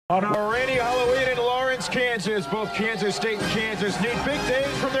On a rainy Halloween in Lawrence, Kansas, both Kansas State and Kansas need big days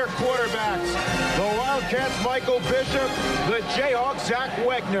from their quarterbacks. The Wildcats, Michael Bishop. The Jayhawks, Zach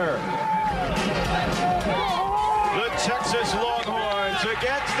Wegner. The Texas Longhorns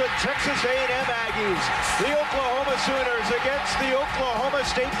against the Texas A&M Aggies. The Oklahoma Sooners against the Oklahoma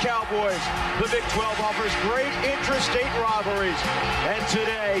State Cowboys. The Big 12 offers great intrastate rivalries. And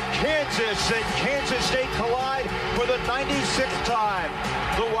today, Kansas and Kansas State collide for the 96th time.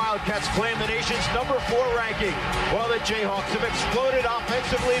 The Wildcats claim the nation's #4 ranking, while the Jayhawks have exploded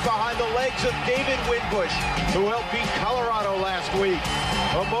offensively behind the legs of David Winbush, who helped beat Colorado last week.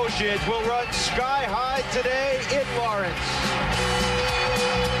 Emotions will run sky high today in Lawrence.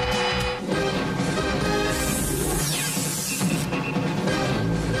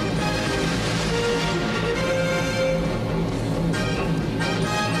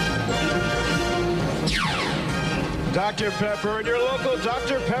 Dr. Pepper and your local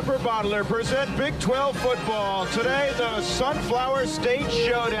Dr. Pepper bottler present Big 12 football. Today, the Sunflower State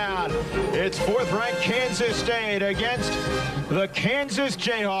Showdown. It's 4th-ranked Kansas State against the Kansas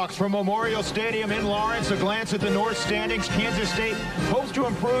Jayhawks from Memorial Stadium in Lawrence. A glance at the North standings. Kansas State hopes to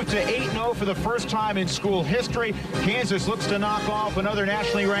improve to 8-0 for the first time in school history. Kansas looks to knock off another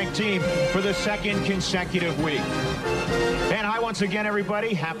nationally ranked team for the 2nd consecutive week. And hi once again,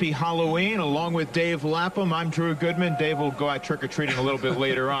 everybody. Happy Halloween. Along with Dave Lapham, I'm Drew Goodman. Dave will go out trick-or-treating a little bit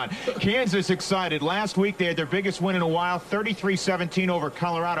later on. Kansas excited. Last week, they had their biggest win in a while, 33-17 over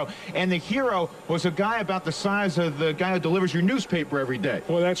Colorado. And the hero was a guy about the size of the guy who delivers your newspaper every day.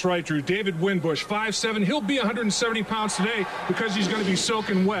 Well, that's right, Drew. David Winbush, 5'7". He'll be 170 pounds today because he's going to be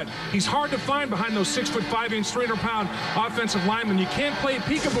soaking wet. He's hard to find behind those 6'5", 300-pound offensive linemen. You can't play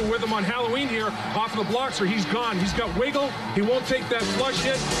peekaboo with him on Halloween here off of the blocks or he's gone. He's got wiggle. He won't take that flush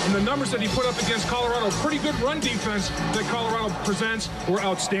hit. And the numbers that he put up against Colorado, pretty good run defense that Colorado presents, were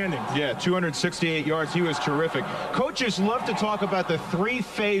outstanding. Yeah, 268 yards. He was terrific. Coaches love to talk about the 3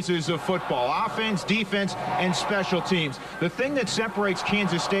 phases of football: offense, defense, and special teams. The thing that separates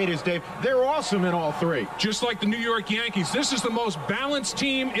Kansas State is, Dave, they're awesome in all 3. Just like the New York Yankees, this is the most balanced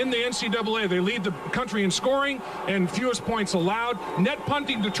team in the NCAA. They lead the country in scoring and fewest points allowed. Net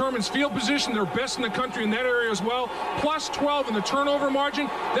punting determines field position. They're best in the country in that area as well. Plus 12 in the turnover margin.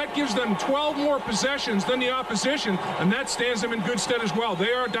 That gives them 12 more possessions than the opposition, and that stands them in good stead as well.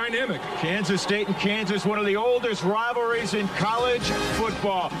 They are dynamic. Kansas State and Kansas, one of the oldest rivalries in college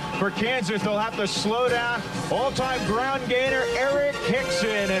football. For Kansas, they'll have to slow down all-time ground gainer Eric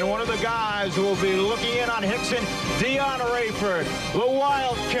Hickson, and one of the guys who will be looking in on Hickson, Dion Rayford. The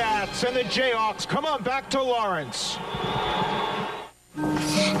Wildcats and the Jayhawks come on back to Lawrence.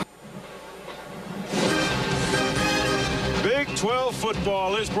 Big 12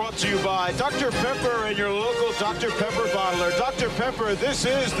 football is brought to you by Dr. Pepper and your local Dr. Pepper bottler. Dr. Pepper, this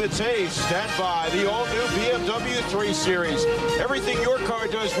is the taste. And by the all-new BMW 3 Series. Everything your car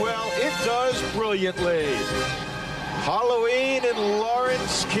does well, it does brilliantly. Halloween in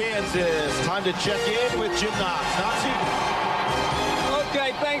Lawrence, Kansas. Time to check in with Jim Knox. Knoxy?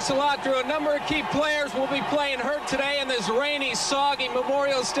 Okay, thanks a lot, Drew. A number of key players will be playing hurt today, and this rainy, soggy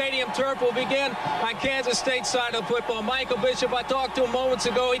Memorial Stadium turf will begin on Kansas State's side of the football. Michael Bishop, I talked to him moments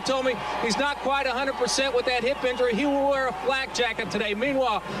ago. He told me he's not quite 100% with that hip injury. He will wear a flak jacket today.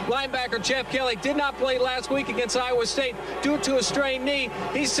 Meanwhile, linebacker Jeff Kelly did not play last week against Iowa State due to a strained knee.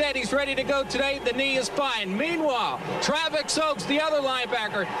 He said he's ready to go today. The knee is fine. Meanwhile, Travis Oaks, the other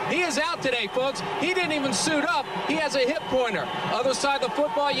linebacker, he is out today, folks. He didn't even suit up. He has a hip pointer. Other side of the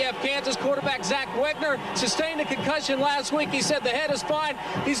football, you have Kansas quarterback Zach Wegner, sustained a concussion last week. He said the head is fine.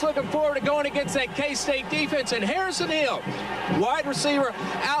 He's looking forward to going against that K-State defense. And Harrison Hill, wide receiver,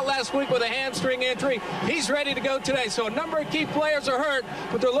 out last week with a hamstring injury. He's ready to go today. So a number of key players are hurt,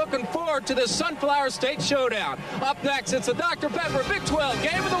 but they're looking forward to the Sunflower State Showdown. Up next, it's the Dr. Pepper Big 12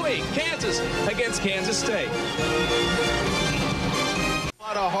 Game of the Week. Kansas against Kansas State.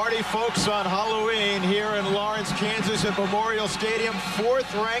 A lot of hearty folks on Halloween here in Lawrence, Kansas at Memorial Stadium.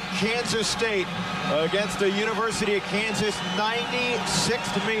 4th-ranked Kansas State against the University of Kansas.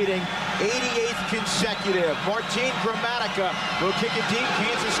 96th meeting, 88th consecutive. Martin Gramatica will kick it deep.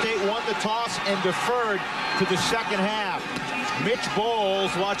 Kansas State won the toss and deferred to the second half. Mitch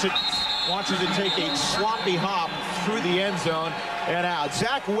Bowles watches it take a sloppy hop through the end zone and out.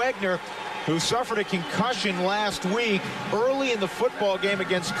 Zach Wegner, who suffered a concussion last week early in the football game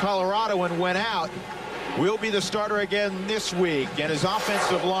against Colorado and went out, will be the starter again this week, and his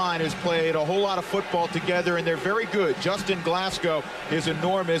offensive line has played a whole lot of football together, and they're very good. Justin Glasgow is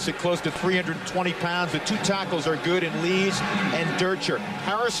enormous at close to 320 pounds. The two tackles are good in Lees and Dircher.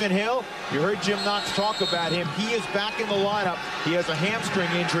 Harrison Hill, you heard Jim Knox talk about him. He is back in the lineup. He has a hamstring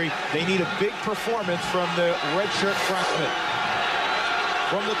injury. They need a big performance from the redshirt freshman.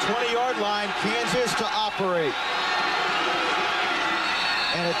 From the 20-yard line, Kansas to operate.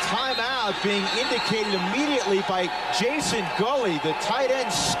 And a timeout being indicated immediately by Jason Gully. The tight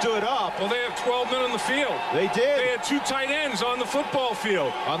end stood up. Well, they have 12 men on the field. They did. They had two tight ends on the football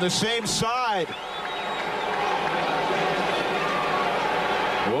field. On the same side.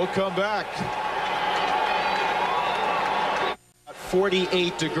 We'll come back.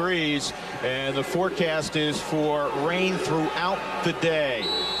 48 degrees, and the forecast is for rain throughout the day.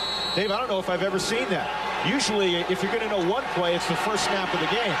 Dave, I don't know if I've ever seen that. Usually, if you're going to know one play, it's the first snap of the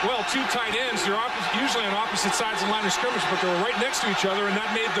game. Well, two tight ends, they're usually on opposite sides of the line of scrimmage, but they were right next to each other, and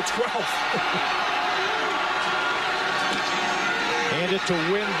that made the 12th. Hand it to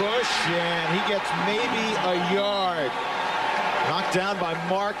Winbush, and he gets maybe a yard. Knocked down by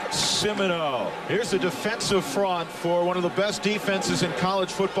Mark Simino. Here's the defensive front for one of the best defenses in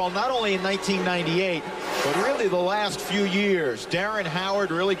college football, not only in 1998, but really the last few years. Darren Howard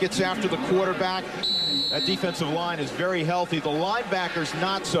really gets after the quarterback. That defensive line is very healthy. The linebackers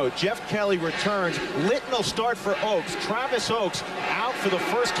not so. Jeff Kelly returns. Litton will start for Oaks. Travis Oaks out for the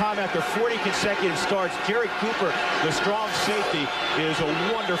first time after 40 consecutive starts. Jerry Cooper, the strong safety, is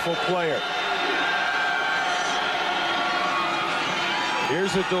a wonderful player.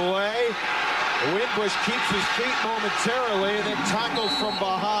 Here's a delay. Winbush keeps his feet momentarily and then tackled from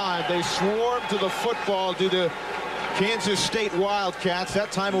behind. They swarm to the football due to Kansas State Wildcats.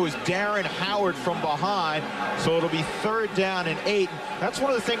 That time it was Darren Howard from behind, so it'll be 3rd down and 8. That's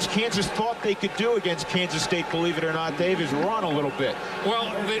one of the things Kansas thought they could do against Kansas State, believe it or not, Dave, is run a little bit. Well,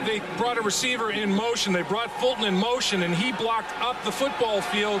 they brought a receiver in motion. They brought Fulton in motion, and he blocked up the football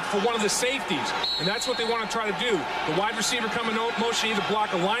field for one of the safeties, and that's what they want to try to do. The wide receiver come in motion, either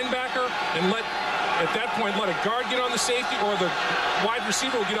block a linebacker and at that point, let a guard get on the safety, or the wide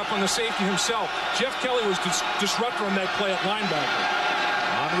receiver will get up on the safety himself. Jeff Kelly was disruptor on that play at linebacker.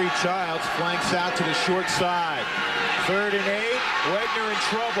 Henry Childs flanks out to the short side. 3rd and 8. Wagner in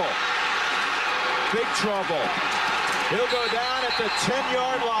trouble. Big trouble. He'll go down at the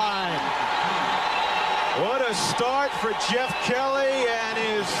 10-yard line. What a start for Jeff Kelly and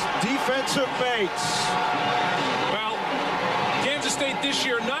his defensive mates. Well, Kansas State this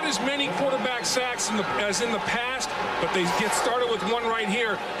year, not as many quarterback sacks as in the past, but they get started with one right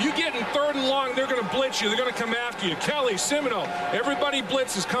here. You get in 3rd and long, they're going to blitz you. They're going to come after you. Kelly, Simino, everybody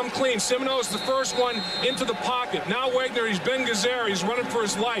blitzes, come clean. Simino is the first one into the pocket. Now Wagner, he's Ben Gazzara, he's running for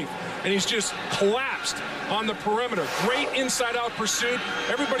his life, and he's just collapsed on the perimeter. Great inside-out pursuit.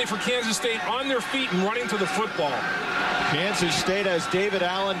 Everybody for Kansas State on their feet and running to the football. Kansas State has David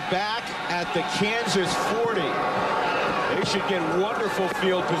Allen back at the Kansas 40. They should get wonderful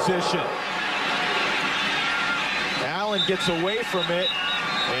field position. Allen gets away from it,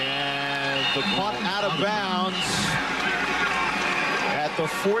 and the punt out of bounds at the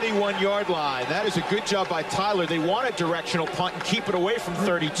 41-yard line. That is a good job by Tyler. They want a directional punt and keep it away from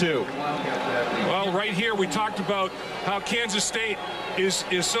 32. Well, right here we talked about how Kansas State is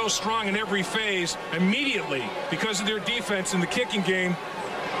so strong in every phase immediately because of their defense in the kicking game.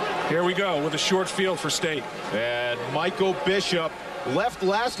 Here we go with a short field for State. And Michael Bishop left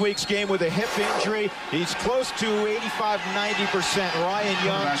last week's game with a hip injury. He's close to 85-90%. Ryan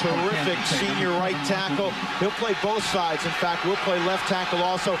Young, terrific senior right tackle. He'll play both sides. In fact, we'll play left tackle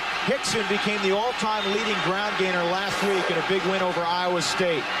also. Hickson became the all-time leading ground gainer last week in a big win over Iowa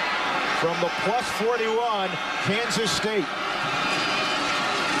State. From the +41, Kansas State.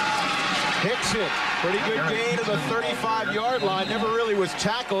 Hickson, pretty good gain to the 35-yard line. Never really was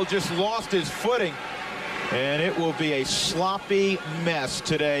tackled, just lost his footing. And it will be a sloppy mess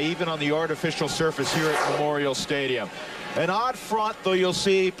today, even on the artificial surface here at Memorial Stadium. An odd front, though you'll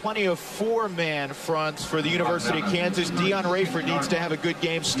see plenty of 4-man fronts for the University of Kansas. Dion Rayford needs to have a good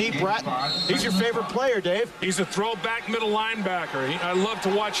game. Steve Bratton, he's your favorite player, Dave. He's a throwback middle linebacker. I love to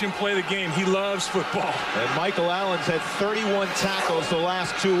watch him play the game. He loves football. And Michael Allen's had 31 tackles the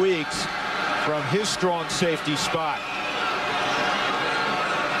last 2 weeks from his strong safety spot.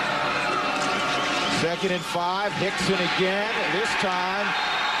 2nd and 5, Hickson again. This time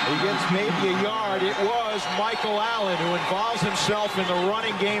He gets maybe a yard. It was Michael Allen, who involves himself in the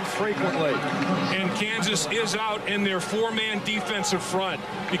running game frequently. And Kansas is out in their four-man defensive front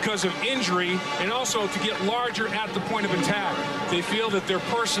because of injury and also to get larger at the point of attack. They feel that their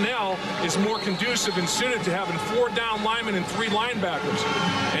personnel is more conducive and suited to having 4 down linemen and 3 linebackers.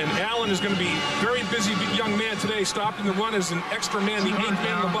 And Allen is going to be a very busy young man today, stopping the run as an extra man, the 8th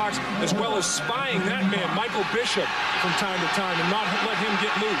man in the box, as well as spying that man, Michael Bishop, from time to time and not let him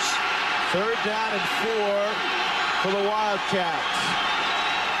get loose. 3rd down and 4 for the Wildcats.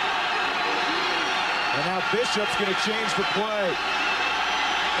 And now Bishop's going to change the play.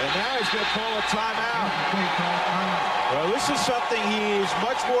 And now he's going to call a timeout. Well, this is something he's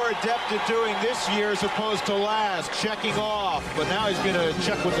much more adept at doing this year as opposed to last, checking off. But now he's going to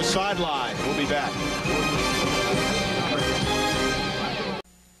check with the sideline. We'll be back.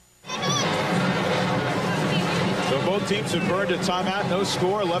 So both teams have burned a timeout. No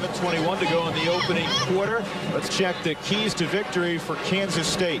score. 11:21 to go in the opening quarter. Let's check the keys to victory for Kansas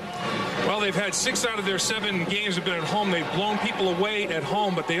State. Well, they've had 6 out of their 7 games have been at home. They've blown people away at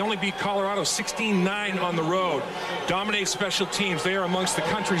home, but they only beat Colorado 16-9 on the road. Dominate special teams. They are amongst the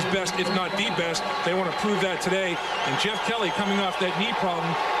country's best, if not the best. They want to prove that today. And Jeff Kelly, coming off that knee problem,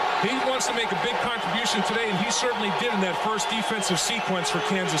 he wants to make a big contribution today, and he certainly did in that first defensive sequence for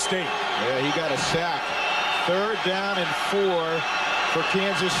Kansas State. Yeah, he got a sack. 3rd down and 4 for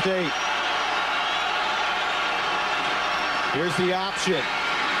Kansas State. Here's the option.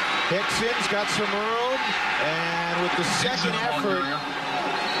 Hickson's got some room, and with the second effort,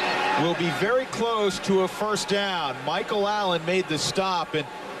 will be very close to a 1st down. Michael Allen made the stop, and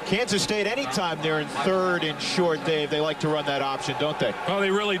Kansas State, anytime they're in 3rd and short, they like to run that option, don't they? Oh,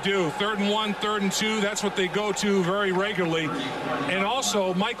 they really do. 3rd and 1, 3rd and 2, that's what they go to very regularly. And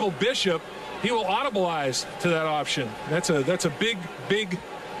also, Michael Bishop, he will audibilize to that option. That's a big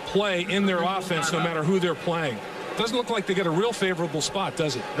play in their offense, no matter who they're playing. Doesn't look like they get a real favorable spot,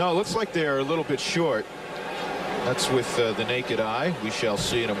 does it? No, it looks like they're a little bit short. That's with the naked eye. We shall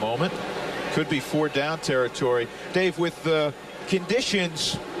see in a moment. Could be 4 down territory. Dave, with the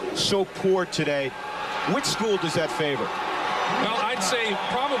conditions so poor today, which school does that favor? Well, I'd say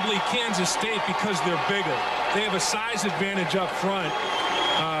probably Kansas State because they're bigger. They have a size advantage up front.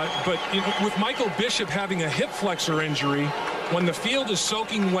 But with Michael Bishop having a hip flexor injury, when the field is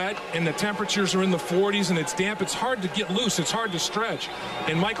soaking wet and the temperatures are in the 40s and it's damp, it's hard to get loose. It's hard to stretch.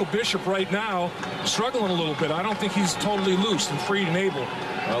 And Michael Bishop right now struggling a little bit. I don't think he's totally loose and free and able.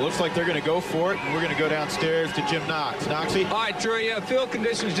 Well, it looks like they're going to go for it, and we're going to go downstairs to Jim Knox. Knoxy? All right, Drew, yeah, field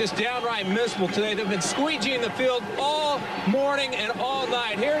conditions just downright miserable today. They've been squeegeeing the field all morning and all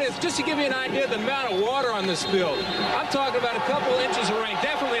night. Here it is, just to give you an idea of the amount of water on this field. I'm talking about a couple inches of rain.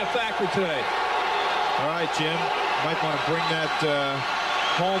 Definitely a factor today. All right, Jim. Might want to bring that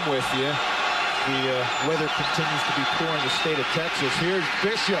home with you. The weather continues to be poor in the state of Texas. Here's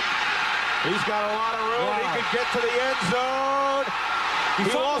Bishop. He's got a lot of room. Wow. He could get to the end zone. He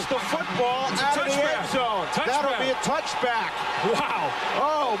lost the football out of the end zone. That'll be a touchback. Wow.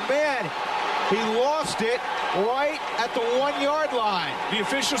 Oh, man. He lost it right at the 1-yard line. The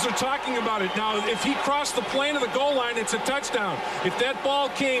officials are talking about it. Now, if he crossed the plane of the goal line, it's a touchdown. If that ball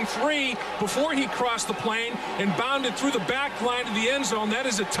came free before he crossed the plane and bounded through the back line of the end zone, that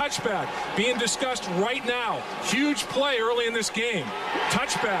is a touchback being discussed right now. Huge play early in this game.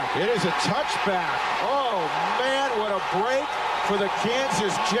 Touchback. It is a touchback. Oh, man, what a break for the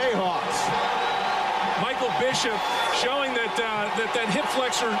Kansas Jayhawks. Michael Bishop showing that that hip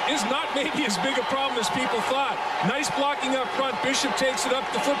flexor is not maybe as big a problem as people thought. Nice blocking up front. Bishop takes it up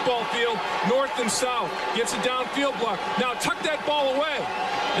the football field, north and south. Gets a downfield block. Now tuck that ball away.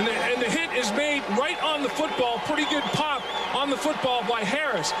 And the hit is made right on the football. Pretty good pop on the football by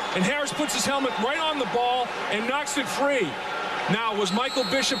Harris. And Harris puts his helmet right on the ball and knocks it free. Now, was Michael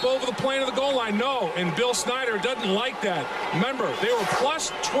Bishop over the plane of the goal line? No, and Bill Snyder doesn't like that. Remember, they were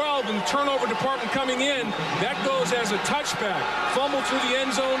plus 12 in the turnover department coming in. That goes as a touchback. Fumble through the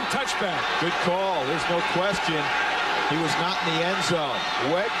end zone, touchback. Good call. There's no question. He was not in the end zone.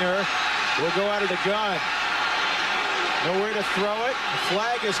 Wegner will go out of the gun. Nowhere to throw it. The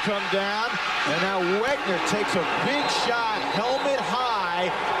flag has come down. And now Wegner takes a big shot, helmet high.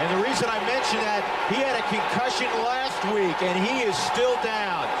 And the reason I mention that, he had a concussion last week, and he is still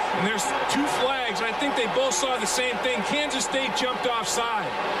down. And there's 2 flags. I think they both saw the same thing. Kansas State jumped offside.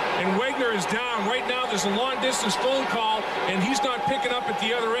 And Wegner is down. Right now, there's a long-distance phone call, and he's not picking up at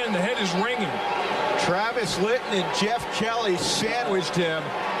the other end. The head is ringing. Travis Litton and Jeff Kelly sandwiched him.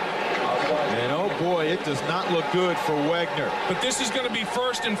 And oh boy, it does not look good for Wegner. But this is going to be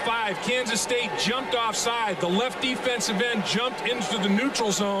 1st and 5. Kansas State jumped offside. The left defensive end jumped into the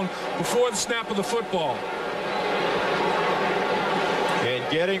neutral zone before the snap of the football. And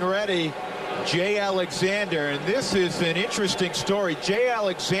getting ready, Jay Alexander, and this is an interesting story. Jay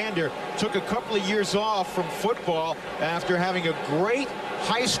Alexander took a couple of years off from football after having a great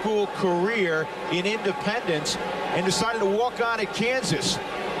high school career in Independence and decided to walk on at Kansas.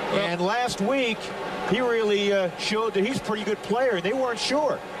 And last week, he really showed that he's a pretty good player, and they weren't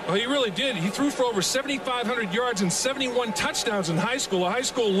sure. Well, he really did. He threw for over 7,500 yards and 71 touchdowns in high school, a high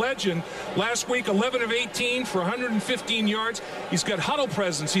school legend. Last week, 11 of 18 for 115 yards. He's got huddle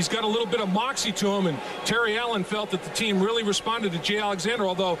presence. He's got a little bit of moxie to him, and Terry Allen felt that the team really responded to Jay Alexander,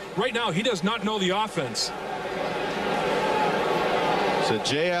 although right now he does not know the offense. So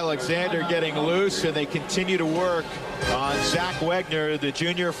Jay Alexander getting loose, and they continue to work on Zach Wegner, the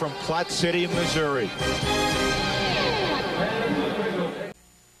junior from Platte City, Missouri.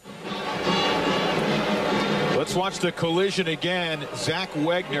 Let's watch the collision again. Zach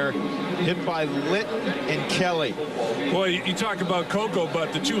Wegner hit by Litton and Kelly. Boy, you talk about Cocoa,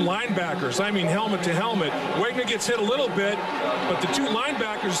 but the two linebackers, I mean helmet to helmet. Wegner gets hit a little bit, but the two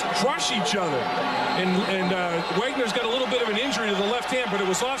linebackers crush each other. And Wegner's got a little bit of an injury to the left hand, but it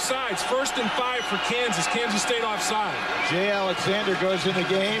was offsides. 1st and 5 for Kansas. Kansas State offside. Jay Alexander goes in the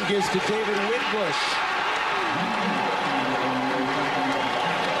game, gives to David Winbush.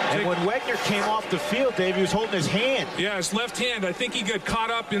 And when Wegner came off the field, Dave, he was holding his hand. Yeah, his left hand. I think he got caught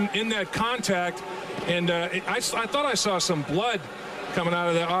up in that contact. And I thought I saw some blood coming out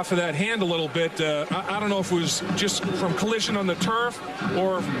of that, off of that hand a little bit. I don't know if it was just from collision on the turf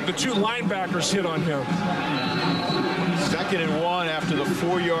or the two linebackers hit on him. 2nd and 1 after the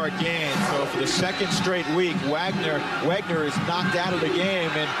 4-yard gain. So for the second straight week, Wegner is knocked out of the game.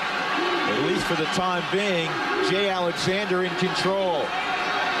 And at least for the time being, Jay Alexander in control.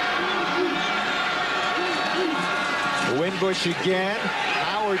 Winbush again.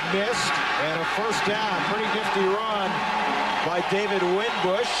 Howard missed. And a 1st down. Pretty nifty run by David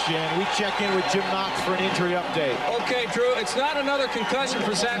Winbush. And we check in with Jim Knox for an injury update. Okay, Drew, it's not another concussion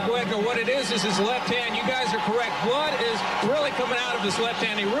for Zach Wegner. What it is his left hand. You guys are correct. Blood is really coming out of his left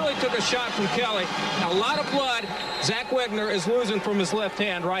hand. He really took a shot from Kelly. A lot of blood Zach Wegner is losing from his left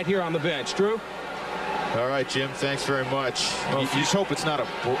hand right here on the bench. Drew? All right, Jim, than's very much. You just hope it's not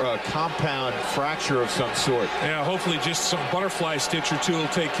a compound fracture of some sort. Yeah, hopefully just some butterfly stitch or two will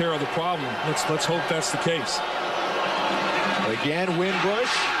take care of the problem. Let's hope that's the case. Again,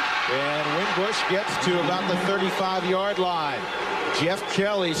 Winbush. And Winbush gets to about the 35-yard line. Jeff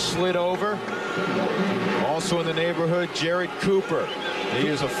Kelly slid over. Also in the neighborhood, Jared Cooper. He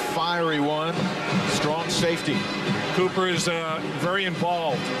is a fiery one. Strong safety. Cooper is very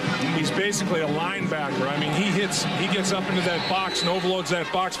involved. He's basically a linebacker. I mean, he gets up into that box and overloads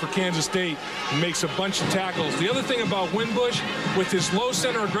that box for Kansas State and makes a bunch of tackles. The other thing about Winbush, with his low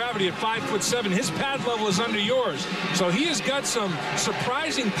center of gravity at 5'7", his pad level is under yours. So he has got some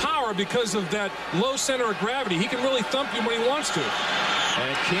surprising power because of that low center of gravity. He can really thump you when he wants to.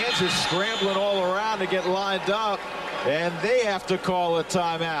 And Kansas scrambling all around to get lined up. And they have to call a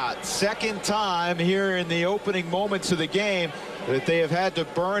timeout. Second time here in the opening moments of the game that they have had to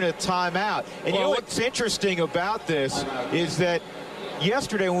burn a timeout. And you know what's interesting about this is that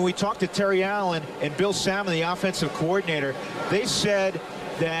yesterday when we talked to Terry Allen and Bill Salmon, the offensive coordinator, they said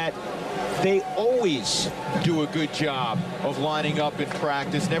that they always do a good job of lining up in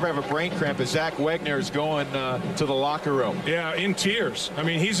practice, never have a brain cramp as Zach Wegner is going to the locker room. Yeah, in tears. I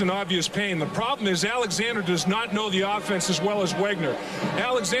mean, he's an obvious pain. The problem is Alexander does not know the offense as well as Wegner.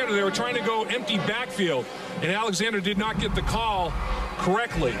 Alexander, they were trying to go empty backfield, and Alexander did not get the call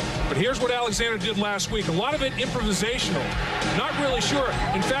correctly. But here's what Alexander did last week. A lot of it improvisational. Not really sure.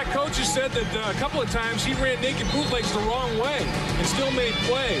 In fact, coaches said that a couple of times he ran naked bootlegs the wrong way and still made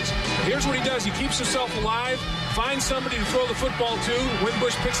plays. Here's what he does. He keeps himself alive, finds somebody to throw the football to.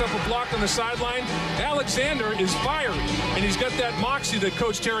 Winbush picks up a block on the sideline. Alexander is fiery, and he's got that moxie that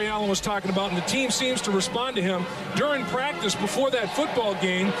Coach Terry Allen was talking about, and the team seems to respond to him. During practice before that football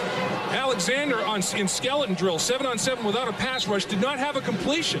game, Alexander in skeleton drill, 7-on-7 without a pass rush, did not have a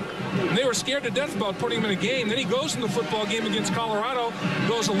completion. And they were scared to death about putting him in a game. Then he goes in the football game against Colorado,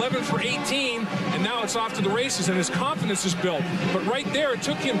 goes 11 for 18, and now it's off to the races, and his confidence is built. But right there, it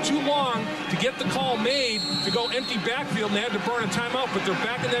took him too long to get the call made to go empty backfield, and they had to burn a timeout. But they're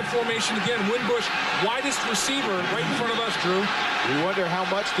back in that formation again. Winbush, widest receiver right in front of us, Drew. We wonder how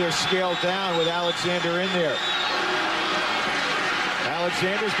much they're scaled down with Alexander in there.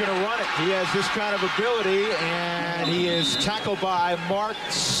 Alexander's going to run it. He has this kind of ability, and he is tackled by Mark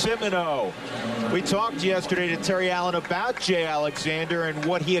Simino. We talked yesterday to Terry Allen about Jay Alexander and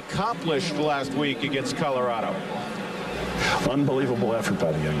what he accomplished last week against Colorado. Unbelievable effort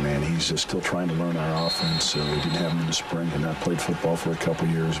by the young man. He's still trying to learn our offense. We didn't have him in the spring. He had not played football for a couple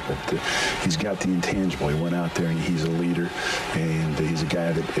years, but he's got the intangible. He went out there and he's a leader, and he's a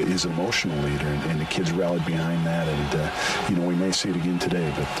guy that is an emotional leader, and the kids rallied behind that. And we may see it again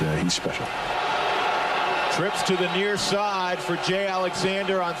today, but he's special. Trips to the near side for Jay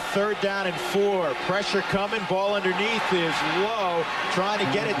Alexander on 3rd down and 4. Pressure coming. Ball underneath is low. Trying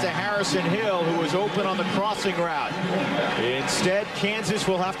to get it to Harrison Hill, who was open on the crossing route. Instead, Kansas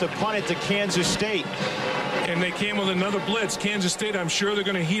will have to punt it to Kansas State. And they came with another blitz. Kansas State, I'm sure they're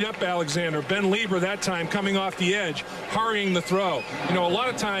going to heat up Alexander. Ben Lieber that time coming off the edge, hurrying the throw. A lot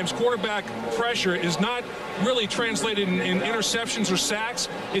of times quarterback pressure is not really translated in interceptions or sacks.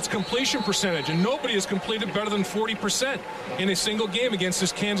 It's completion percentage, and nobody has completed better than 40% in a single game against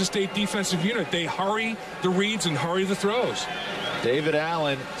this Kansas State defensive unit. They hurry the reads and hurry the throws. David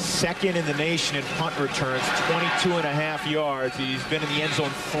Allen, 2nd in the nation in punt returns, 22.5 yards. He's been in the end zone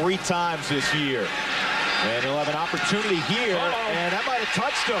 3 times this year. And he'll have an opportunity here, and that might have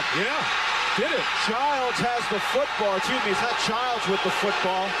touched him. Yeah, did it. Childs has the football. Excuse me, it's not Childs with the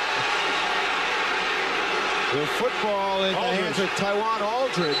football. The football in the hands of Tywan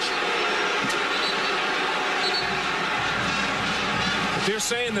Aldridge. They're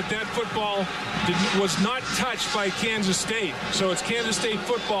saying that football was not touched by Kansas State. So it's Kansas State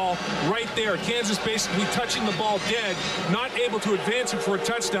football right there. Kansas basically touching the ball dead, not able to advance it for a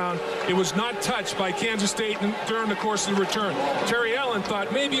touchdown. It was not touched by Kansas State during the course of the return. Terry Allen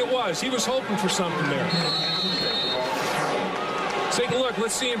thought maybe it was. He was hoping for something there. Let's take a look.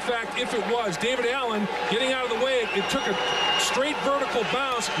 Let's see, in fact, if it was. David Allen getting out of the way. It took a straight vertical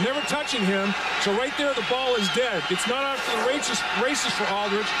bounce, never touching him. So right there, the ball is dead. It's not out for the races for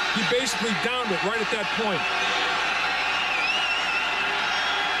Aldridge. He basically downed it right at that point.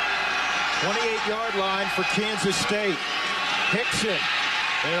 28-yard line for Kansas State. Hickson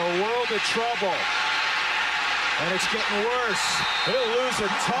in a world of trouble. And it's getting worse. He'll lose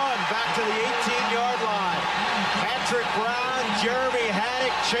a ton back to the 18-yard line. Patrick Brown, Jeremy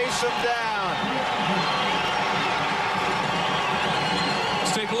Haddock chase him down.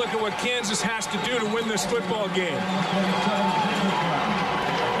 Let's take a look at what Kansas has to do to win this football game.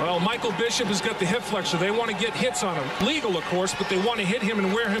 Well, Michael Bishop has got the hip flexor. They want to get hits on him. Legal, of course, but they want to hit him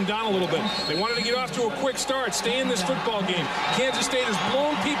and wear him down a little bit. They wanted to get off to a quick start, stay in this football game. Kansas State has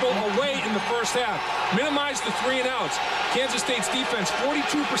blown people away in the first half. Minimized the 3 and outs. Kansas State's defense,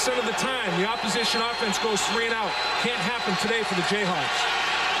 42% of the time, the opposition offense goes 3 and out. Can't happen today for the Jayhawks.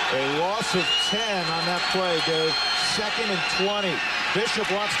 A loss of 10 on that play, Dave. 2nd and 20. Bishop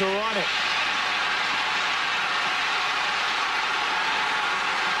wants to run it.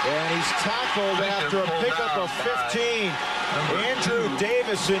 And he's tackled after a pickup of 15. Andrew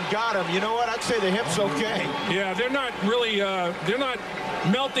Davison got him. You know what? I'd say the hip's okay. Yeah, they're not really, they're not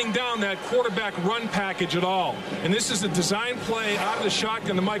melting down that quarterback run package at all. And this is a design play out of the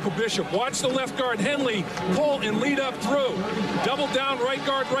shotgun to Michael Bishop. Watch the left guard, Henley, pull and lead up through. Double down, right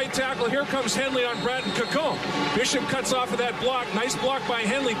guard, right tackle. Here comes Henley on Bratton Cacombe. Bishop cuts off of that block. Nice block by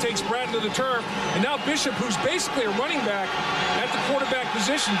Henley, takes Bratton to the turf. And now Bishop, who's basically a running back at the quarterback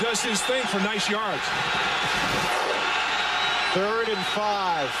position, does his thing for nice yards. 3rd and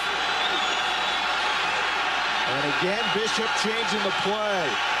 5. And again, Bishop changing the play.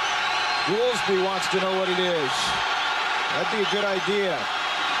 Goolsby wants to know what it is. That'd be a good idea.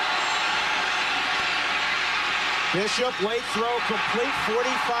 Bishop, late throw, complete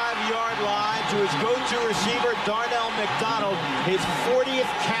 45-yard line to his go-to receiver, Darnell McDonald, his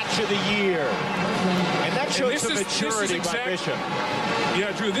 40th catch of the year. And that shows some maturity by Bishop.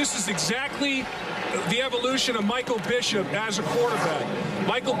 Yeah, Drew, this is exactly the evolution of Michael Bishop as a quarterback.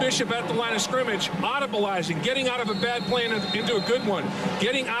 Michael Bishop at the line of scrimmage, audibilizing, getting out of a bad play into a good one,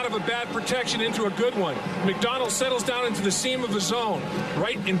 getting out of a bad protection into a good one. McDonald settles down into the seam of the zone,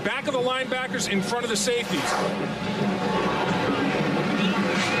 right in back of the linebackers, in front of the safeties.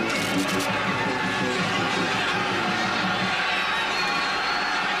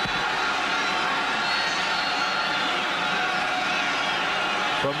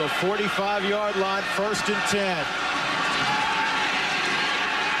 From the 45-yard line, 1st and 10.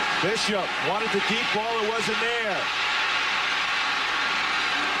 Bishop wanted the deep ball, it wasn't there.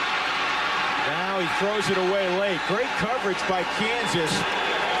 Now he throws it away late. Great coverage by Kansas.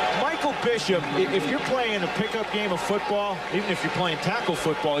 Mike Michael Bishop, if you're playing a pickup game of football, even if you're playing tackle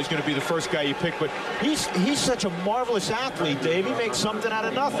football, he's going to be the first guy you pick. But he's such a marvelous athlete, Dave. He makes something out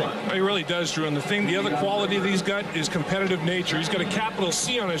of nothing. He really does, Drew. And the other quality that he's got is competitive nature. He's got a capital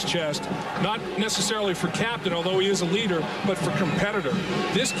C on his chest, not necessarily for captain, although he is a leader, but for competitor.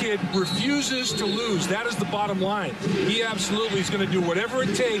 This kid refuses to lose. That is the bottom line. He absolutely is going to do whatever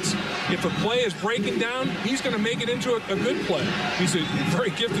it takes. If a play is breaking down, he's going to make it into a good play. He's a very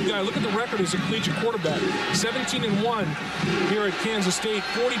gifted guy. Look at the record as a collegiate quarterback. 17-1 here at Kansas State,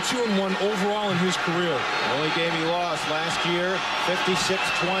 42-1 overall in his career. The only game he lost last year,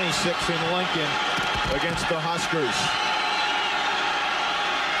 56-26 in Lincoln against the Huskers.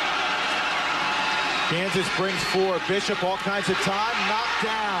 Kansas brings 4. Bishop, all kinds of time, knocked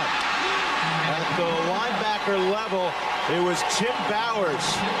down. At the linebacker level, it was Tim Bowers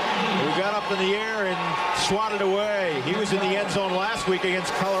who got up in the air and swatted away. He was in the end zone last week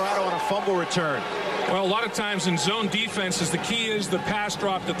against Colorado on a fumble return. Well, a lot of times in zone defenses, the key is the pass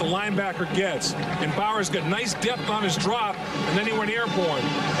drop that the linebacker gets. And Bowers got nice depth on his drop, and then he went airborne.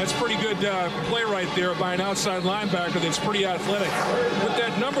 That's pretty good play right there by an outside linebacker that's pretty athletic. With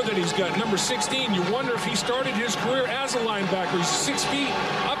that number that he's got, number 16, you wonder if he started his career as a linebacker. He's 6 feet,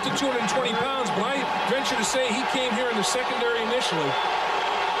 up to 220 pounds, but I venture to say he came here in the secondary initially.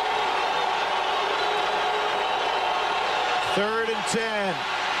 3rd and 10.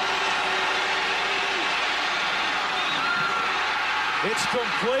 It's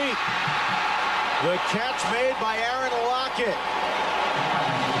complete. The catch made by Aaron Lockett.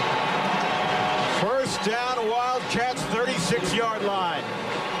 First down, Wildcats, 36-yard line.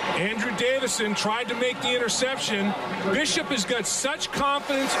 Andrew Davison tried to make the interception. Bishop has got such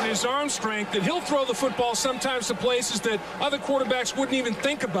confidence in his arm strength that he'll throw the football sometimes to places that other quarterbacks wouldn't even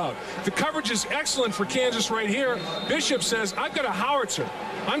think about. The coverage is excellent for Kansas right here. Bishop says, I've got a howitzer.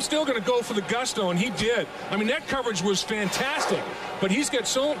 I'm still going to go for the gusto, and he did. I mean, that coverage was fantastic, but he's got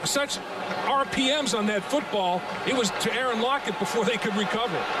such RPMs on that football. It was to Aaron Lockett before they could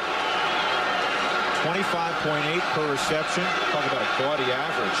recover. 25.8 per reception. Talk about a gaudy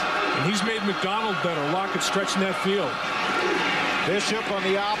average. And he's made McDonald better. Lockett stretching that field. Bishop on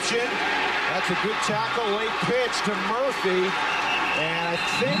the option. That's a good tackle. Late pitch to Murphy. And I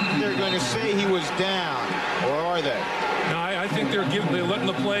think they're going to say he was down. Or are they? No, I think they're letting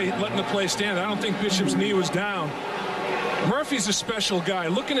the play stand. I don't think Bishop's knee was down. Murphy's a special guy.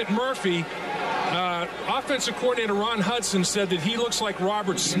 Looking at Murphy, offensive coordinator Ron Hudson said that he looks like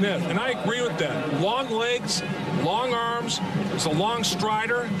Robert Smith, and I agree with that. Long legs, long arms, he's a long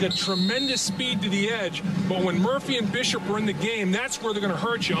strider, got tremendous speed to the edge, but when Murphy and Bishop are in the game, that's where they're going to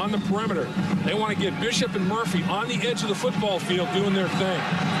hurt you, on the perimeter. They want to get Bishop and Murphy on the edge of the football field doing their thing.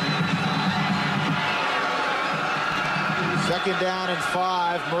 2nd down and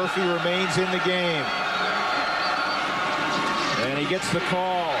 5. Murphy remains in the game. And he gets the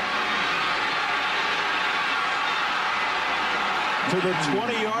call. To the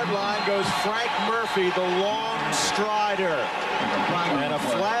 20-yard line goes Frank Murphy, the long strider. And a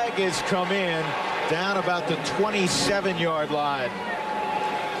flag has come in down about the 27-yard line.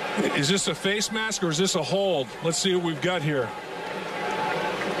 Is this a face mask or is this a hold? Let's see what we've got here.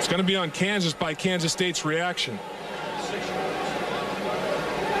 It's going to be on Kansas by Kansas State's reaction.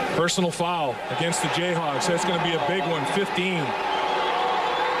 Personal foul against the Jayhawks. That's going to be a big one, 15.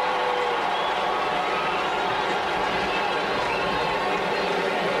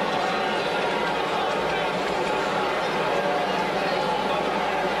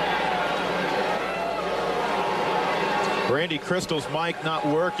 Randy Crystal's mic not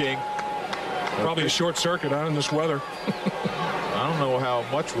working. Probably a short circuit in this weather. I don't know how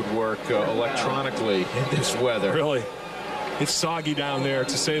much would work electronically in this weather. Really. It's soggy down there,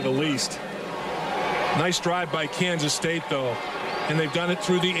 to say the least. Nice drive by Kansas State, though. And they've done it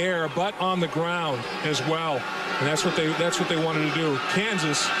through the air, but on the ground as well. And that's what they wanted to do.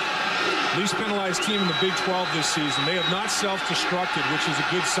 Kansas, least penalized team in the Big 12 this season. They have not self-destructed, which is a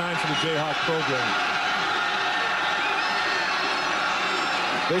good sign for the Jayhawk program.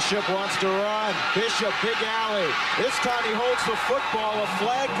 Bishop wants to run. Bishop, big alley. This time he holds the football. A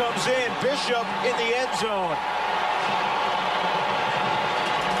flag comes in. Bishop in the end zone.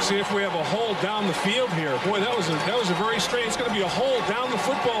 See if we have a hold down the field here. Boy, that was a very strange. It's going to be a hold down the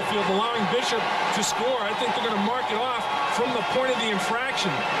football field, allowing Bishop to score. I think they're going to mark it off from the point of the infraction.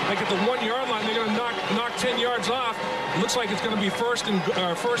 Like at the 1-yard line, they're going to knock 10 yards off. It looks like it's going to be first and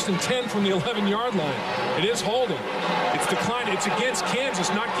 10 from the 11-yard line. It is holding. It's declined. It's against Kansas,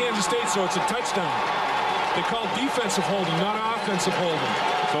 not Kansas State, so it's a touchdown. They call defensive holding, not offensive holding.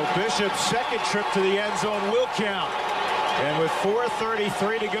 So Bishop's second trip to the end zone will count. And with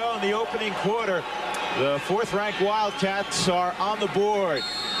 4:33 to go in the opening quarter, the fourth-ranked Wildcats are on the board.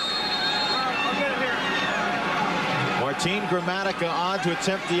 Martin Gramatica on to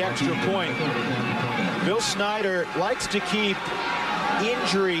attempt the extra point. Bill Snyder likes to keep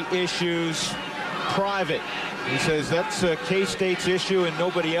injury issues private. He says that's K-State's issue and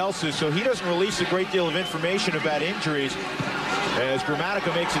nobody else's, so he doesn't release a great deal of information about injuries. As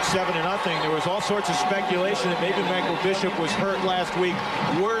Gramatica makes it 7-0, there was all sorts of speculation that maybe Michael Bishop was hurt last week,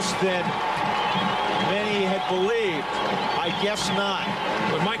 worse than many had believed. I guess not.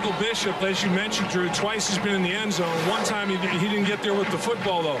 But Michael Bishop, as you mentioned, Drew, twice has been in the end zone. One time he didn't get there with the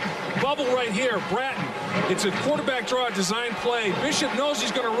football, though. Bubble right here, Bratton. It's a quarterback draw design play. Bishop knows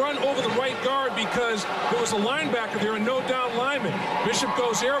he's going to run over the right guard because there was a linebacker there and no down lineman. Bishop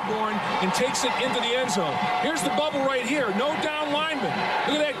goes airborne and takes it into the end zone. Here's the bubble right here. No down lineman.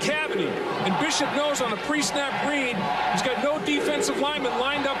 Look at that cavity. And Bishop knows on a pre-snap read, he's got no defensive lineman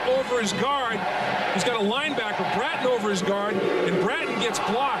lined up over his guard. He's got a linebacker, Bratton, over his guard, and Bratton gets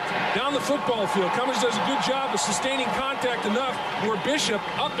blocked down the football field. Cummins does a good job of sustaining contact enough where Bishop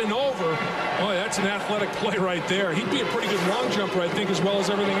up and over. Boy, that's an athletic play right there. He'd be a pretty good long jumper, I think, as well as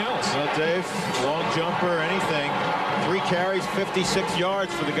everything else. Well, Dave, long jumper, anything. 3 carries, 56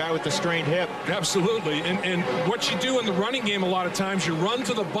 yards for the guy with the strained hip. Absolutely. And what you do in the running game a lot of times, you run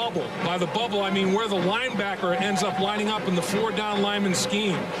to the bubble. By the bubble, I mean where the linebacker ends up lining up in the 4-down lineman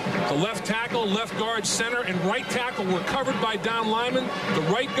scheme. The left tackle, left guard, center, and right tackle were covered by down linemen. The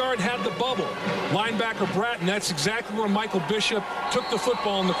right guard had the bubble. Linebacker Bratton, that's exactly where Michael Bishop took the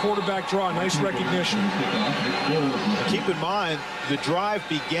football in the quarterback draw. Nice recognition. Keep in mind, the drive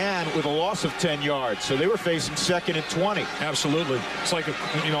began with a loss of 10 yards, so they were facing 2nd and 20. Absolutely. It's like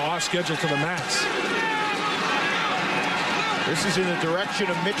off schedule to the max. This is in the direction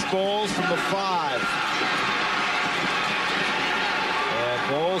of Mitch Bowles from the 5. And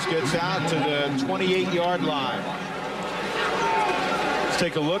Bowles gets out to the 28-yard line. Let's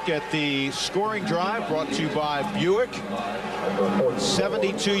take a look at the scoring drive brought to you by Buick.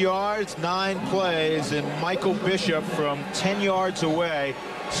 72 yards, 9 plays, and Michael Bishop from 10 yards away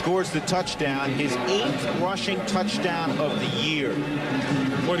scores the touchdown, his 8th rushing touchdown of the year.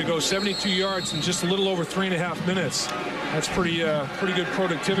 Boy, to go 72 yards in just a little over 3.5 minutes. That's pretty good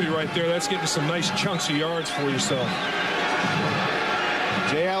productivity right there. That's getting some nice chunks of yards for yourself.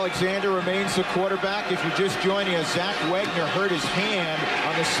 Jay Alexander remains the quarterback. If you're just joining us, Zach Wagner hurt his hand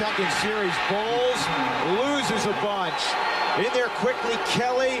on the second series. Bowles loses a bunch. In there quickly,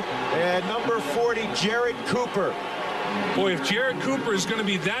 Kelly and number 40, Jared Cooper. Boy, if Jared Cooper is going to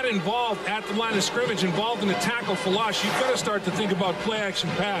be that involved at the line of scrimmage, involved in a tackle for loss, you've got to start to think about play-action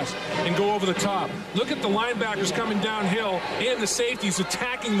pass and go over the top. Look at the linebackers coming downhill and the safeties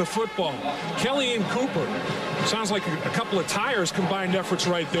attacking the football. Kelly and Cooper. Sounds like a couple of tires combined efforts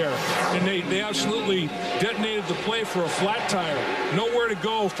right there. And they absolutely detonated the play for a flat tire. Nowhere to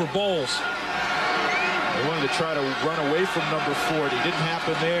go for Bowles. They wanted to try to run away from number 40. Didn't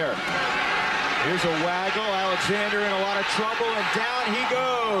happen there. Here's a waggle. Alexander in a lot of trouble, and down he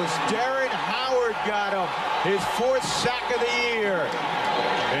goes. Darren Howard got him. His 4th sack of the year.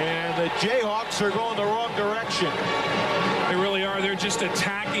 And the Jayhawks are going the wrong direction. They really are. They're just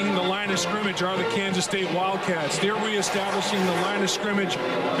attacking the line of scrimmage, are the Kansas State Wildcats. They're reestablishing the line of scrimmage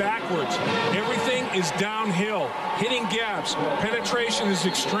backwards. Everything is downhill. Hitting gaps. Penetration is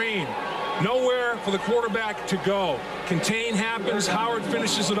extreme. Nowhere for the quarterback to go. Contain happens. Howard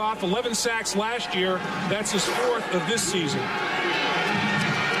finishes it off. 11 sacks last year. That's his 4th of this season.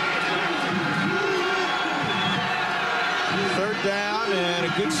 Third down and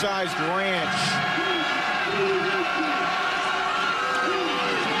a good-sized ranch.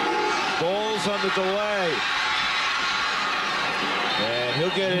 Bowles on the delay. And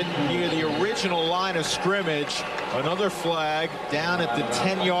he'll get it near the original line of scrimmage. Another flag down at the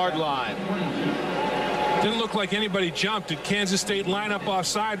 10-yard line. Didn't look like anybody jumped. Did Kansas State line up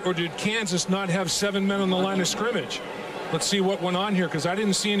offside, or did Kansas not have 7 men on the line of scrimmage? Let's see what went on here, because I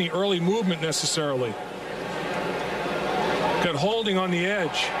didn't see any early movement necessarily. Got holding on the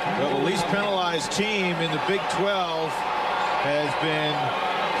edge. Well, the least penalized team in the Big 12 has been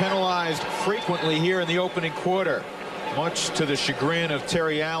penalized frequently here in the opening quarter, much to the chagrin of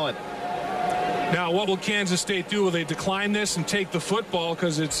Terry Allen. Now, what will Kansas State do? Will they decline this and take the football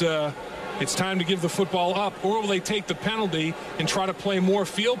because it's time to give the football up? Or will they take the penalty and try to play more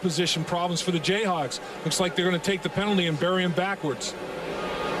field position problems for the Jayhawks? Looks like they're going to take the penalty and bury him backwards.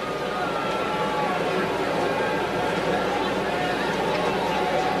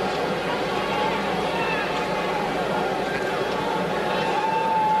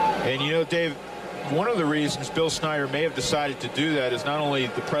 And, Dave, one of the reasons Bill Snyder may have decided to do that is not only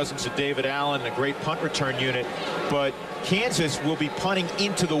the presence of David Allen, a great punt return unit, but Kansas will be punting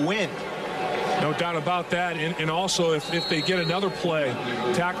into the wind. No doubt about that. And also, if they get another play,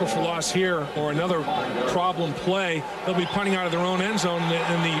 tackle for loss here, or another problem play, they'll be punting out of their own end zone,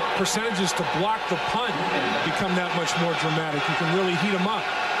 and the percentages to block the punt become that much more dramatic. You can really heat them up.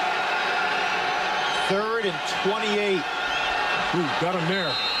 3rd and 28. Ooh, got him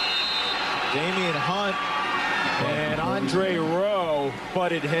there. Damian Hunt and Andre Rowe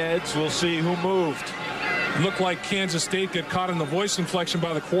butted heads. We'll see who moved. Looked like Kansas State got caught in the voice inflection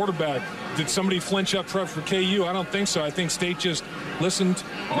by the quarterback. Did somebody flinch up front for KU? I don't think so. I think State just listened to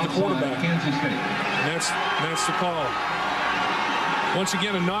the quarterback. And that's the call. Once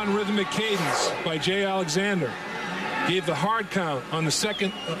again, a non-rhythmic cadence by Jay Alexander. Gave the hard count on the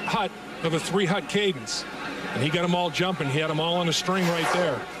second hut of a 3-hut cadence. And he got them all jumping. He had them all on a string right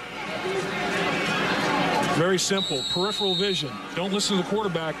there. Very simple. Peripheral vision. Don't listen to the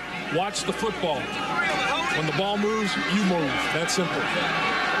quarterback. Watch the football. When the ball moves, you move. That's simple.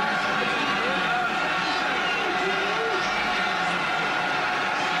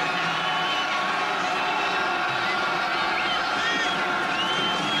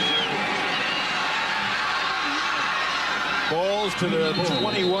 Bowles to the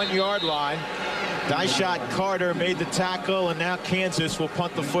 21-yard line. Dyshot Carter made the tackle, and now Kansas will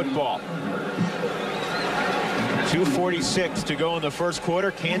punt the football. 2:46 to go in the first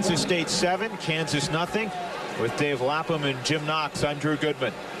quarter. Kansas State 7, Kansas nothing. With Dave Lapham and Jim Knox, I'm Drew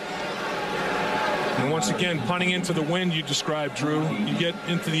Goodman. And once again, punting into the wind you described, Drew. You get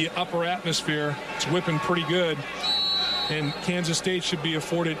into the upper atmosphere. It's whipping pretty good. And Kansas State should be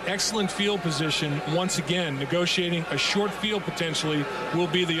afforded excellent field position. Once again, negotiating a short field potentially will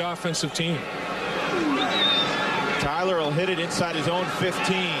be the offensive team. Tyler will hit it inside his own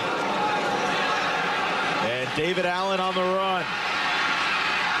 15. And David Allen on the run.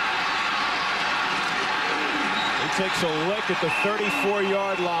 He takes a lick at the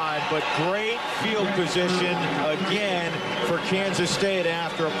 34-yard line, but great field position again for Kansas State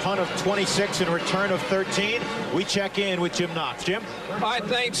after a punt of 26 and a return of 13. We check in with Jim Knox. Jim? All right,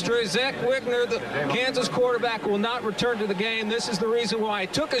 thanks, Drew. Zach Wigner, the Kansas quarterback, will not return to the game. This is the reason why. He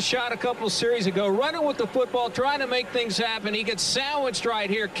took a shot a couple series ago, running with the football, trying to make things happen. He gets sandwiched right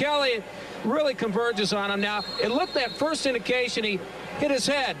here. Kelly really converges on him. Now, it looked that first indication he hit his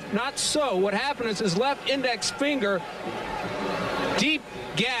head. Not so. What happened is his left index finger, deep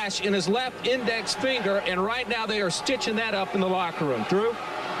gash in his left index finger, and right now they are stitching that up in the locker room. Drew?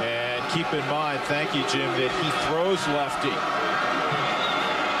 And keep in mind, thank you, Jim, that he throws lefty.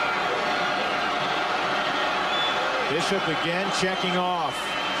 Bishop again checking off.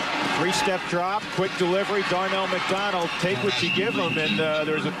 3-step drop, quick delivery. Darnell McDonald, take what you give him, and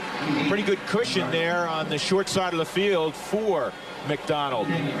there's a pretty good cushion there on the short side of the field for McDonald.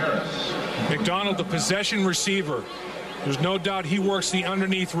 McDonald, the possession receiver. There's no doubt he works the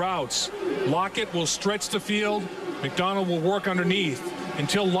underneath routes. Lockett will stretch the field. McDonald will work underneath.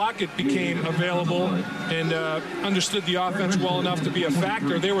 Until Lockett became available and understood the offense well enough to be a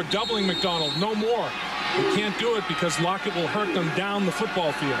factor, they were doubling McDonald, no more. They can't do it because Lockett will hurt them down the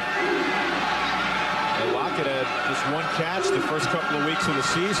football field. And Lockett had just one catch the first couple of weeks of the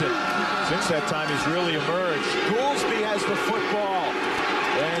season. Since that time, he's really emerged. Goolsby has the football.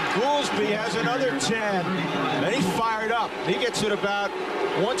 And Goolsby has another 10. And he's fired up. He gets it about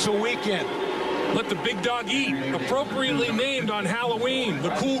once a weekend. Let the big dog eat. Appropriately named on Halloween, the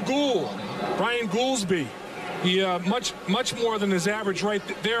Cool Ghoul, Brian Goolsby. He much more than his average right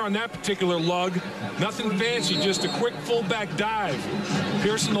there on that particular lug. Nothing fancy, just a quick fullback dive.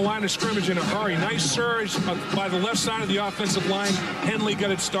 Piercing the line of scrimmage in a hurry. Nice surge by the left side of the offensive line. Henley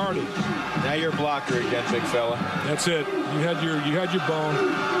got it started. Now you're a blocker again, big fella. That's it. You had your bone.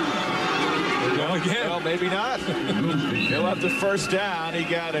 Well, again. Well, maybe not. He'll have the first down. He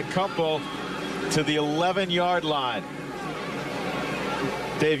got a couple to the 11-yard line.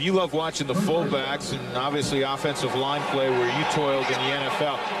 Dave, you love watching the fullbacks and obviously offensive line play where you toiled in the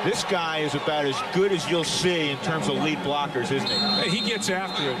NFL. This guy is about as good as you'll see in terms of lead blockers, isn't he? He gets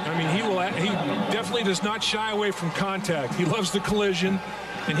after it. I mean, he definitely does not shy away from contact. He loves the collision,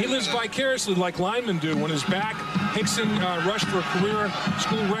 and he lives vicariously like linemen do. When his back, Hickson rushed for a career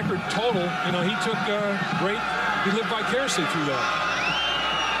school record total. You know, he took he lived vicariously through that.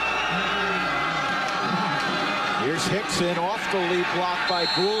 Here's Hickson off the lead block by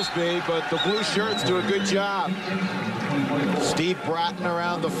Goolsby, but the blue shirts do a good job. Steve Bratton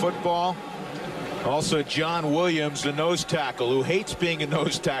around the football. Also, John Williams, the nose tackle, who hates being a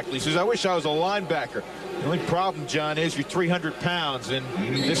nose tackle. He says, I wish I was a linebacker. The only problem, John, is you're 300 pounds, and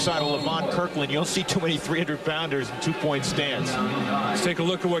this side of Levon Kirkland, you don't see too many 300-pounders in two-point stance. Let's take a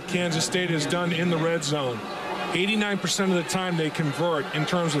look at what Kansas State has done in the red zone. 89% of the time they convert in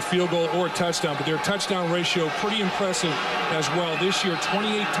terms of field goal or touchdown, but their touchdown ratio pretty impressive as well. This year,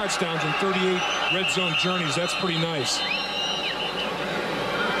 28 touchdowns and 38 red zone journeys. That's pretty nice.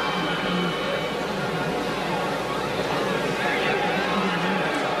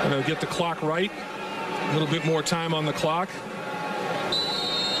 Going to get the clock right. A little bit more time on the clock.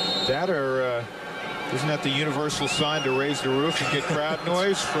 That or isn't that the universal sign to raise the roof and get crowd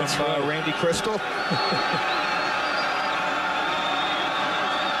noise from Randy Crystal?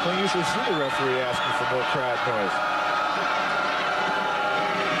 Don't usually see the referee asking for more crowd noise.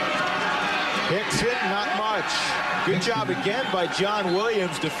 Hickson, not much. Good job again by John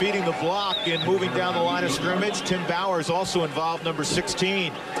Williams defeating the block and moving down the line of scrimmage. Tim Bowers also involved, number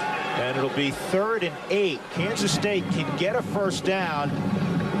 16. And it'll be 3rd and 8. Kansas State can get a first down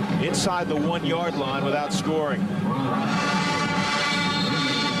inside the 1-yard line without scoring.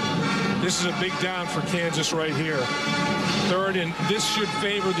 This is a big down for Kansas right here. 3rd, and this should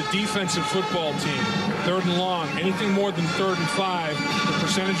favor the defensive football team. 3rd and long. Anything more than 3rd and 5, the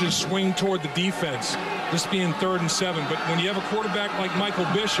percentages swing toward the defense. This being 3rd and 7. But when you have a quarterback like Michael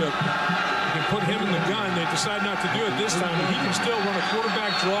Bishop, you can put him in the gun. They decide not to do it this time, but he can still run a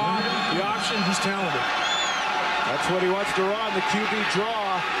quarterback draw. The option, he's talented. That's what he wants to run, the QB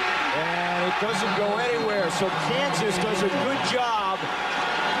draw, and it doesn't go anywhere. So Kansas does a good job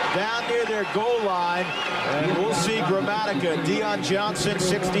down near their goal line, and we'll see Gramatica, Deion Johnson,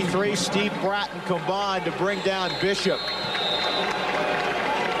 63, Steve Bratton combined to bring down Bishop.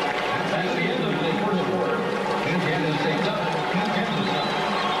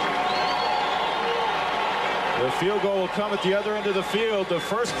 The field goal will come at the other end of the field. The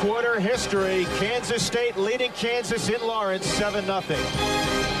first quarter history, Kansas State leading Kansas in Lawrence 7-0.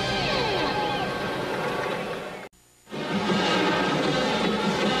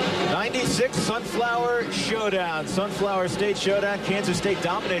 Sunflower Showdown. Sunflower State Showdown. Kansas State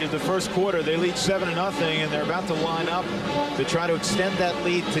dominated the first quarter. They lead 7-0, and they're about to line up to try to extend that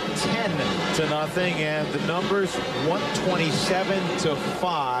lead to 10-0. And the numbers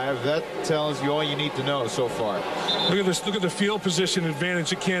 127-5. That tells you all you need to know so far. Look at this. Look at the field position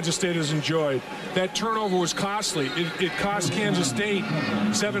advantage that Kansas State has enjoyed. That turnover was costly. It cost Kansas State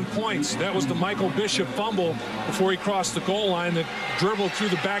 7 points. That was the Michael Bishop fumble before he crossed the goal line that dribbled through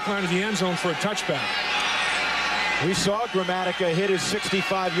the back line of the end zone for a touchback. We saw Gramatica hit his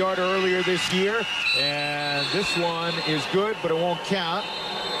 65-yarder earlier this year, and this one is good, but it won't count.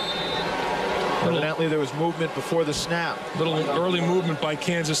 Evidently, there was movement before the snap. Little early movement by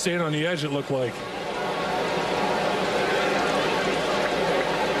Kansas State on the edge, it looked like.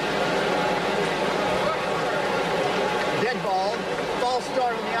 Dead ball, false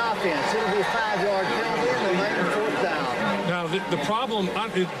start on the offense. It'll be a 5-yard penalty and remaining 4th down. Now, the problem,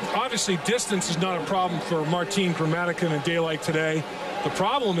 obviously, distance is not a problem for Martin Gramatica in a day like today. The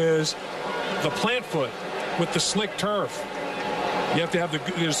problem is the plant foot with the slick turf. You have to have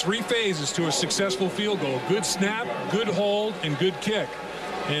there's 3 phases to a successful field goal. Good snap, good hold, and good kick.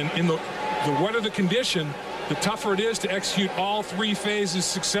 And in the wetter the condition, the tougher it is to execute all 3 phases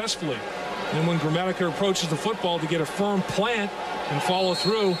successfully. And when Gramatica approaches the football to get a firm plant and follow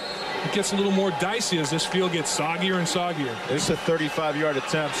through, it gets a little more dicey as this field gets soggier and soggier. This is a 35-yard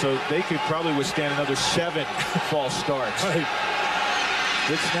attempt, so they could probably withstand another 7 false starts. Right.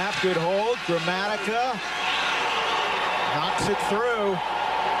 Good snap, good hold. Gramatica knocks it through.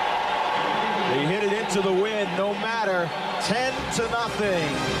 They hit it into the wind, no matter. 10-0.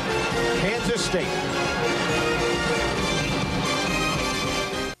 Kansas State.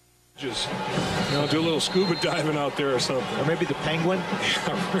 Just, do a little scuba diving out there or something. Or maybe the Penguin.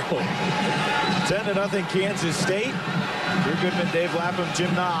 Yeah, really. 10-0 Kansas State. Drew Goodman, Dave Lapham,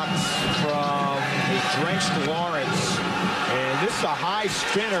 Jim Knox from a drenched Lawrence. And this is a high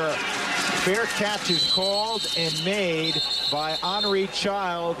spinner. Fair catch is called and made by Henri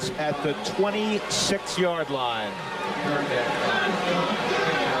Childs at the 26-yard line.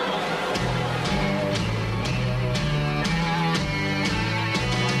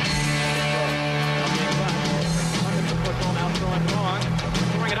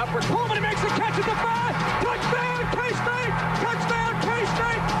 Bring it upward. Coleman makes the catch at the 5. Touchdown, K-State! Touchdown,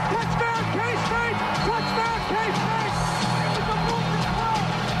 K-State! Touchdown, K-State! Touchdown, K-State! It's a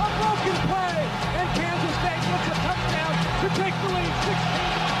broken play, and Kansas State gets a touchdown to take the lead 16.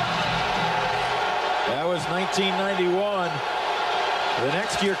 That was 1991.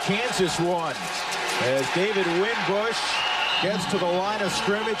 last year Kansas won. As David Winbush gets to the line of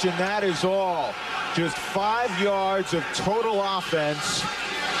scrimmage, and that is all. Just 5 yards of total offense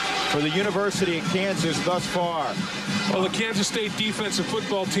for the University of Kansas thus far. Well, the Kansas State defensive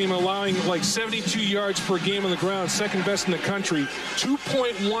football team allowing like 72 yards per game on the ground, second best in the country,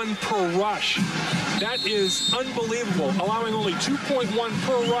 2.1 per rush. That is unbelievable, allowing only 2.1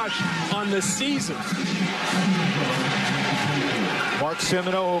 per rush on the season. Mark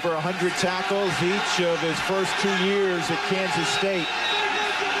Semino over 100 tackles each of his first 2 years at Kansas State.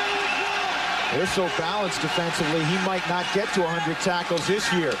 They're so balanced defensively, he might not get to 100 tackles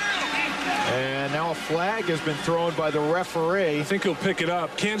this year. And now a flag has been thrown by the referee. I think he'll pick it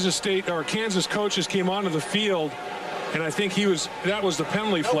up. Kansas coaches came onto the field, and I think that was the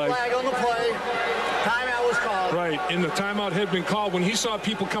penalty flag. No flag on the play. Timeout was called. Right, and the timeout had been called. When he saw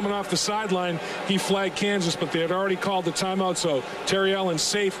people coming off the sideline, he flagged Kansas, but they had already called the timeout, so Terry Allen's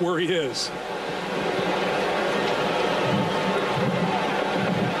safe where he is.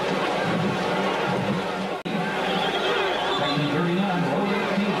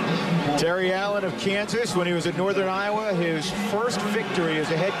 Terry Allen of Kansas, when he was at Northern Iowa, his first victory as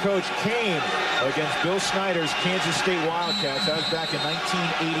a head coach came against Bill Snyder's Kansas State Wildcats. That was back in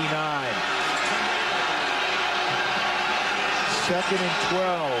 1989. 2nd and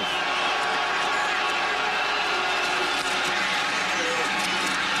 12.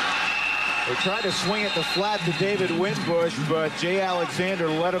 They tried to swing it in the flat to David Winbush, but Jay Alexander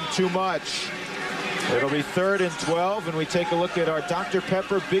led him too much. It'll be 3rd and 12, and we take a look at our Dr.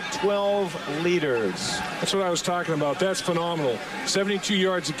 Pepper Big 12 leaders. That's what I was talking about. That's phenomenal. 72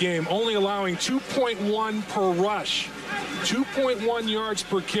 yards a game, only allowing 2.1 per rush. 2.1 yards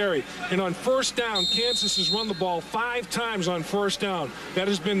per carry. And on first down, Kansas has run the ball 5 times on first down. That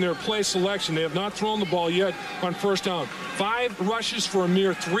has been their play selection. They have not thrown the ball yet on first down. 5 rushes for a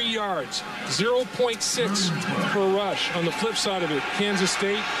mere 3 yards. 0.6 per rush. On the flip side of it, Kansas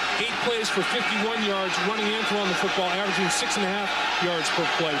State, 8 plays for 51 yards, running and throwing the football, averaging 6.5 yards per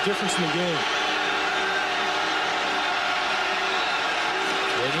play. Difference in the game.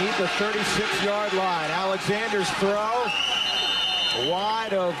 They need the 36-yard line. Alexander's throw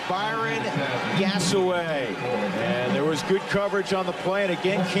wide of Byron Gasaway. And there was good coverage on the play. And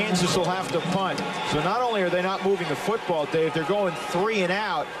again, Kansas will have to punt. So not only are they not moving the football, Dave, they're going 3 and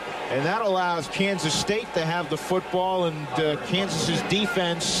out. And that allows Kansas State to have the football and Kansas's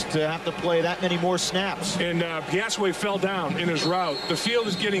defense to have to play that many more snaps. And Gasaway fell down in his route. The field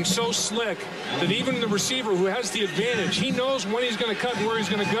is getting so slick that even the receiver who has the advantage, he knows when he's going to cut and where he's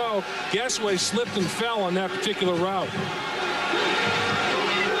going to go. Gasaway slipped and fell on that particular route.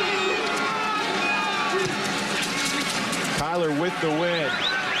 Tyler with the win.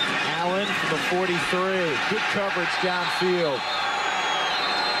 Allen from the 43. Good coverage downfield.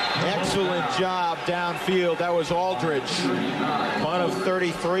 Excellent job downfield. That was Aldridge. Punt of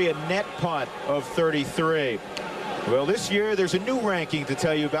 33, a net punt of 33. Well, this year there's a new ranking to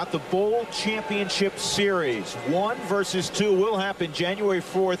tell you about. The Bowl Championship Series. 1 versus 2 will happen January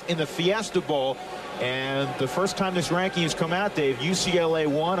 4th in the Fiesta Bowl. And the first time this ranking has come out, Dave, UCLA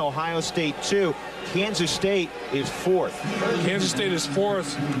 1, Ohio State 2. Kansas State is 4th. Kansas State is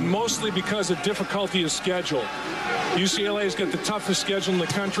 4th, mostly because of difficulty of schedule. UCLA's got the toughest schedule in the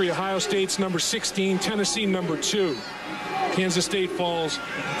country. Ohio State's number 16, Tennessee number 2. Kansas State falls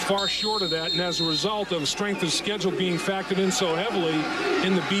far short of that, and as a result of strength of schedule being factored in so heavily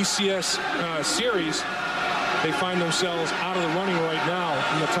in the BCS series, they find themselves out of the running right now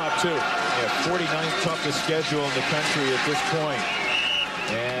in the top 2. Yeah, 49th toughest schedule in the country at this point.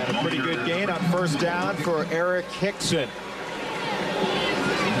 And a pretty good gain on first down for Eric Hickson.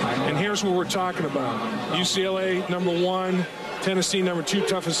 And here's what we're talking about. UCLA number 1, Tennessee number 2,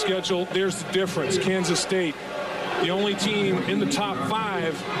 toughest schedule. There's the difference. Kansas State, the only team in the top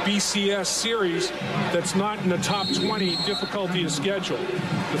 5 BCS series that's not in the top 20 difficulty of schedule.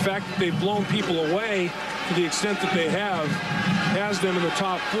 The fact that they've blown people away to the extent that they have has them in the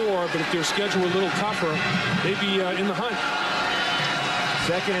top 4, but if their schedule were a little tougher, they'd be in the hunt.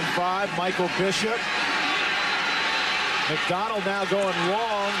 2nd and 5, Michael Bishop. McDonald now going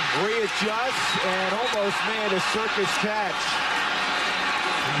long, readjusts, and almost made a circus catch.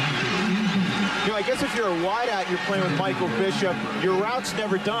 You know, I guess if you're a wideout, you're playing with Michael Bishop, your route's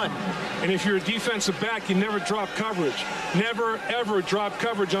never done. And if you're a defensive back, you never drop coverage. Never, ever drop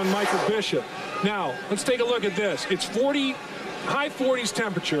coverage on Michael Bishop. Now, let's take a look at this. It's high 40s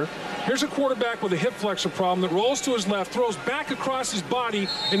temperature. Here's a quarterback with a hip flexor problem that rolls to his left, throws back across his body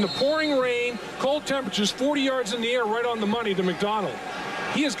in the pouring rain, cold temperatures, 40 yards in the air, right on the money to McDonald.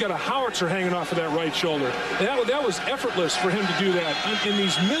 he has got a howitzer hanging off of that right shoulder. That was effortless for him to do that in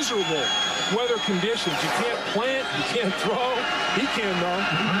these miserable weather conditions. You can't plant, you can't throw. He can, though.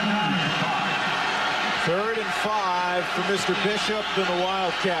 3rd and 5 for Mr. Bishop and the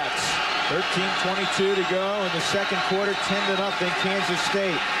Wildcats. 13:22 to go in the second quarter, 10-0 Kansas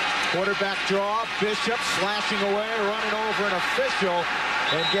State. Quarterback draw, Bishop slashing away, running over an official,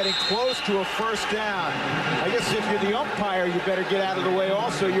 and getting close to a first down. I guess if you're the umpire, you better get out of the way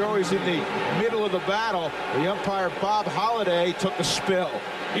also. You're always in the middle of the battle. The umpire, Bob Holliday, took a spill.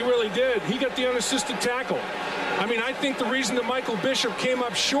 He really did. He got the unassisted tackle. I mean, I think the reason that Michael Bishop came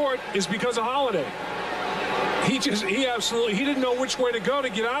up short is because of Holliday. He didn't know which way to go to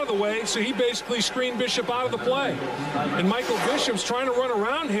get out of the way, so he basically screened Bishop out of the play. And Michael Bishop's trying to run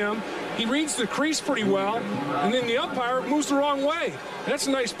around him. He reads the crease pretty well, and then the umpire moves the wrong way. That's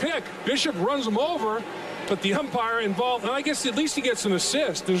a nice pick. Bishop runs him over, but the umpire involved, and I guess at least he gets an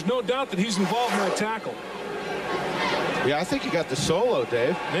assist. There's no doubt that he's involved in that tackle. Yeah, I think you got the solo,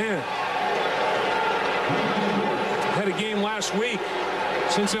 Dave. Man. Had a game last week.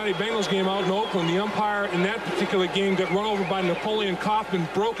 Cincinnati Bengals game out in Oakland. The umpire in that particular game got run over by Napoleon Kaufman,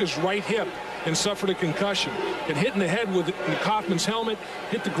 broke his right hip, and suffered a concussion. It hit in the head with Kaufman's helmet,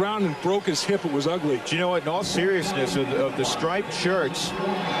 hit the ground, and broke his hip. It was ugly. Do you know what? In all seriousness, of the striped shirts,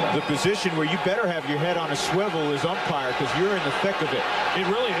 the position where you better have your head on a swivel is umpire, because you're in the thick of it. It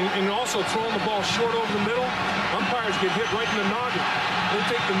really, and also throwing the ball short over the middle, umpires get hit right in the noggin. They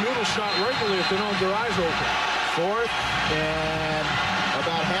take the noodle shot regularly if they don't have their eyes open. 4th and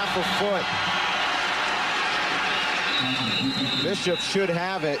about half a foot. Bishop should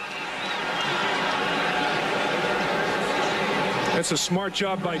have it. That's a smart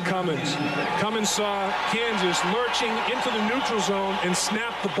job by Cummins. Cummins saw Kansas lurching into the neutral zone and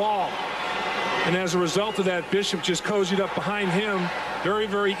snapped the ball. And as a result of that, Bishop just cozied up behind him very,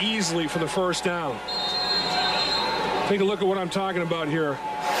 very easily for the first down. Take a look at what I'm talking about here.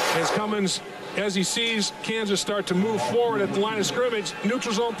 As Cummins, as he sees Kansas start to move forward at the line of scrimmage,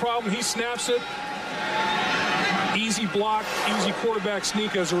 neutral zone problem, he snaps it. Easy block, easy quarterback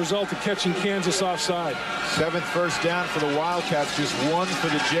sneak as a result of catching Kansas offside. 7th first down for the Wildcats, just 1 for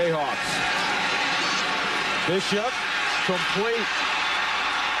the Jayhawks. Bishop, complete.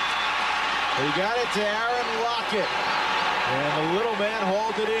 He got it to Aaron Lockett. And the little man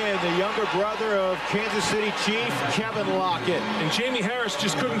hauled it in, the younger brother of Kansas City Chief, Kevin Lockett. And Jamie Harris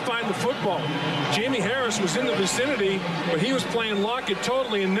just couldn't find the football. Jamie Harris was in the vicinity, but he was playing Lockett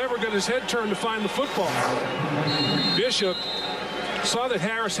totally and never got his head turned to find the football. Bishop saw that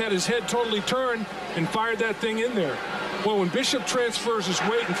Harris had his head totally turned and fired that thing in there. Well, when Bishop transfers his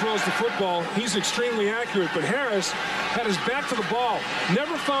weight and throws the football, he's extremely accurate, but Harris had his back to the ball,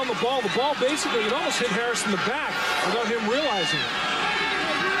 never found the ball. The ball basically, it almost hit Harris in the back without him realizing it.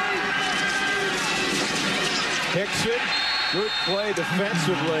 Hickson, good play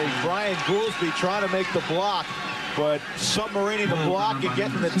defensively. Brian Goolsby trying to make the block, but submarining the block and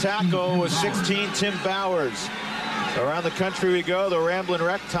getting the tackle was 16, Tim Bowers. Around the country we go. The Ramblin'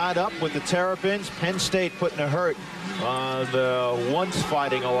 Wreck tied up with the Terrapins. Penn State putting a hurt on the once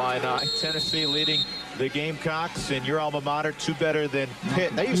fighting Illini. Tennessee leading the Gamecocks, and your alma mater, 2 better than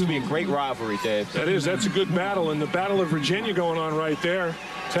Pitt. That used to be a great rivalry, Dave. That is. That's a good battle. And the Battle of Virginia going on right there.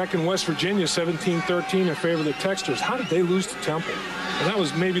 Tech and West Virginia, 17-13 in favor of the Texters. How did they lose to Temple? And that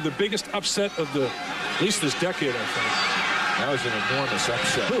was maybe the biggest upset of at least this decade, I think. That was an enormous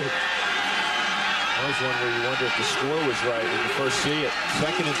upset. Ooh. That was one where you wonder if the score was right when you first see it.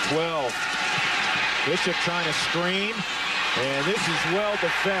 2nd and 12. Bishop trying to screen. And this is well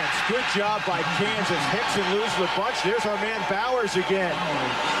defense. Good job by Kansas. Hickson loses the bunch. There's our man Bowers again.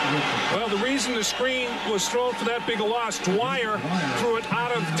 Well, the reason the screen was thrown for that big a loss, Dwyer threw it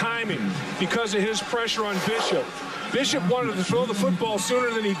out of timing because of his pressure on Bishop. Bishop wanted to throw the football sooner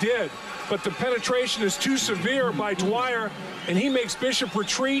than he did, but the penetration is too severe by Dwyer, and he makes Bishop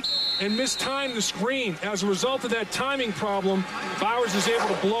retreat and mistime the screen. As a result of that timing problem, Bowers is able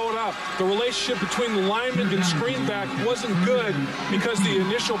to blow it up. The relationship between the lineman and screen back wasn't good because of the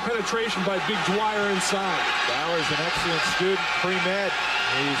initial penetration by Big Dwyer inside. Bowers, an excellent student, pre-med.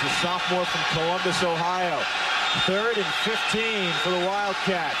 He's a sophomore from Columbus, Ohio. 3rd and 15 for the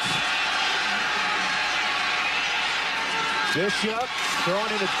Wildcats. Bishop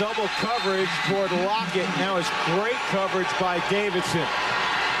throwing into double coverage toward Lockett. Now is great coverage by Davidson.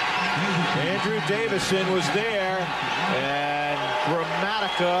 Andrew Davison was there, and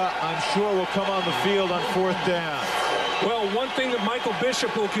Gramatica, I'm sure, will come on the field on 4th down. Well, one thing that Michael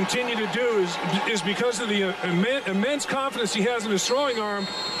Bishop will continue to do is because of the immense confidence he has in his throwing arm,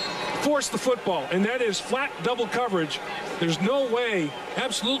 force the football, and that is flat double coverage. There's no way,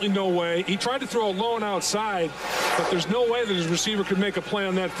 absolutely no way. He tried to throw a lone outside, but there's no way that his receiver could make a play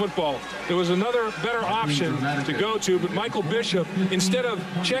on that football. There was another better option to go to, but Michael Bishop, instead of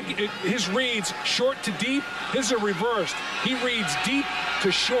checking his reads short to deep, his are reversed. He reads deep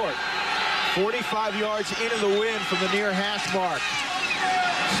to short. 45 yards into the wind from the near hash mark.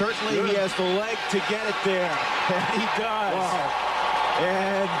 Certainly he has the leg to get it there, and he does. Wow.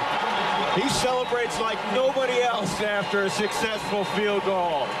 And he celebrates like nobody else after a successful field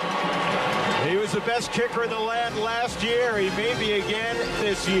goal. He was the best kicker in the land last year. He may be again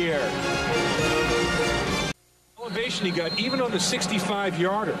this year. Elevation he got, even on the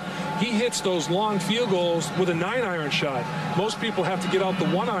 65-yarder. He hits those long field goals with a 9-iron shot. Most people have to get out the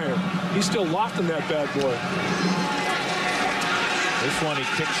 1-iron. He's still lofting that bad boy. This one he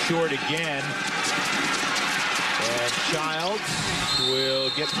kicks short again. And Childs will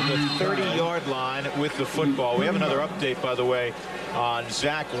get to the 30-yard line with the football. We have another update, by the way, on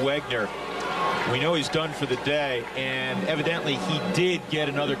Zach Wegner. We know he's done for the day, and evidently he did get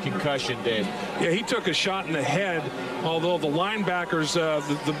another concussion, Dave. Yeah, he took a shot in the head, although the linebackers,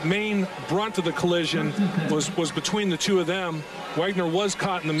 the main brunt of the collision was between the two of them. Wegner was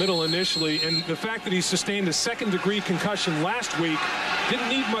caught in the middle initially, and the fact that he sustained a second-degree concussion last week, didn't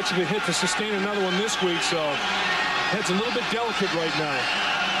need much of a hit to sustain another one this week, so head's a little bit delicate right now.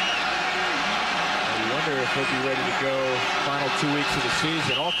 I wonder if he'll be ready to go final 2 weeks of the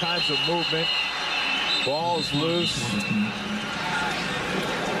season. All kinds of movement. Ball's loose.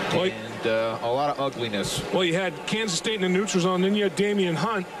 And a lot of ugliness. Well, you had Kansas State in the neutral zone, then you had Damian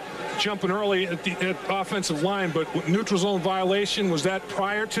Hunt jumping early at the offensive line, but neutral zone violation, was that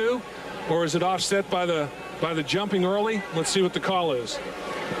prior to, or is it offset by the jumping early? Let's see what the call is.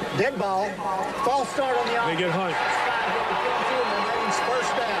 Dead ball. False start on the offense. They get Hunt.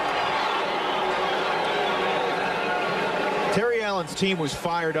 First down. Terry Allen's team was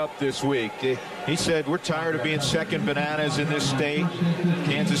fired up this week. He said, we're tired of being second bananas in this state.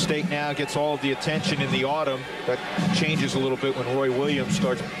 Kansas State now gets all of the attention in the autumn. That changes a little bit when Roy Williams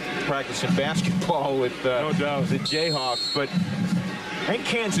starts practicing basketball with no doubt, the Jayhawks. But I think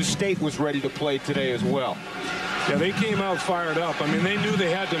Kansas State was ready to play today as well. Yeah, they came out fired up. I mean, they knew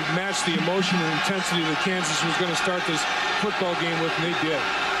they had to match the emotion and intensity that Kansas was going to start this football game with, and they did.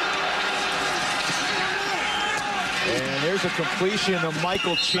 And there's a completion of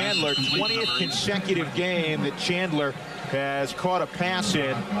Michael Chandler, 20th consecutive game that Chandler has caught a pass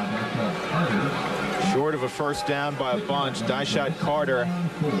in. Short of a first down by a bunch. Dyshot Carter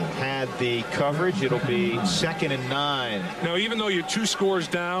had the coverage. It'll be 2nd and 9. Now, even though you're 2 scores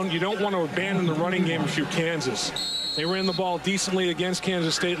down, you don't want to abandon the running game if you're Kansas. They ran the ball decently against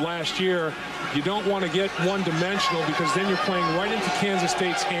Kansas State last year. You don't want to get one-dimensional because then you're playing right into Kansas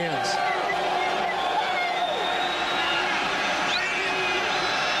State's hands.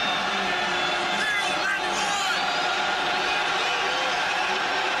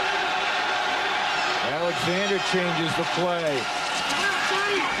 Alexander changes the play.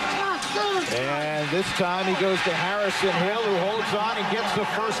 And this time he goes to Harrison Hill, who holds on and gets the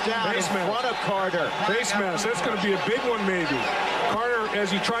first down in front of Carter. Face mask. That's going to be a big one, maybe. Carter,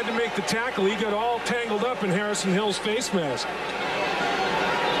 as he tried to make the tackle, he got all tangled up in Harrison Hill's face mask.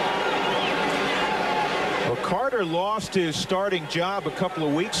 Well, Carter lost his starting job a couple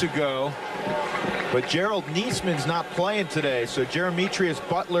of weeks ago, but Gerald Niesman's not playing today, so Jeremetrius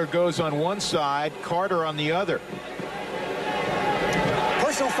Butler goes on one side, Carter on the other.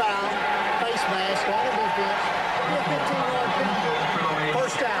 Personal foul, face mask on the defense. 15-yard penalty.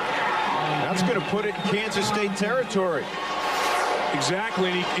 First down. That's going to put it in Kansas State territory. Exactly,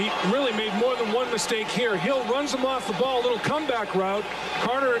 and he really made more than one mistake here. Hill runs him off the ball, a little comeback route.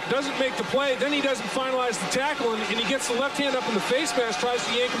 Carter doesn't make the play, then he doesn't finalize the tackle, and he gets the left hand up in the face mask, tries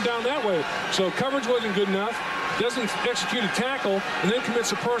to yank him down that way. So coverage wasn't good enough, doesn't execute a tackle, and then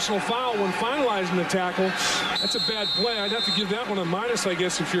commits a personal foul when finalizing the tackle. That's a bad play. I'd have to give that one a minus, I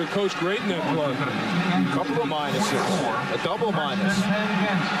guess, if you're a coach grading that play. A couple of minuses, a double minus.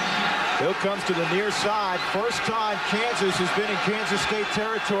 Hill comes to the near side. First time Kansas has been in Kansas State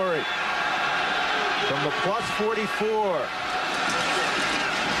territory. From the plus 44.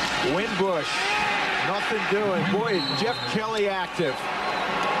 Winbush, nothing doing. Boy, Jeff Kelly active.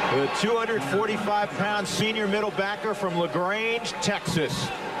 The 245-pound senior middle backer from LaGrange, Texas.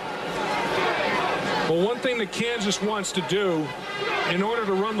 Well, one thing that Kansas wants to do in order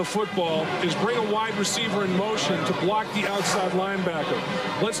to run the football is bring a wide receiver in motion to block the outside linebacker.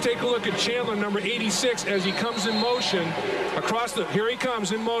 Let's take a look at Chandler, number 86, as he comes in motion across the, here he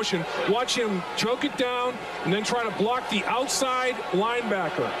comes in motion. Watch him choke it down and then try to block the outside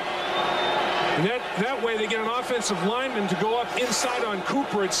linebacker. And that way they get an offensive lineman to go up inside on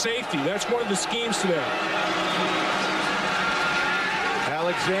Cooper at safety. That's one of the schemes today.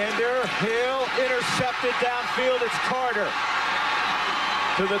 Alexander, Hill, intercepted downfield. It's Carter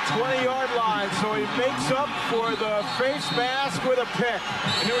to the 20-yard line, so he makes up for the face mask with a pick.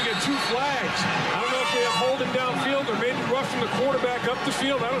 And then we get 2 flags. I don't know if we have holding downfield or maybe roughing the quarterback up the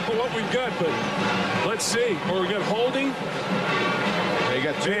field. I don't know what we've got, but let's see. Or we got holding. You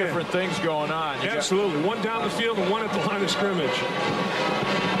got 2 different things going on. Absolutely. One down the field and one at the line of scrimmage.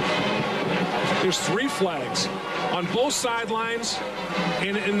 There's 3 flags on both sidelines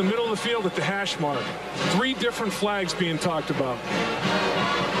and in the middle of the field at the hash mark. 3 different flags being talked about.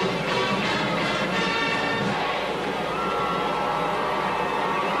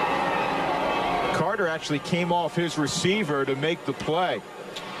 Carter actually came off his receiver to make the play.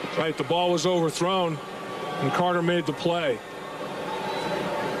 Right, the ball was overthrown and Carter made the play.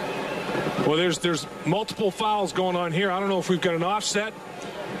 Well, there's multiple fouls going on here. I don't know if we've got an offset.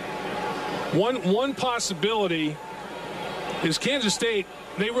 One possibility is Kansas State,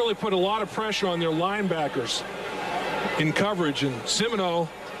 they really put a lot of pressure on their linebackers in coverage, and Semino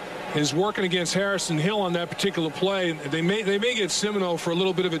is working against Harrison Hill on that particular play. They may get Semino for a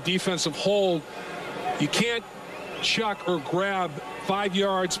little bit of a defensive hold. You can't chuck or grab 5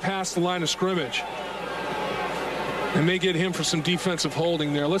 yards past the line of scrimmage. And may get him for some defensive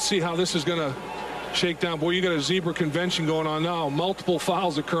holding there. Let's see how this is going to shake down. Boy, you got a zebra convention going on now. Multiple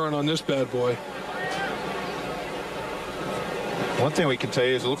fouls occurring on this bad boy. One thing we can tell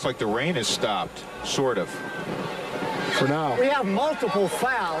you is it looks like the rain has stopped, sort of. For now. We have multiple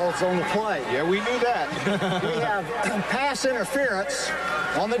fouls on the play. Yeah, we knew that. We have pass interference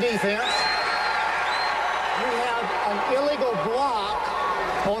on the defense. We have an illegal block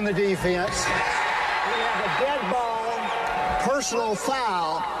on the defense. We have a dead ball personal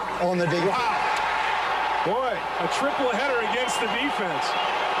foul on the defense. Wow. Boy, a triple header against the defense.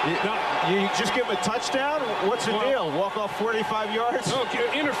 You just give him a touchdown? What's the deal? Walk off 45 yards? No,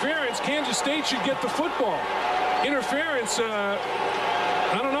 interference. Kansas State should get the football. Interference, I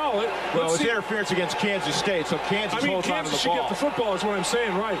don't know. Well, it's interference against Kansas State, so Kansas holds on to the ball. Kansas should get the football is what I'm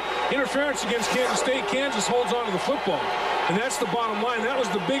saying, right. Interference against Kansas State, Kansas holds on to the football. And that's the bottom line. That was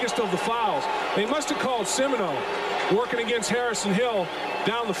the biggest of the fouls. They must have called Semino working against Harrison Hill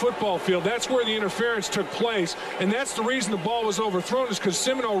down the football field. That's where the interference took place, and that's the reason the ball was overthrown, is because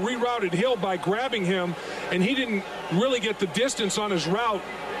Semino rerouted Hill by grabbing him, and he didn't really get the distance on his route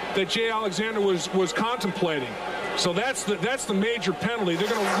that Jay Alexander was contemplating. So that's the major penalty. They're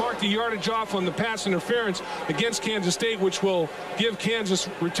going to mark the yardage off on the pass interference against Kansas State, which will give Kansas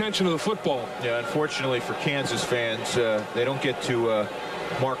retention of the football. Yeah, unfortunately for Kansas fans, they don't get to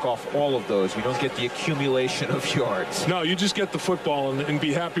mark off all of those. You don't get the accumulation of yards. No, you just get the football and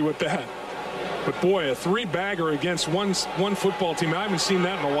be happy with that. But boy, a 3-bagger against one football team, I haven't seen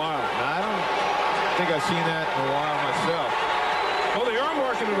that in a while. I don't think I've seen that in a while myself. Oh, they are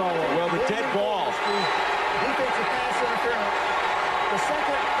marking it all over. Well, the dead ball. Defensive pass interference. The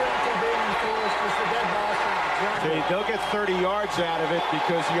second penalty being enforced is the dead ball foul. They'll get 30 yards out of it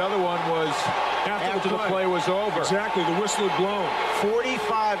because the other one was after the play was over. Exactly, the whistle had blown.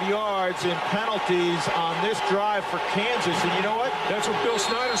 45 yards in penalties on this drive for Kansas, and you know what? That's what Bill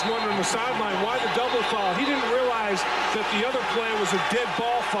Snyder's wondering on the sideline. Why the double foul? He didn't realize that the other play was a dead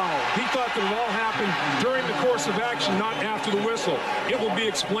ball foul. He thought that it all happened during the course of action, not after the whistle. It will be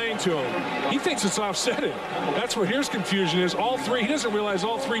explained to him. He thinks it's offsetting. That's where his confusion is. All 3, he doesn't realize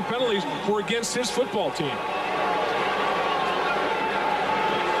all 3 penalties were against his football team.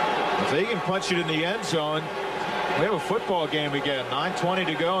 If they can punch it in the end zone, we have a football game again. 9:20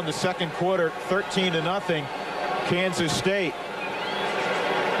 to go in the second quarter, 13-0, Kansas State.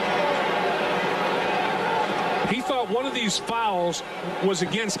 He thought one of these fouls was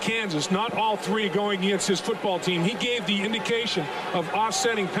against Kansas, not all 3 going against his football team. He gave the indication of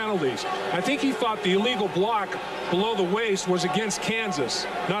offsetting penalties. I think he thought the illegal block below the waist was against Kansas,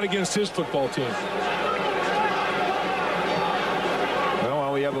 not against his football team.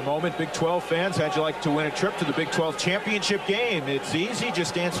 We have a moment. Big 12 fans, how'd you like to win a trip to the Big 12 championship game? It's easy.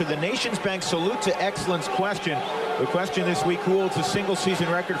 Just answer the Nations Bank Salute to Excellence question. The question this week: who holds a single season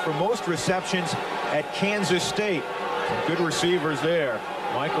record for most receptions at Kansas State? Some good receivers there.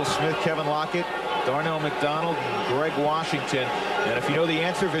 Michael Smith, Kevin Lockett, Darnell McDonald, and Greg Washington. And if you know the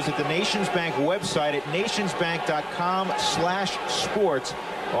answer, visit the Nations Bank website at nationsbank.com/sports.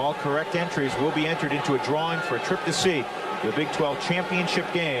 All correct entries will be entered into a drawing for a trip to see the Big 12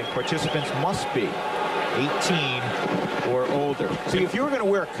 championship game. Participants must be 18 or older. See, if you were going to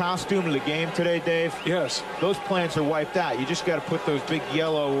wear a costume to the game today, Dave, yes, those plans are wiped out. You just got to put those big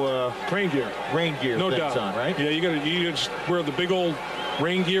yellow rain gear no doubt on, right? Yeah, you just wear the big old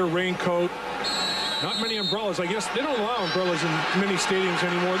rain gear, raincoat. Not many umbrellas. I guess they don't allow umbrellas in many stadiums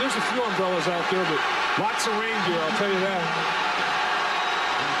anymore. There's a few umbrellas out there, but lots of rain gear, I'll tell you that.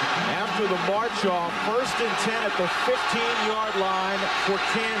 After the march-off, 1st and 10 at the 15-yard line for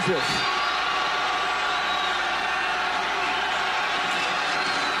Kansas.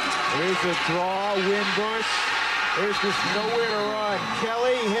 Here's a draw, Winbush. There's just nowhere to run.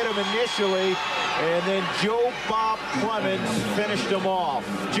 Kelly hit him initially, and then Joe Bob Clemens finished him off.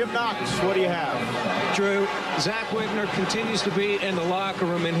 Jim Knox, what do you have? Drew, Zach Wigner continues to be in the locker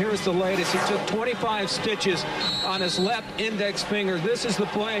room, and here's the latest. He took 25 stitches on his left index finger. This is the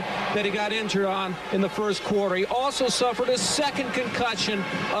play that he got injured on in the first quarter. He also suffered his second concussion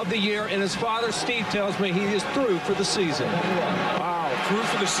of the year, and his father, Steve, tells me he is through for the season. Wow, through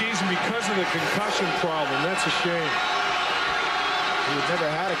for the season because of the concussion problem. That's a shame. He had never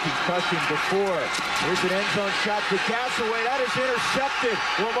had a concussion before. Here's an end zone shot to Castaway. That is intercepted.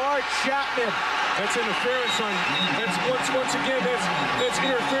 Lamar Chapman. That's interference on. That's once again. That's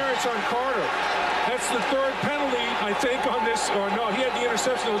interference on Carter. That's the third penalty, I think, on this. Or no, he had the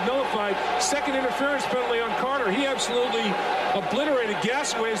interception that was nullified. Second interference penalty on Carter. He absolutely obliterated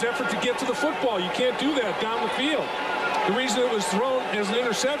Gasaway's effort to get to the football. You can't do that down the field. The reason it was thrown as an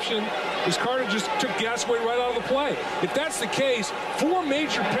interception is Carter just took Gasaway right out of the play. If that's the case, 4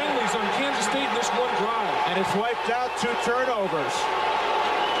 major penalties on Kansas State in this one drive. And it's wiped out 2 turnovers.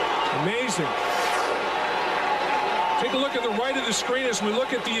 Amazing. Take a look at the right of the screen as we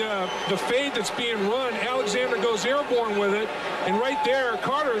look at the fade that's being run. Alexander goes airborne with it. And right there,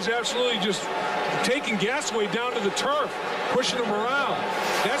 Carter is absolutely just taking Gasaway down to the turf, pushing him around.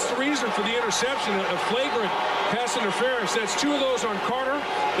 That's the reason for the interception, a flagrant pass interference. That's 2 of those on Carter.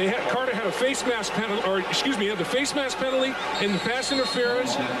 Carter had a face mask penalty, or excuse me, had the face mask penalty and the pass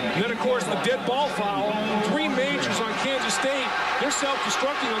interference. And then, of course, the dead ball foul. 3 majors on Kansas State. They're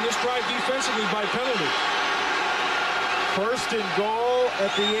self-destructing on this drive defensively by penalty. 1st and goal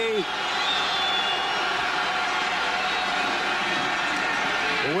at the 8.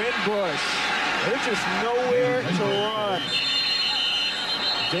 Winbush. There's just nowhere to run.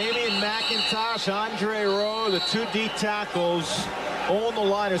 Damian McIntosh, Andre Rowe, the 2 D tackles on the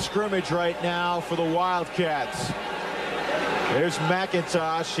line of scrimmage right now for the Wildcats. There's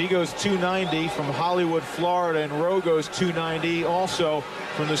McIntosh. He goes 290 from Hollywood, Florida, and Rowe goes 290 also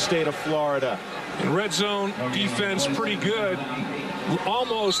from the state of Florida. And red zone defense pretty good.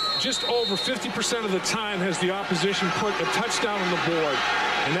 Almost just over 50% of the time has the opposition put a touchdown on the board.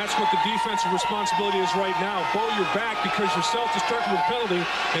 And that's what the defensive responsibility is right now. Bow your back because you're self-destructive with penalty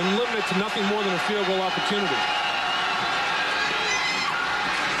and limit it to nothing more than a field goal opportunity.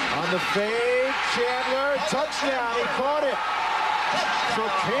 On the fade, Chandler, touchdown, he caught it. So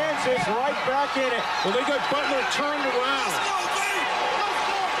Kansas right back in it. Well, they got Butler turned around.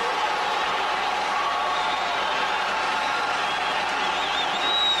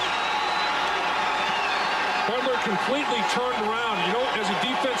 Butler completely turned around. You know, as a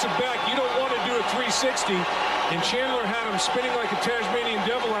defensive back, you don't want to do a 360. And Chandler had him spinning like a Tasmanian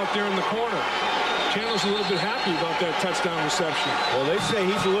devil out there in the corner. Chandler's a little bit happy about that touchdown reception. Well, they say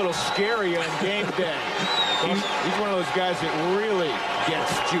he's a little scary on game day. He's one of those guys that really gets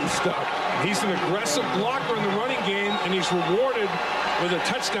juiced up. He's an aggressive blocker in the running game, and he's rewarded with a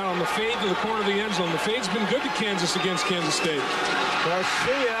touchdown on the fade to the corner of the end zone. The fade's been good to Kansas against Kansas State.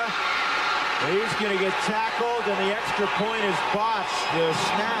 Garcia, he's going to get tackled, and the extra point is botched. The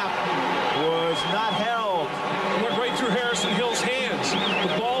snap was not held. It went right through Harrison Hill's hands.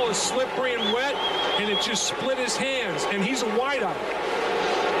 The ball is slippery and wet, and it just split his hands, and he's a wideout.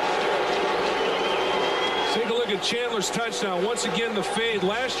 Take a look at Chandler's touchdown. Once again, the fade.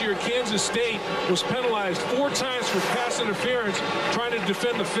 Last year, Kansas State was penalized 4 times for pass interference trying to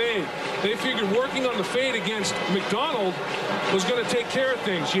defend the fade. They figured working on the fade against McDonald was going to take care of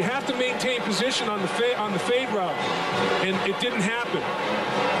things. You have to maintain position on the fade route, and it didn't happen.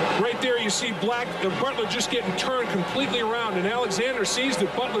 Right there, you see Butler just getting turned completely around, and Alexander sees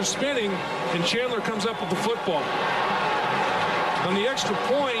that Butler's spinning, and Chandler comes up with the football. On the extra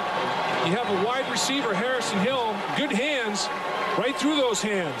point, you have a wide receiver, Harrison Hill, good hands, right through those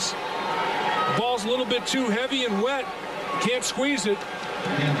hands. The ball's a little bit too heavy and wet. Can't squeeze it.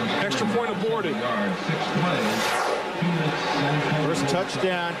 Extra point aborted. First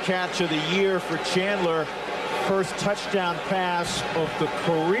touchdown catch of the year for Chandler. First touchdown pass of the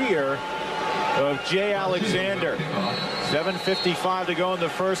career. of Jay Alexander. 7:55 to go in the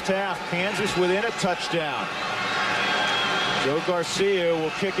first half. Kansas within a touchdown. Joe Garcia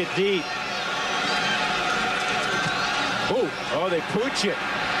will kick it deep. Oh, they pooch it.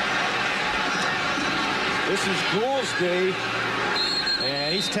 This is Goolsby,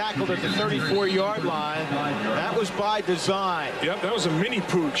 and he's tackled at the 34-yard line. That was by design. Yep, that was a mini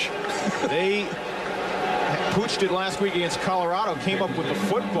pooch. They pooched it last week against Colorado, came up with the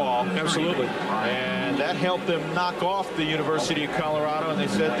football. Absolutely. And that helped them knock off the University of Colorado, and they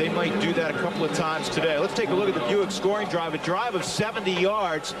said they might do that a couple of times today. Let's take a look at the Buick scoring drive. A drive of 70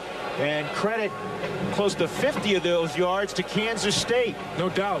 yards, and credit close to 50 of those yards to Kansas State. No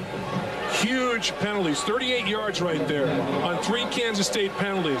doubt. Huge penalties, 38 yards right there on 3 Kansas State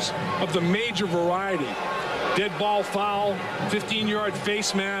penalties of the major variety. Dead ball foul, 15-yard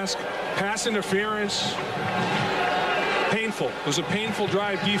face mask, pass interference. Painful. It was a painful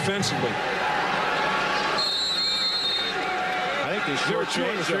drive defensively. I think there were 2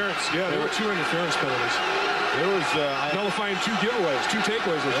 interference. Yeah, there were 2 interference penalties. There was nullifying 2 giveaways, 2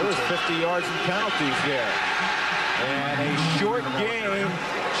 takeaways. There was 50 yards in penalties there. And a short game.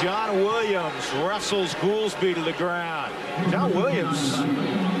 John Williams wrestles Goolsby to the ground. John Williams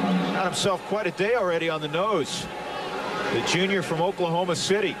got himself quite a day already on the nose. The junior from Oklahoma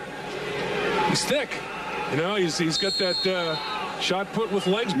City. He's thick. You know, he's got that shot put with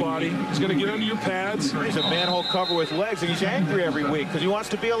legs body. He's going to get under your pads. He's a manhole cover with legs, and he's angry every week because he wants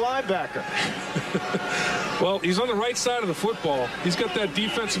to be a linebacker. Well, he's on the right side of the football. He's got that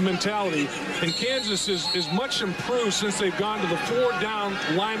defensive mentality. And Kansas is much improved since they've gone to the 4-down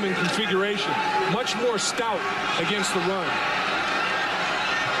lineman configuration. Much more stout against the run.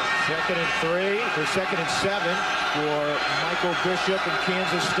 2nd and 3, or 2nd and 7 for Michael Bishop and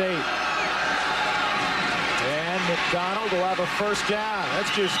Kansas State. And McDonald will have a first down.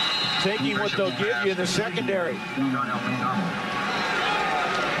 That's just taking what they'll give you in the secondary.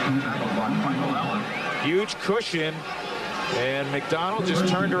 Huge cushion, and McDonald just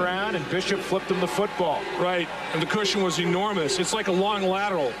turned around and Bishop flipped him the football. Right, and the cushion was enormous. It's like a long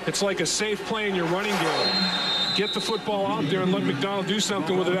lateral. It's like a safe play in your running game. Get the football out there and let McDonald do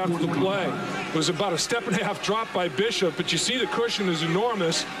something with it after the play. It was about a 1.5-step drop by Bishop, but you see the cushion is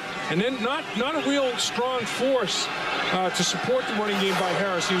enormous. And then not a real strong force to support the running game by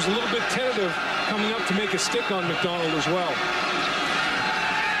Harris. He was a little bit tentative coming up to make a stick on McDonald as well.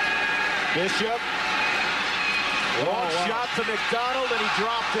 Bishop. Long shot to McDonald, and he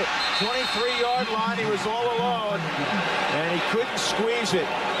dropped it. 23-yard line, he was all alone, and he couldn't squeeze it.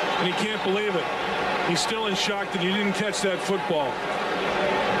 And he can't believe it. He's still in shock that he didn't catch that football.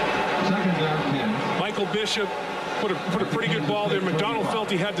 Michael Bishop put a pretty good ball there. McDonald felt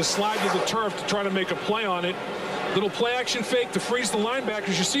he had to slide to the turf to try to make a play on it. Little play action fake to freeze the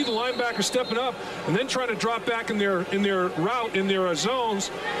linebackers. You see the linebackers stepping up and then trying to drop back in their route, in their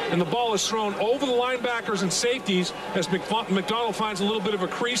zones, and the ball is thrown over the linebackers and safeties as McDonald finds a little bit of a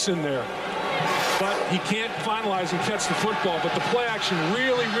crease in there. But he can't finalize and catch the football. But the play action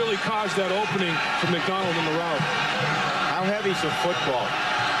really, really caused that opening for McDonald in the route. How heavy is the football?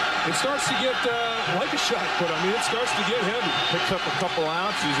 It starts to get like a shot put. I mean, it starts to get heavy. Picks up a couple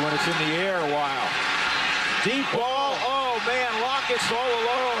ounces when it's in the air a while. Deep ball. Oh, man, Lockett's all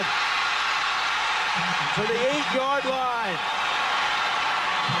alone. To the 8-yard line.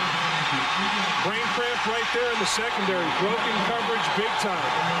 Brain cramp right there in the secondary. Broken coverage big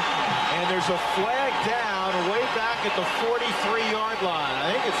time. And there's a flag down way back at the 43-yard line.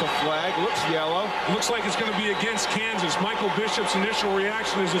 I think it's a flag. Looks yellow. Looks like it's going to be against Kansas. Michael Bishop's initial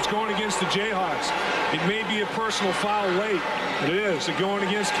reaction is it's going against the Jayhawks. It may be a personal foul late, but it is. It's going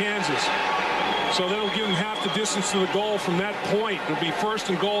against Kansas. So that'll give him half the distance to the goal from that point. It'll be 1st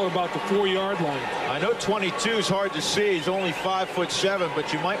and goal at about the 4-yard line. I know 22 is hard to see. He's only 5'7",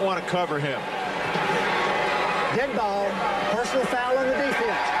 but you might want to cover him. Dead ball, personal foul on the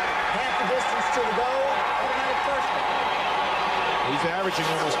defense. Half the distance to the goal, automatic first down. He's averaging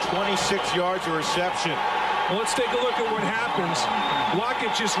almost 26 yards of reception. Well, let's take a look at what happens.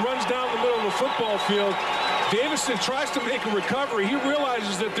 Lockett just runs down the middle of the football field. Davison tries to make a recovery. He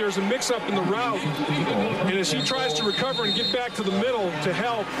realizes that there's a mix-up in the route. And as he tries to recover and get back to the middle to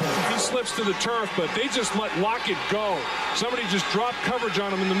help, he slips to the turf. But they just let Lockett go. Somebody just dropped coverage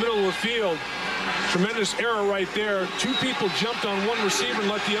on him in the middle of the field. Tremendous error right there. 2 people jumped on one receiver and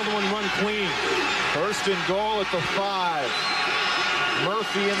let the other one run clean. 1st and goal at the 5.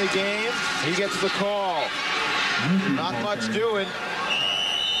 Murphy in the game. He gets the call. Not much doing.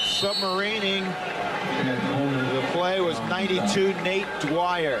 Submarining. The play was 92 Nate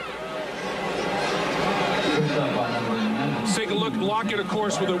Dwyer. 6 take a look at Lockett, of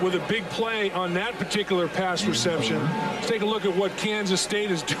course, with a big play on that particular pass reception. Let's take a look at what Kansas State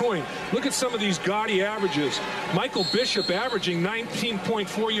is doing. Look at some of these gaudy averages. Michael Bishop averaging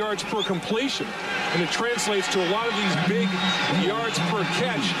 19.4 yards per completion, and it translates to a lot of these big yards per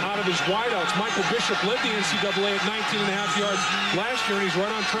catch out of his wideouts. Michael Bishop led the NCAA at 19.5 yards last year, and he's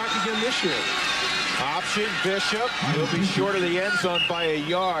right on track again this year. Option Bishop. He'll be short of the end zone by a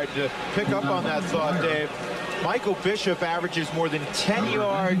yard. To pick up on that thought, Dave, Michael Bishop averages more than 10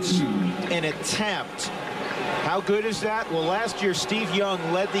 yards an attempt. How good is that? Well, last year, Steve Young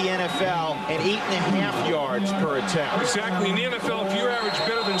led the NFL at 8.5 yards per attempt. Exactly. In the NFL, if you average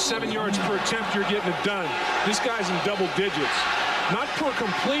better than 7 yards per attempt, you're getting it done. This guy's in double digits. Not per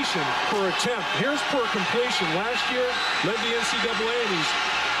completion, per attempt. Here's per completion. Last year, led the NCAA, and he's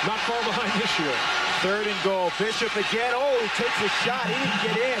not far behind this year. 3rd and goal. Bishop again. Oh, he takes a shot. He didn't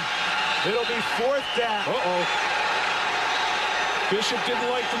get in. It'll be 4th down. Uh-oh. Bishop didn't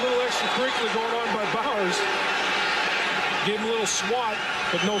like the little extracurricular going on by Bowers. Gave him a little swat,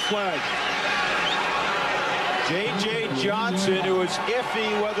 but no flag. J.J. Johnson, who was iffy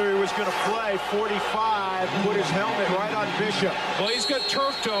whether he was going to play, 45, put his helmet right on Bishop. Well, he's got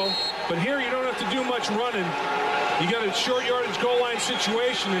turf toe, but here you don't have to do much running. You got a short yardage goal line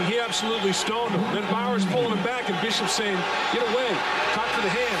situation, and he absolutely stoned him. Then Bowers pulling him back, and Bishop saying, get away, talk to the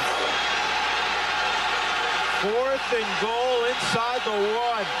hand. 4th and goal inside the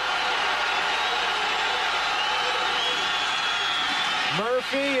 1.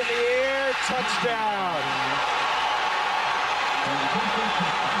 Murphy in the air, touchdown.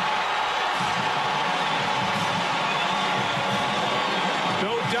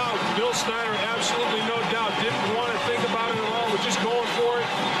 No doubt, Bill Snyder, absolutely no doubt, didn't want to think about it at all. We're just going for it.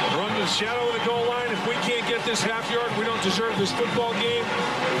 Run to the shadow of the goal line. If we can't get this half yard, we don't deserve this football game.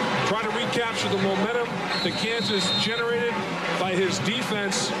 Try to recapture the momentum that Kansas generated by his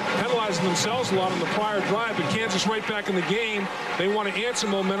defense, penalizing themselves a lot on the prior drive, but Kansas right back in the game. They want to answer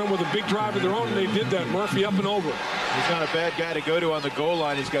momentum with a big drive of their own, and they did that. Murphy up and over. He's not a bad guy to go to on the goal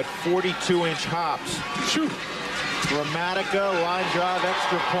line. He's got 42-inch hops. Shoot. Gramatica, line drive,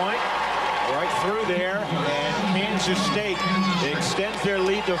 extra point. Right through there, and Kansas State extends their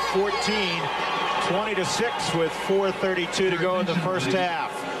lead to 14, 20-6 with 4:32 to go in the first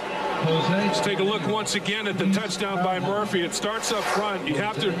half. Let's take a look once again at the touchdown by Murphy. It starts up front. You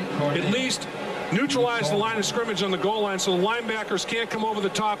have to at least neutralize the line of scrimmage on the goal line so the linebackers can't come over the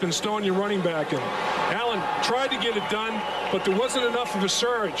top and stone your running back in. Allen tried to get it done, but there wasn't enough of a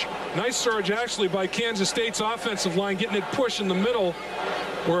surge. Nice surge, actually, by Kansas State's offensive line, getting it pushed in the middle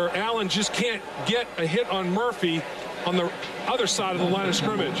where Allen just can't get a hit on Murphy on the other side of the line of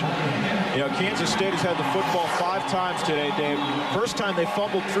scrimmage. You know, Kansas State has had the football 5 times today, Dave. First time they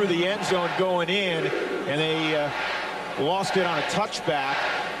fumbled through the end zone going in, and they lost it on a touchback.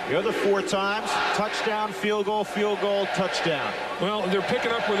 The other 4 times, touchdown, field goal, touchdown. Well, they're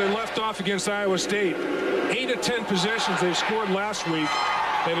picking up where they left off against Iowa State. 8 of 10 possessions they scored last week.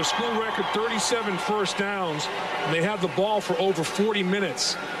 They had a school record 37 first downs, and they had the ball for over 40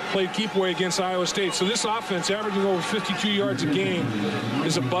 minutes. Played keep away against Iowa State. So this offense, averaging over 52 yards a game,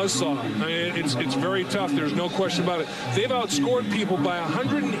 is a buzzsaw. I mean, it's very tough. There's no question about it. They've outscored people by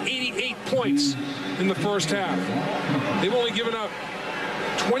 188 points in the first half. They've only given up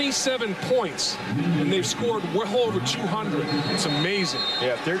 27 points, and they've scored well over 200. It's amazing.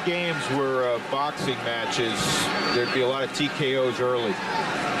 Yeah, if their games were boxing matches, there'd be a lot of TKOs early.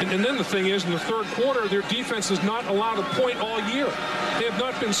 And then the thing is, in the third quarter, their defense has not allowed a point all year. They have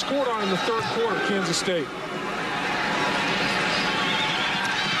not been scored on in the third quarter, Kansas State.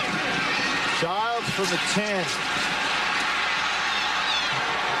 Childs from the 10.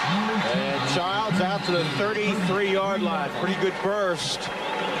 And Childs out to the 33-yard line. Pretty good burst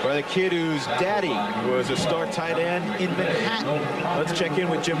by the kid whose daddy was a star tight end in Manhattan. Let's check in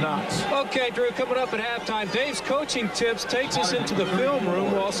with Jim Knotts. Okay, Drew, coming up at halftime, Dave's coaching tips takes us into the film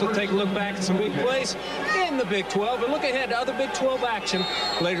room. We'll also take a look back at some big plays in the Big 12 and look ahead to other Big 12 action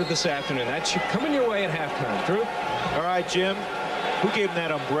later this afternoon. That's coming your way at halftime, Drew. All right, Jim. Who gave him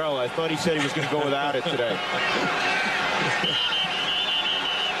that umbrella? I thought he said he was going to go without it today.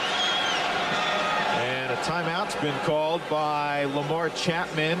 Timeout's been called by Lamar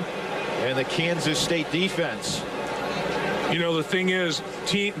Chapman and the Kansas State defense. You know, the thing is,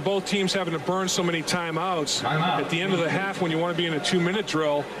 both teams having to burn so many timeouts. At the end of the half, when you want to be in a 2-minute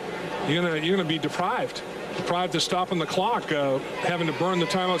drill, you're gonna be deprived of stopping the clock, having to burn the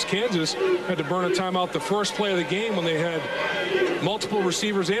timeouts. Kansas had to burn a timeout the first play of the game when they had multiple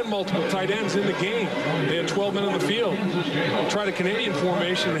receivers and multiple tight ends in the game. They had 12 men on the field. They tried a Canadian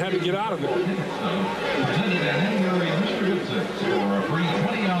formation and had to get out of it.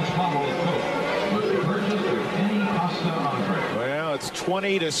 Well, it's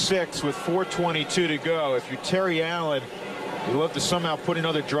 20-6 with 4:22 to go. If you're Terry Allen, you'd love to somehow put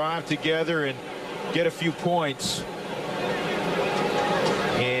another drive together and get a few points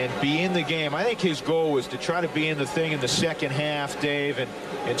and be in the game. I think his goal was to try to be in the thing in the second half, Dave,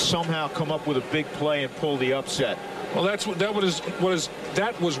 and somehow come up with a big play and pull the upset. Well, that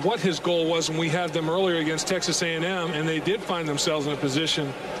was what his goal was when we had them earlier against Texas A&M, and they did find themselves in a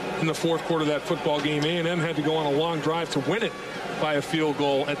position in the fourth quarter of that football game. A&M had to go on a long drive to win it by a field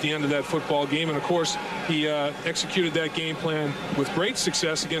goal at the end of that football game, and of course he executed that game plan with great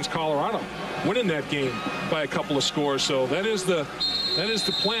success against Colorado, winning that game by a couple of scores. So that is the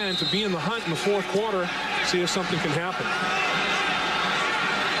plan, to be in the hunt in the fourth quarter, see if something can happen.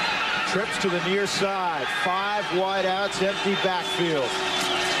 Trips to the near side, 5 wideouts, empty backfield.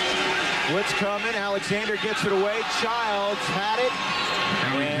 Blitz coming, Alexander gets it away, Childs had it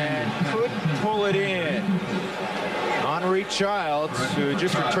and couldn't pull it in. Henry Childs, who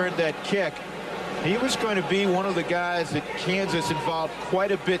just returned that kick, he was going to be one of the guys that Kansas involved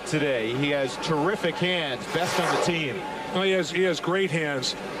quite a bit today. He has terrific hands, best on the team. Oh, he has great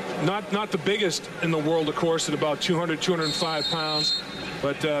hands. Not the biggest in the world, of course, at about 200, 205 pounds.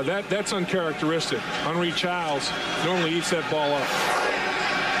 But that's uncharacteristic. Henry Childs normally eats that ball up.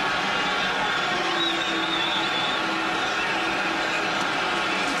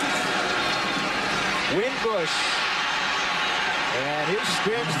 Winbush. And he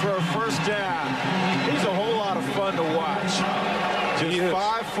spins for a first down. He's a whole lot of fun to watch. Just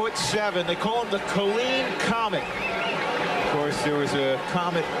 5'7". They call him the Colleen Comet. Of course, there was a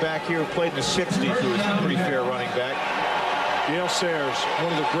Comet back here who played in the 60s who was a pretty fair running back. Dale Sayers,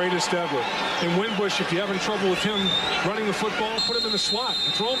 one of the greatest ever. And Winbush, if you're having trouble with him running the football, put him in the slot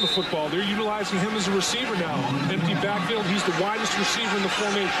and throw him the football. They're utilizing him as a receiver now. Empty backfield, he's the widest receiver in the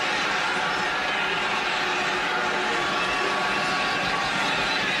formation.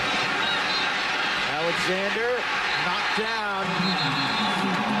 Alexander knocked down.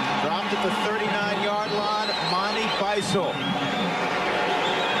 Dropped at the 39-yard line. Monty Beisel.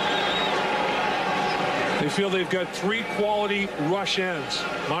 They feel they've got 3 quality rush ends.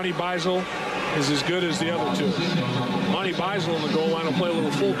 Monty Beisel is as good as the other 2. Monty Beisel in the goal line will play a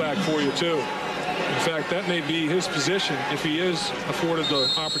little fullback for you, too. In fact, that may be his position if he is afforded the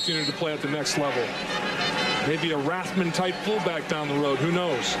opportunity to play at the next level. Maybe a Rathman-type fullback down the road. Who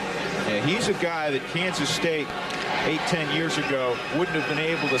knows? Yeah, he's a guy that Kansas State 8-10 years ago wouldn't have been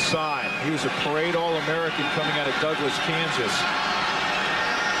able to sign. He was a parade All-American coming out of Douglas, Kansas.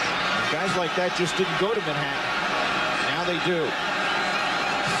 Guys like that just didn't go to Manhattan. Now they do.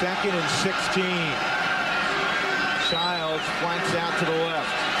 2nd and 16. Childs flanks out to the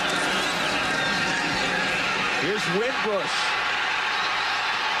left. Here's Winbush.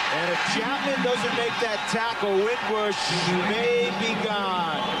 And if Chapman doesn't make that tackle, Winbush may be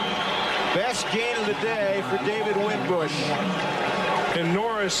gone. Best gain of the day for David Winbush. And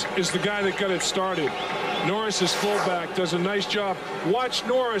Norris is the guy that got it started. Norris is fullback, does a nice job. Watch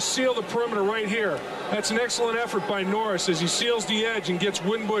Norris seal the perimeter right here. That's an excellent effort by Norris as he seals the edge and gets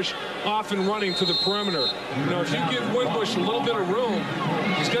Winbush off and running to the perimeter. You know, if you give Winbush a little bit of room,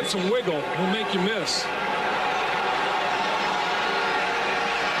 he's got some wiggle, he'll make you miss.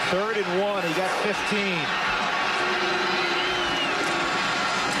 3rd and 1, he got 15.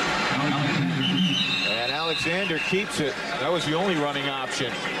 And Alexander keeps it. That was the only running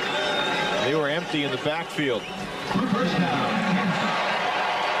option. They were empty in the backfield.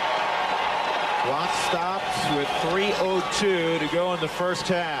 Clock stops with 3:02 to go in the first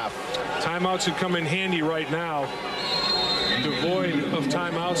half. Timeouts would come in handy right now. Devoid of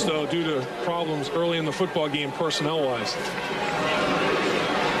timeouts, though, due to problems early in the football game personnel-wise.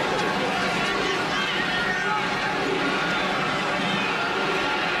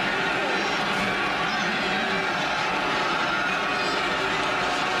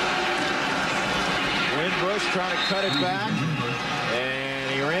 Trying to cut it back,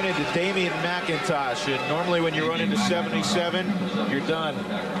 and he ran into Damian McIntosh. And normally when you run into 77, you're done.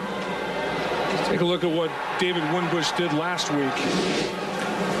 Let's take a look at what David Winbush did last week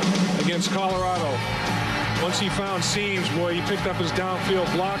against Colorado. Once he found seams, boy, he picked up his downfield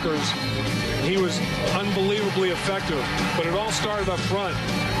blockers. He was unbelievably effective, but it all started up front.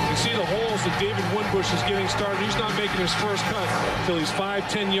 You see the holes that David Winbush is getting started. He's not making his first cut until he's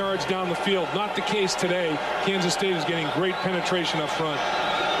 5-10 yards down the field. Not the case today. Kansas State is getting great penetration up front.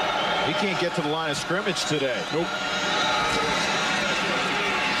 He can't get to the line of scrimmage today. Nope.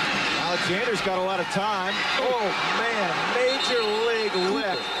 Alexander's got a lot of time. Oh, man, major league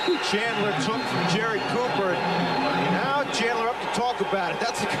lick. Chandler took from Jerry Cooper. Now Chandler up to talk about it.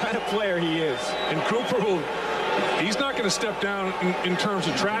 That's the kind of player he is. And Cooper he's not going to step down in terms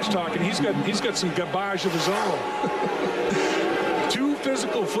of trash talking. He's got some garbage of his own. Two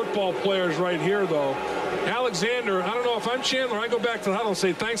physical football players right here, though. Alexander, I don't know if I'm Chandler, I go back to the huddle and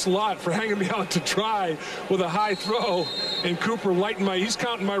say thanks a lot for hanging me out to dry with a high throw. And Cooper he's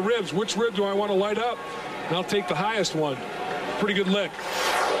counting my ribs. Which rib do I want to light up? And I'll take the highest one. Pretty good lick.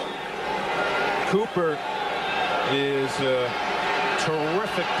 Cooper is a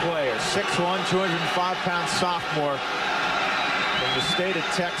terrific player. 6'1", 205-pound sophomore from the state of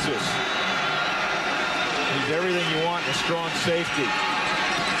Texas. He's everything you want in a strong safety.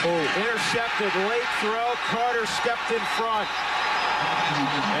 Oh, intercepted, late throw. Carter stepped in front.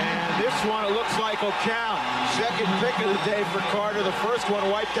 And this one, it looks like will count. Second pick of the day for Carter. The first one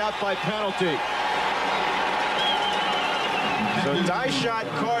wiped out by penalty. So Dyshot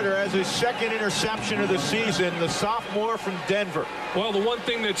Carter has his second interception of the season, the sophomore from Denver. Well, the one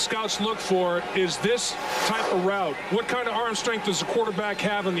thing that scouts look for is this type of route. What kind of arm strength does the quarterback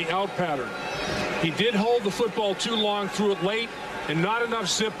have in the out pattern? He did hold the football too long, threw it late, and not enough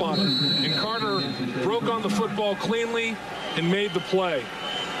zip on it. And Carter broke on the football cleanly and made the play.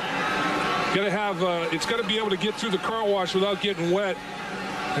 It's got to be able to get through the car wash without getting wet.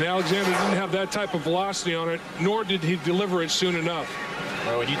 And Alexander didn't have that type of velocity on it, nor did he deliver it soon enough.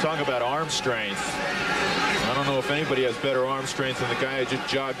 Well, when you talk about arm strength, I don't know if anybody has better arm strength than the guy who just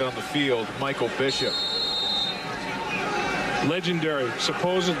jogged on the field, Michael Bishop. Legendary,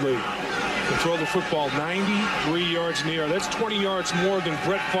 supposedly, to throw the football 93 yards in the air. That's 20 yards more than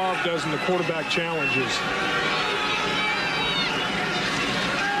Brett Favre does in the quarterback challenges.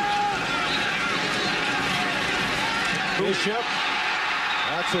 Bishop.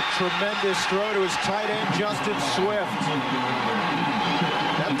 That's a tremendous throw to his tight end, Justin Swift.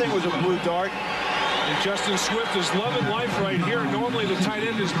 That thing was a blue dart. And Justin Swift is loving life right here. Normally the tight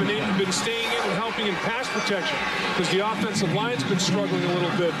end has been staying in and helping in pass protection because the offensive line's been struggling a little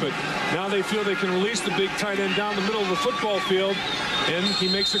bit. But now they feel they can release the big tight end down the middle of the football field. And he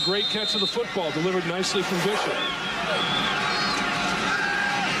makes a great catch of the football, delivered nicely from Bishop.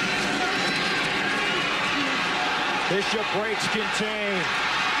 Bishop breaks contain.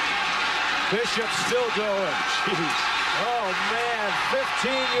 Bishop still going. Jeez. Oh, man.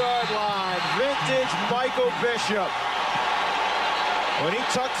 15-yard line. Vintage Michael Bishop. When he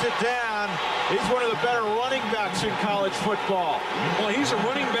tucks it down, he's one of the better running backs in college football. Well, he's a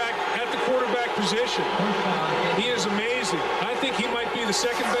running back at the quarterback position. He is amazing. I think he might be the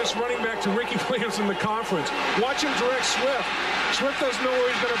second best running back to Ricky Williams in the conference. Watch him direct Swift. Swift doesn't know where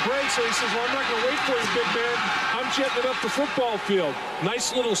he's going to break, so he says, well, I'm not going to wait for you, big man. I'm jetting it up the football field.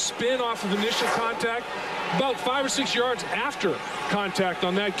 Nice little spin off of initial contact. About 5 or 6 yards after contact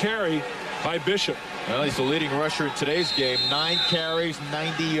on that carry by Bishop. Well, he's the leading rusher in today's game. 9 carries,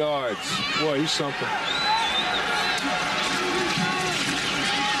 90 yards. Boy, he's something.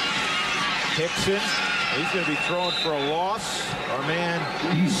 Hickson, he's going to be throwing for a loss. Our man,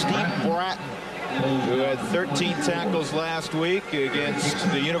 Steve Bratton, who had 13 tackles last week against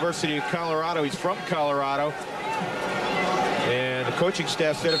the University of Colorado. He's from Colorado. And the coaching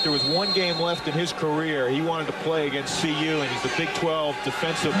staff said if there was one game left in his career, he wanted to play against CU, and he's the Big 12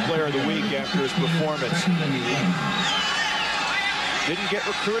 Defensive Player of the Week after his performance. Didn't get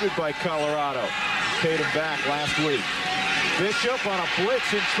recruited by Colorado. Paid him back last week. Bishop on a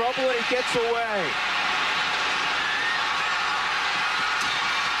blitz in trouble, and he gets away.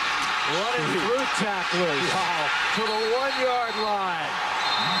 Running through tacklers. Wow. To the 1-yard line.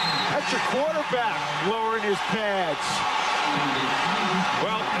 That's your quarterback lowering his pads.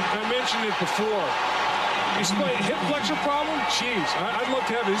 Well, I mentioned it before. He's playing hip flexor problem? Jeez, I'd love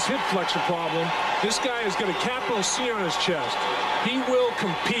to have his hip flexor problem. This guy has got a capital C on his chest. He will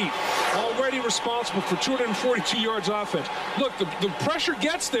compete. Already responsible for 242 yards offense. Look, the pressure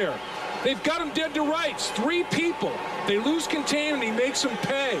gets there. They've got him dead to rights. 3 people. They lose contain and he makes them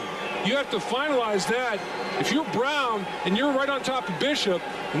pay. You have to finalize that. If you're Brown and you're right on top of Bishop,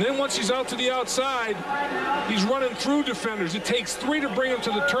 and then once he's out to the outside, he's running through defenders. It takes 3 to bring him to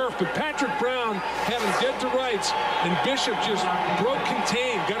the turf, but Patrick Brown had him dead to rights, and Bishop just broke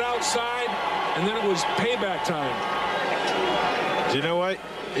contain, got outside, and then it was payback time. You know what?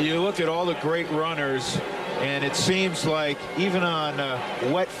 You look at all the great runners, and it seems like even on a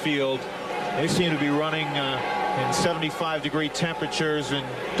wet field, they seem to be running in 75-degree temperatures and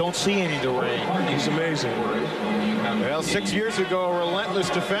don't see any of the rain. He's amazing. Well, 6 years ago, a relentless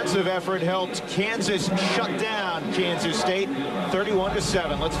defensive effort helped Kansas shut down Kansas State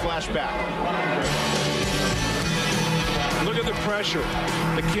 31-7. Let's flash back. Look at the pressure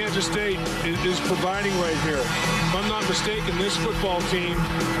that Kansas State is providing right here. If I'm not mistaken, this football team,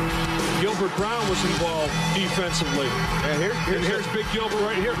 Gilbert Brown was involved defensively. Yeah, here's Big Gilbert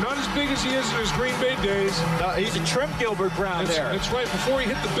right here. Not as big as he is in his Green Bay days. He's a trim Gilbert Brown there. That's right, before he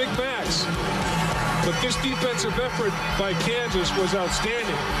hit the big backs. But this defensive effort by Kansas was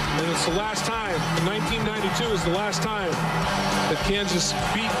outstanding. And it's the last time, 1992 is the last time that Kansas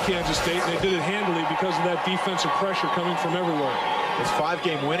beat Kansas State. And they did it handily because of that defensive pressure coming from everywhere. This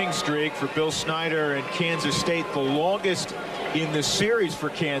 5-game winning streak for Bill Snyder and Kansas State, the longest in the series for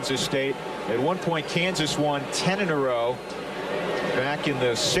Kansas State. At one point, Kansas won 10 in a row back in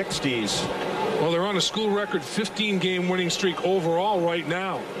the 60s. Well, they're on a school record 15-game winning streak overall right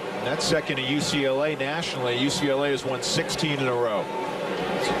now. And that's second to UCLA nationally. UCLA has won 16 in a row.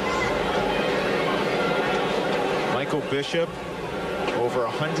 Michael Bishop, over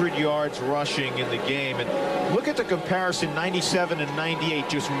 100 yards rushing in the game. And look at the comparison, 97 and 98.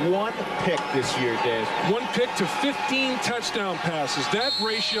 Just one pick this year, Dave. One pick to 15 touchdown passes. That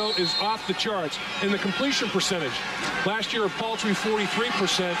ratio is off the charts. And the completion percentage. Last year, a paltry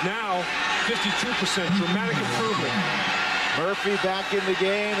 43%. Now, 52%. Dramatic improvement. Murphy back in the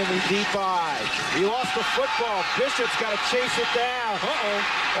game in the deep eye. He lost the football. Bishop's got to chase it down.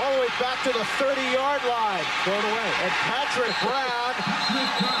 All the way back to the 30-yard line. Throw it away. And Patrick Brown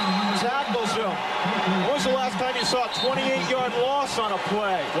tackles him. When was the last time you saw a 28-yard loss on a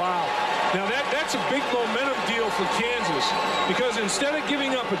play? Wow. Now that's a big momentum deal for Kansas, because instead of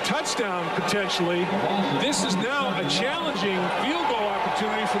giving up a touchdown potentially, this is now a challenging field goal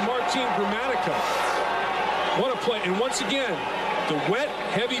opportunity for Martin Gramatica. What a play. And once again, the wet,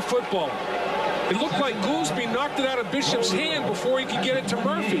 heavy football. It looked like Goolsby knocked it out of Bishop's hand before he could get it to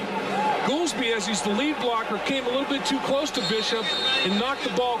Murphy. Goolsby, as he's the lead blocker, came a little bit too close to Bishop and knocked the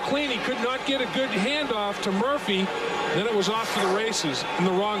ball clean. He could not get a good handoff to Murphy. Then it was off to the races in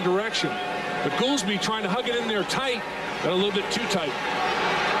the wrong direction. But Goolsby, trying to hug it in there tight, got a little bit too tight.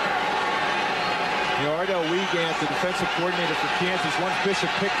 Ardell Wiegand, the defensive coordinator for Kansas, once Bishop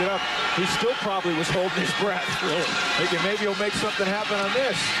picked it up, he still probably was holding his breath. Really? Thinking maybe he'll make something happen on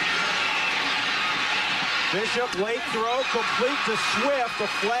this. Bishop, late throw, complete to Swift. The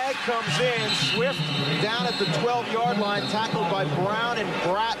flag comes in. Swift down at the 12-yard line, tackled by Brown and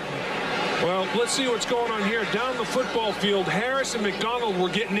Bratton. Well, let's see what's going on here. Down the football field, Harris and McDonald were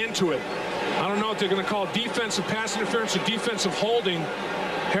getting into it. I don't know if they're going to call defensive pass interference or defensive holding.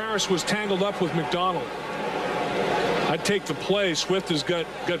 Harris was tangled up with McDonald. I'd take the play. Swift has got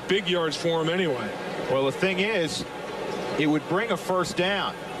big yards for him anyway. Well, the thing is, it would bring a first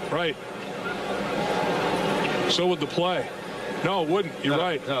down. Right. So would the play. No, it wouldn't. You're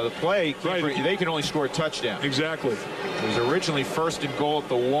right. No, the play, right. They can only score a touchdown. Exactly. It was originally 1st and goal at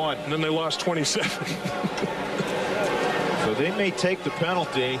the 1. And then they lost 27. So they may take the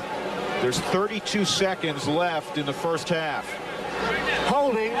penalty. There's 32 seconds left in the first half.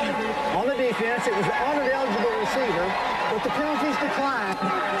 Holding on the defense. It was on an eligible receiver, but the penalties declined.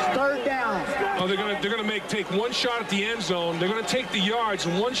 3rd down. Oh, they're gonna take one shot at the end zone. They're gonna take the yards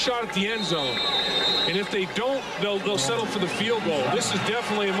and one shot at the end zone. And if they don't, they'll settle for the field goal. This is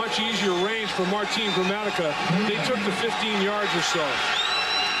definitely a much easier range for Martin Gramatica. They took the 15 yards or so.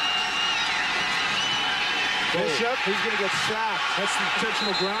 Bishop, he's going to get sacked. That's the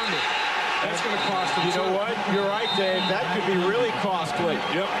intentional grounding. That's going to cost him. You know what? You're right, Dave. That could be really costly.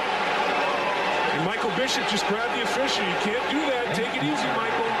 Yep. And Michael Bishop just grabbed the official. You can't do that. Take it easy,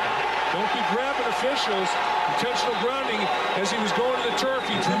 Michael. Don't be grabbing officials. Intentional grounding. As he was going to the turf,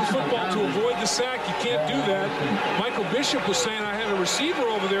 he threw the football to avoid the sack. You can't do that. Michael Bishop was saying, I had a receiver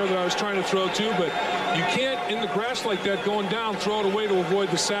over there that I was trying to throw to, but you can't, in the grass like that, going down, throw it away to avoid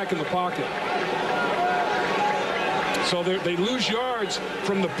the sack in the pocket. So they lose yards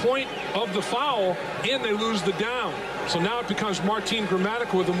from the point of the foul, and they lose the down. So now it becomes Martin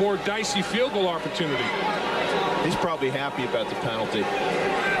Gramatica with a more dicey field goal opportunity. He's probably happy about the penalty.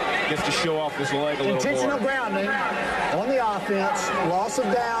 Gets to show off his leg a little more. Intentional grounding on the offense. Loss of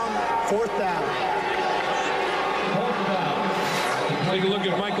down. 4th down. Take a look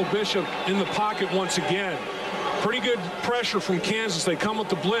at Michael Bishop in the pocket once again. Pretty good pressure from Kansas. They come with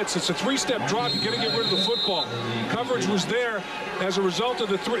the blitz. It's a 3-step drop. You got to get rid of the football. Coverage was there. As a result of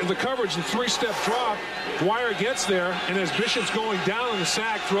the coverage, the 3-step drop, Dwyer gets there, and as Bishop's going down in the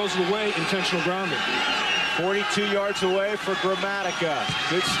sack, throws it away, intentional grounding. 42 yards away for Gramatica.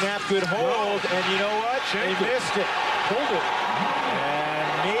 Good snap, good hold, and you know what? They missed it. Hold it. And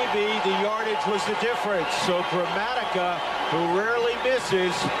maybe the yardage was the difference. So Gramatica, who rarely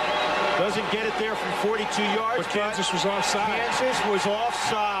misses, doesn't get it there from 42 yards. But Kansas was offside. Kansas was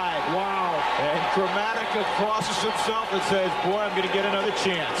offside. Wow. And Gramatica crosses himself and says, boy, I'm going to get another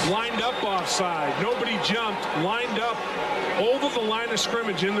chance. Lined up offside. Nobody jumped. Lined up over the line of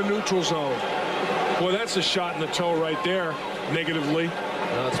scrimmage in the neutral zone. Boy, that's a shot in the toe right there, negatively.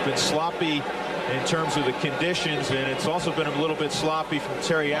 Well, it's been sloppy in terms of the conditions, and it's also been a little bit sloppy from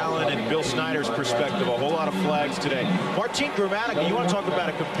Terry Allen and Bill Snyder's perspective. A whole lot of flags today. Martin Gramatica, you want to talk about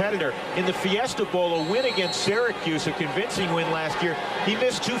a competitor. In the Fiesta Bowl, a win against Syracuse, a convincing win last year, he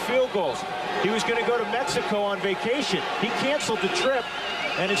missed 2 field goals. He was going to go to Mexico on vacation. He canceled the trip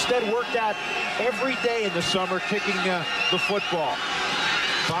and instead worked out every day in the summer kicking the football.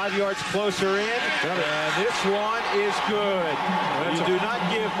 5 yards closer in, and this one is good. You do not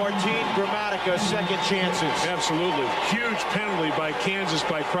give Martin Gramatica second chances. Absolutely. Huge penalty by Kansas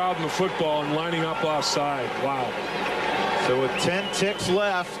by crowding the football and lining up offside. Wow. So with 10 ticks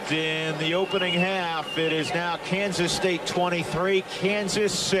left in the opening half, it is now Kansas State 23,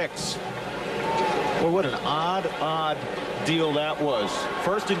 Kansas 6. Well, what an odd deal that was.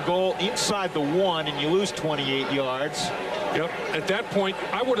 First and goal inside the 1, and you lose 28 yards. Yep. At that point,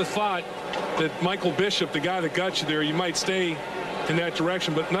 I would have thought that Michael Bishop, the guy that got you there, you might stay in that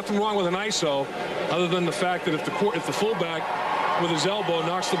direction. But nothing wrong with an ISO, other than the fact that if the fullback with his elbow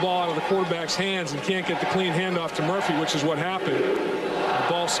knocks the ball out of the quarterback's hands and can't get the clean handoff to Murphy, which is what happened, the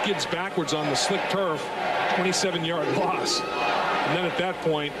ball skids backwards on the slick turf, 27-yard loss. And then at that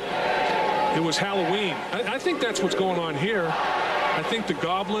point, it was Halloween. I think that's what's going on here. I think the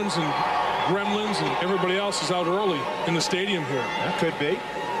Goblins and Gremlins and everybody else is out early in the stadium here. That could be.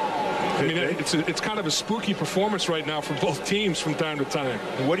 It's kind of a spooky performance right now for both teams from time to time.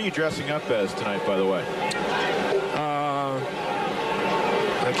 What are you dressing up as tonight, by the way?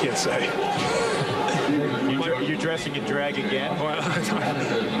 I can't say. You're dressing in drag again? Well,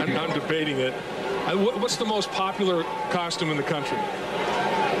 I'm debating it. What's the most popular costume in the country?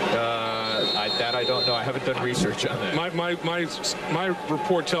 That I don't know. I haven't done research on that. My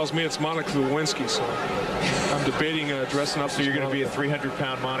report tells me it's Monica Lewinsky, so I'm debating dressing up. So you're going to be a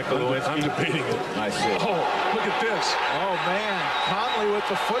 300-pound Monica Lewinsky? I'm debating it. I see. Oh, look at this. Oh, man. Conley with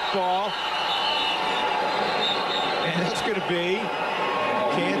the football. And that's going to be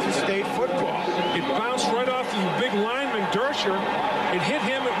Kansas State football. It bounced right off of the big lineman, Dersher. It hit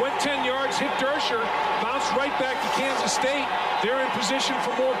him. It went 10 yards, hit Dersher, bounced right back to Kansas State. They're in position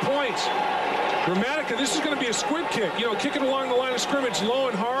for more points. Gramatica, this is going to be a squib kick. You know, kick it along the line of scrimmage low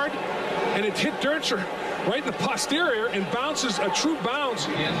and hard, and it hit Dersher right in the posterior and bounces a true bounce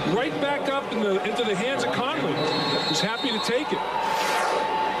right back up into the hands of Conley, who's happy to take it.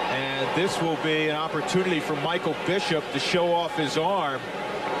 And this will be an opportunity for Michael Bishop to show off his arm.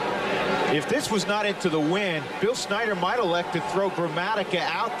 If this was not into the wind, Bill Snyder might elect to throw Gramatica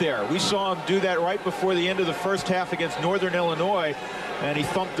out there. We saw him do that right before the end of the first half against Northern Illinois, and he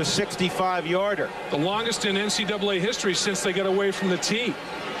thumped a 65-yarder. The longest in NCAA history since they got away from the tee.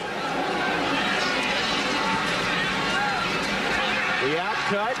 The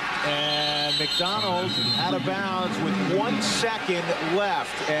outcut, and McDonald out of bounds with 1 second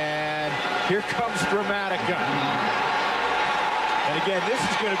left, and here comes Gramatica. And again, this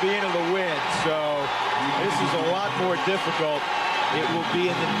is going to be into the wind, so this is a lot more difficult. It will be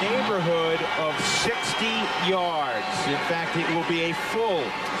in the neighborhood of 60 yards. In fact, it will be a full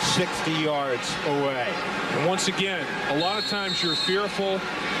 60 yards away. And once again, a lot of times you're fearful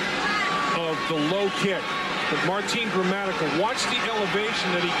of the low kick. But Martin Gramatica, watch the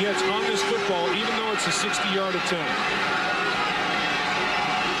elevation that he gets on this football, even though it's a 60-yard attempt.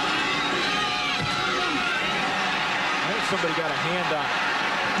 Somebody got a hand on it.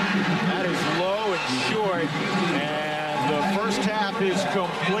 That is low and short, and the first half is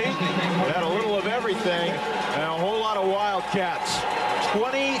complete. We had a little of everything and a whole lot of Wildcats.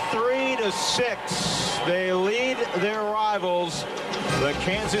 23-6. They lead their rivals, the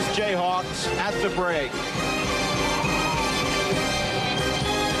Kansas Jayhawks, at the break.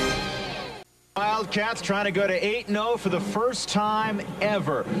 Wildcats trying to go to 8-0 for the first time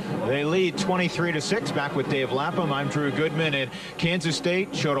ever. They lead 23-6. Back with Dave Lapham, I'm Drew Goodman, and Kansas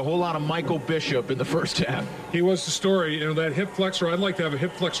State showed a whole lot of Michael Bishop in the first half. He was the story. You know, that hip flexor, I'd like to have a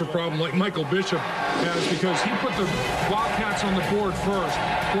hip flexor problem like Michael Bishop has, because he put the Wildcats on the board first.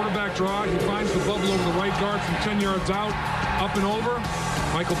 Quarterback draw, he finds the bubble over the right guard from 10 yards out, up and over.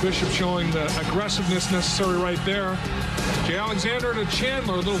 Michael Bishop showing the aggressiveness necessary right there. Jay Alexander to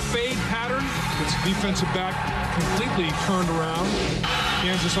Chandler, a little fade pattern. It's defensive back completely turned around.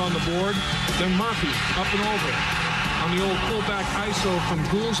 Kansas on the board. Then Murphy up and over on the old pullback ISO from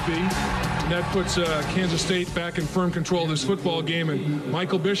Goolsby. And that puts Kansas State back in firm control of this football game. And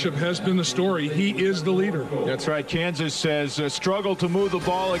Michael Bishop has been the story. He is the leader. That's right. Kansas says struggled to move the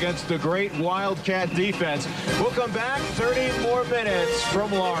ball against the great Wildcat defense. We'll come back 30 more minutes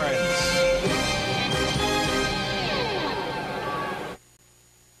from Lawrence.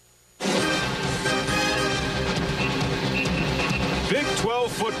 Big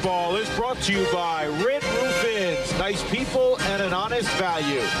 12 football is brought to you by Red Roof Inns, nice people and an honest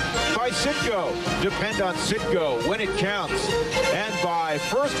value. By Citgo, depend on Citgo when it counts. And by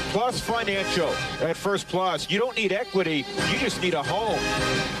First Plus Financial. At First Plus, you don't need equity, you just need a home.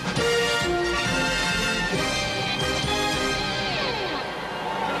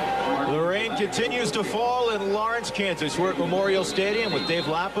 The rain continues to fall in Lawrence, Kansas. We're at Memorial Stadium with Dave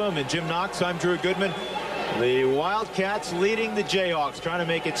Lapham and Jim Knox. I'm Drew Goodman. The Wildcats leading the Jayhawks, trying to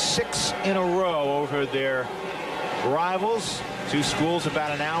make it 6 in a row over their rivals. Two schools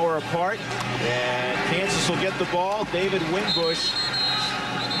about an hour apart. And Kansas will get the ball. David Winbush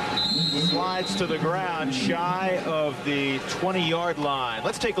slides to the ground shy of the 20-yard line.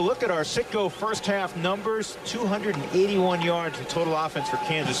 Let's take a look at our Citgo first half numbers. 281 yards in total offense for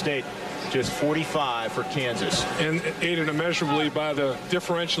Kansas State. Just 45 for Kansas. And aided immeasurably by the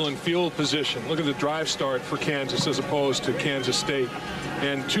differential in field position. Look at the drive start for Kansas as opposed to Kansas State.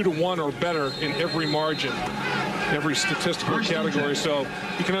 And 2-1 or better in every margin, every statistical category. So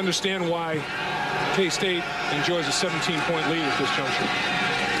you can understand why K-State enjoys a 17-point lead at this juncture.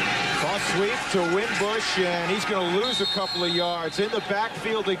 Cross sweep to Winbush, and he's going to lose a couple of yards. In the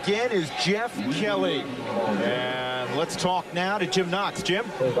backfield again is Jeff Kelly. And let's talk now to Jim Knox. Jim?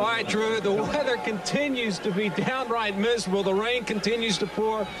 All right, Drew, the weather continues to be downright miserable. The rain continues to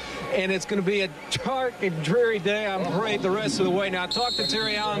pour, and it's going to be a dark and dreary day, I'm afraid, the rest of the way. Now, I talked to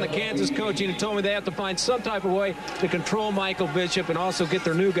Terry Allen, the Kansas coach, and he told me they have to find some type of way to control Michael Bishop and also get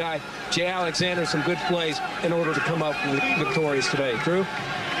their new guy, Jay Alexander, some good plays in order to come up victorious today. Drew?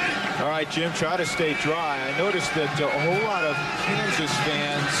 All right, Jim, try to stay dry. I noticed that a whole lot of Kansas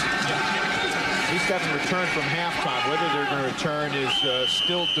fans at least haven't returned from halftime. Whether they're going to return is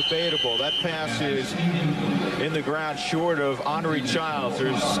still debatable. That pass is in the ground short of Henry Childs.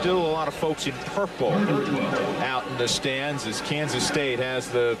 There's still a lot of folks in purple out in the stands as Kansas State has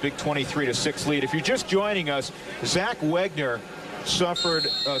the big 23-6 lead. If you're just joining us, Zach Wegner suffered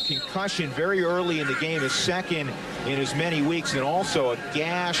a concussion very early in the game, his second in as many weeks, and also a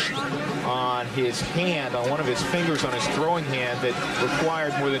gash on his hand, on one of his fingers on his throwing hand that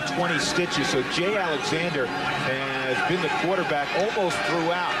required more than 20 stitches. So Jay Alexander has been the quarterback almost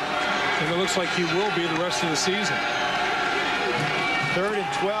throughout. And it looks like he will be the rest of the season. 3rd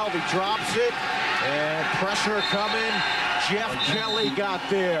and 12, he drops it, and pressure coming. Jeff Kelly got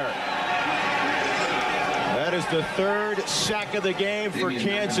there. That is the 3rd sack of the game for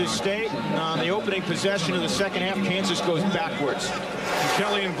Kansas State. On the opening possession of the second half, Kansas goes backwards.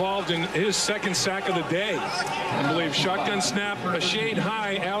 Kelly involved in his 2nd sack of the day. I believe shotgun snap, a shade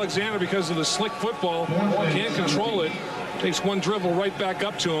high. Alexander, because of the slick football, can't control it. Takes one dribble right back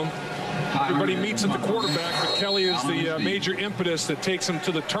up to him. Everybody meets at the quarterback, but Kelly is the major impetus that takes him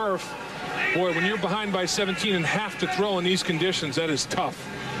to the turf. Boy, when you're behind by 17 and have to throw in these conditions, that is tough.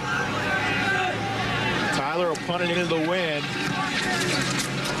 Tyler will punt it into the wind.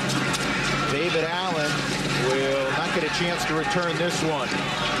 David Allen will not get a chance to return this one.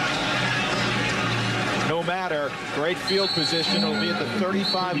 No matter, great field position. It'll be at the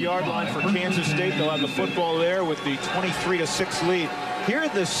 35-yard line for Kansas State. They'll have the football there with the 23-6 lead. Here are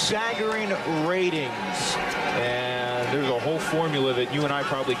the Sagarin ratings. And there's a whole formula that you and I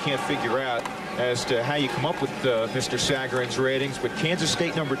probably can't figure out as to how you come up with Mr. Sagarin's ratings. But Kansas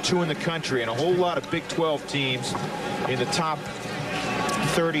State #2 in the country, and a whole lot of Big 12 teams in the top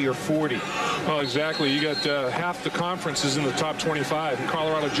 30 or 40. Oh, exactly. You got half the conferences in the top 25, and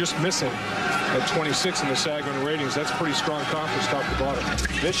Colorado just missing at 26 in the Sagarin ratings. That's a pretty strong conference top to bottom.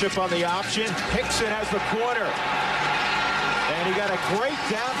 Bishop on the option. Hickson has the corner. And he got a great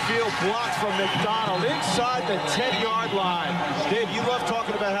downfield block from McDonald inside the 10-yard line. Dave, you love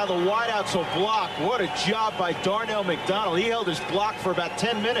talking about how the wideouts will block. What a job by Darnell McDonald. He held his block for about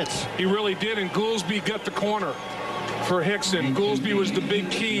 10 minutes. He really did, and Goolsby got the corner for Hickson. Goolsby was the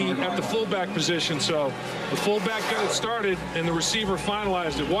big key at the fullback position, so the fullback got it started and the receiver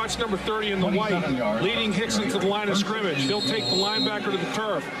finalized it. Watch number 30 in the white, leading Hickson to the line of scrimmage. He'll take the linebacker to the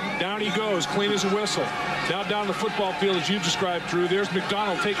turf. Down he goes, clean as a whistle. Now down the football field, as you described, Drew. There's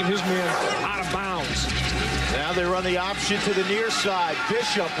McDonald taking his man out of bounds. Now they run the option to the near side.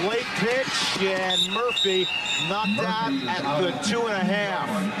 Bishop, late pitch, and Murphy knocked out at the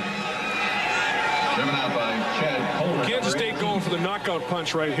 2.5. Kansas State going for the knockout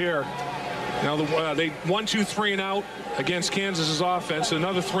punch right here. Now they 1, 2, 3 and out against Kansas's offense.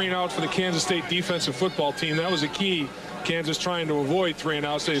 Another 3 and out for the Kansas State defensive football team. That was a key. Kansas trying to avoid 3 and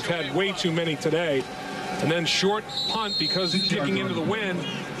outs. They've had way too many today. And then short punt because it's kicking into the wind.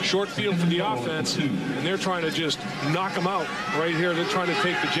 Short field for the offense. And they're trying to just knock them out right here. They're trying to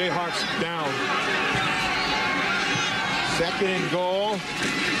take the Jayhawks down. 2nd and goal.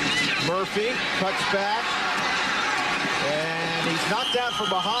 Murphy cuts back. And he's knocked down from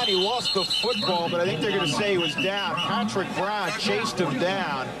behind. He lost the football, but I think they're going to say he was down. Patrick Brown chased him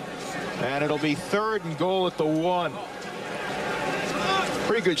down. And it'll be 3rd and goal at the 1.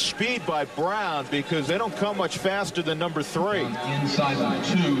 Pretty good speed by Brown because they don't come much faster than number 3. Inside the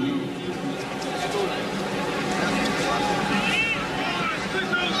 2.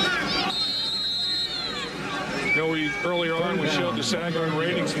 You know, earlier on we showed the Sagarin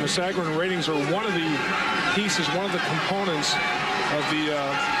ratings, and the Sagarin ratings are one of the pieces, one of the components of the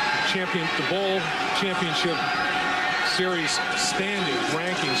bowl championship series standing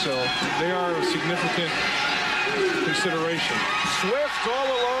ranking. So they are a significant consideration. Swift all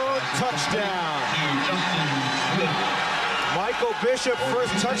alone, touchdown. Michael Bishop,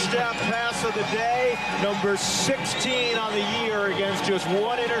 first touchdown pass of the day, number 16 on the year against just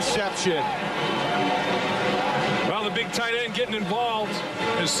 1 interception. Well, the big tight end getting involved.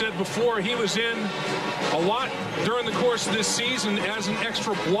 As said before, he was in a lot during the course of this season as an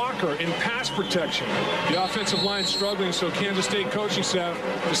extra blocker in pass protection. The offensive line struggling, so Kansas State coaching staff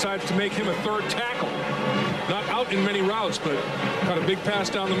decided to make him a 3rd tackle. Not out in many routes, but got a big pass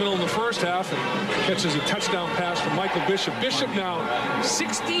down the middle in the first half and catches a touchdown pass from Michael Bishop. Bishop now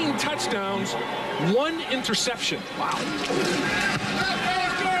 16 touchdowns, 1 interception. Wow.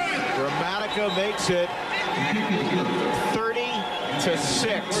 Gramatica makes it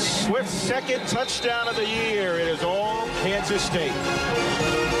 30-6. Swift's 2nd touchdown of the year. It is all Kansas State.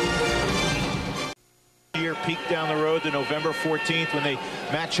 Year peak down the road to November 14th when they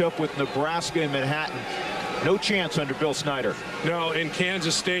match up with Nebraska in Manhattan. No chance under Bill Snyder. No, in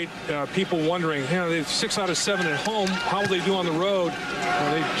Kansas State, people wondering, you know, they have 6 out of 7 at home. How will they do on the road?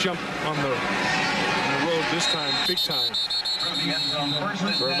 Well, they jump on the road this time, big time.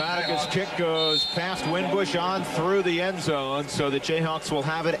 Gramatica's kick goes past Winbush on through the end zone, so the Jayhawks will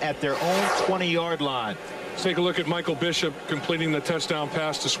have it at their own 20-yard line. Let's take a look at Michael Bishop completing the touchdown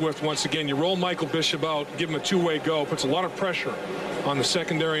pass to Swift once again. You roll Michael Bishop out, give him a 2-way go, puts a lot of pressure on the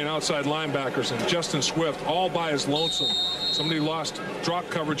secondary and outside linebackers, and Justin Swift all by his lonesome. Somebody lost drop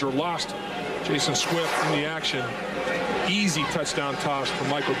coverage or lost Jason Swift in the action. Easy touchdown toss for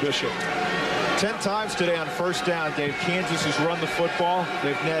Michael Bishop. 10 times today on first down, Dave. Kansas has run the football.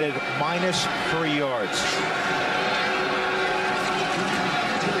 They've netted -3 yards.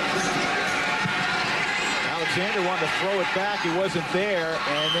 Alexander wanted to throw it back. He wasn't there.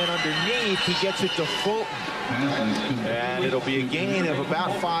 And then underneath, he gets it to Fulton. And it'll be a gain of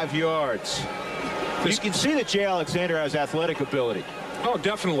about 5 yards. You can see that Jay Alexander has athletic ability. Oh,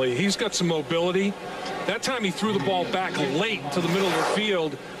 definitely. He's got some mobility. That time he threw the ball back late to the middle of the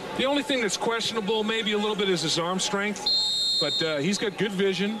field. The only thing that's questionable maybe a little bit is his arm strength. But he's got good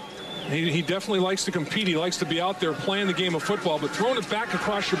vision. He definitely likes to compete. He likes to be out there playing the game of football. But throwing it back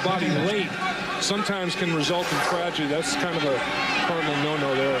across your body late sometimes can result in tragedy. That's kind of a cardinal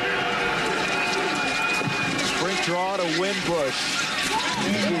no-no there. Sprint draw to Winbush.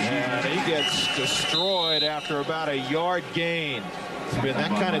 And he gets destroyed after about a yard gain. It's been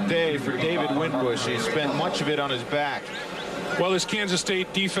that kind of day for David Winbush. He spent much of it on his back. Well, this Kansas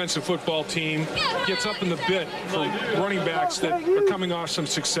State defensive football team gets up in the bit for running backs that are coming off some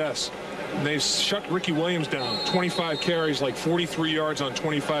success. And they've shut Ricky Williams down. 25 carries, like 43 yards on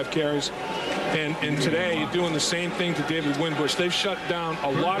 25 carries. And today, doing the same thing to David Winbush. They've shut down a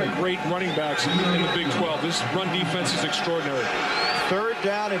lot of great running backs in the Big 12. This run defense is extraordinary. 3rd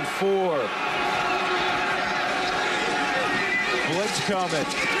down and 4. Blitz coming.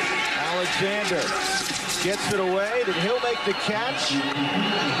 Alexander gets it away. Did Hill make the catch?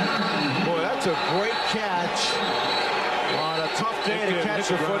 Boy, that's a great catch. On a tough day to catch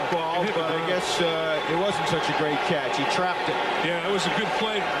the football, but I guess it wasn't such a great catch. He trapped it. Yeah, it was a good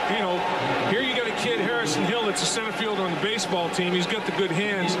play. You know, here you got a kid, Harrison Hill, that's a center fielder on the baseball team. He's got the good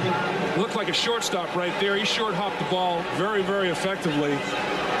hands. Looked like a shortstop right there. He short hopped the ball very, very effectively.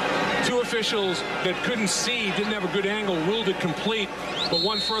 Two officials that couldn't see, didn't have a good angle, ruled it complete. But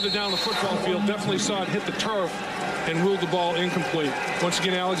one further down the football field definitely saw it hit the turf and ruled the ball incomplete. Once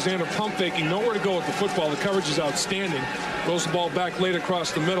again, Alexander pump faking, nowhere to go with the football. The coverage is outstanding. Throws the ball back late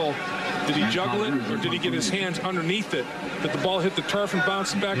across the middle. Did he juggle it, or did he get his hands underneath it? Did the ball hit the turf and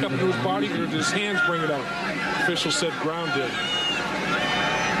bounce back up into his body, or did his hands bring it out? Official said ground did.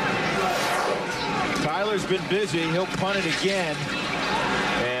 Tyler's been busy. He'll punt it again.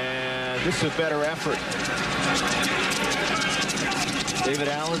 And this is a better effort. David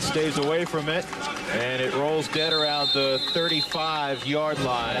Allen stays away from it, and it rolls dead around the 35-yard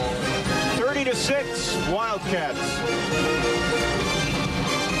line. 30-6, Wildcats.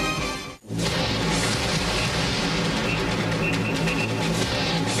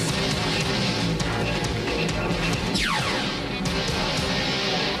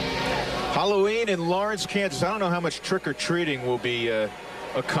 Halloween in Lawrence, Kansas. I don't know how much trick-or-treating will be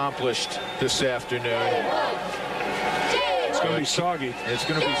accomplished this afternoon. It's going to be soggy. It's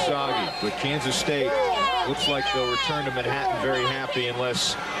going to be soggy, but Kansas State looks like they'll return to Manhattan very happy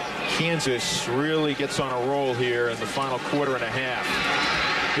unless Kansas really gets on a roll here in the final quarter and a half.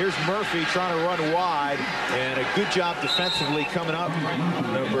 Here's Murphy trying to run wide, and a good job defensively coming up.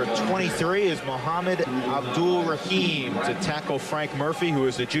 Number 23 is Mohamed Abdul Rahim to tackle Frank Murphy, who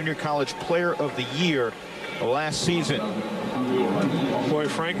is the Junior College Player of the Year last season. Boy,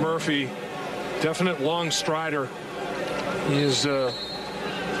 Frank Murphy, definite long strider. He's a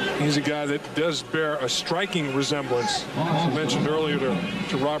guy that does bear a striking resemblance, as I mentioned earlier,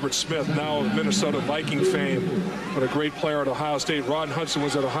 to Robert Smith, now of Minnesota Viking fame, but a great player at Ohio State. Ron Hudson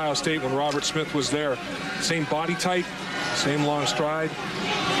was at Ohio State when Robert Smith was there. Same body type, same long stride.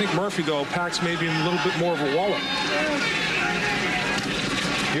 I think Murphy, though, packs maybe a little bit more of a wallet.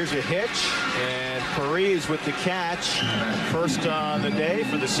 Here's a hitch, and Parise with the catch. First on the day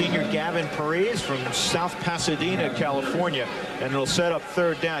for the senior Gavin Parise from South Pasadena, California, and it'll set up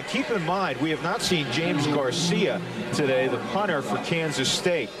third down. Keep in mind, we have not seen James Garcia today, the punter for Kansas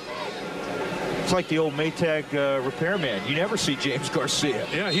State. It's like the old Maytag repairman. You never see James Garcia.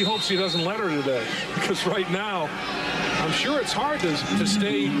 Yeah, he hopes he doesn't let her today, because right now, I'm sure it's hard to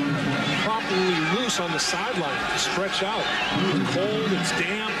stay properly loose on the sideline, to stretch out. It's cold, it's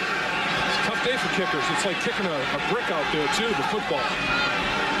damp. It's a tough day for kickers. It's like kicking a brick out there, too, the football.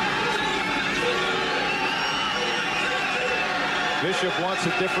 Bishop wants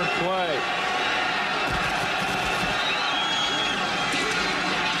a different play.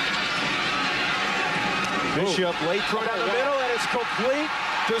 Bishop late throw down the middle, and it's complete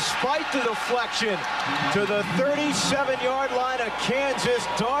despite the deflection to the 37-yard line of Kansas.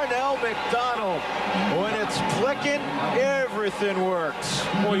 Darnell McDonald. When it's clicking, everything works.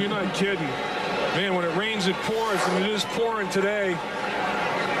 Boy, you're not kidding. Man, when it rains, it pours, and it is pouring today.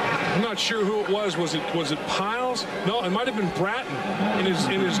 I'm not sure who it was. Was it Piles? No, it might have been Bratton in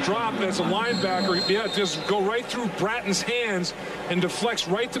his drop as a linebacker. Yeah, just go right through Bratton's hands and deflects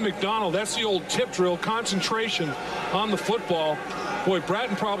right to McDonald. That's the old tip drill, concentration on the football. Boy,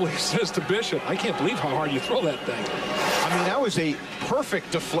 Bratton probably says to Bishop, I can't believe how hard you throw that thing. I mean, that was a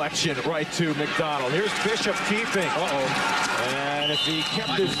perfect deflection right to McDonald. Here's Bishop keeping. And if he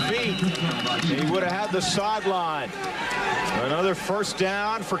kept his feet, he would have had the sideline. Another first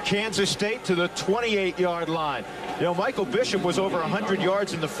down for Kansas State to the 28-yard line. You know, Michael Bishop was over 100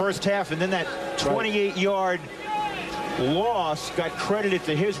 yards in the first half, and then that 28-yard loss got credited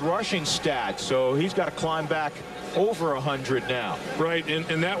to his rushing stats. So he's got to climb back over 100 now. Right,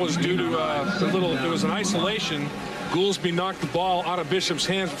 and that was due to it was an isolation. Goolsby knocked the ball out of Bishop's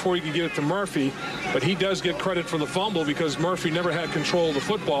hands before he could get it to Murphy, but he does get credit for the fumble because Murphy never had control of the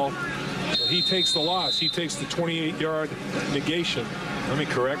football. So he takes the loss. He takes the 28-yard negation. Let me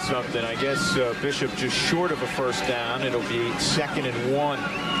correct something. I guess Bishop just short of a first down. It'll be 2nd and 1.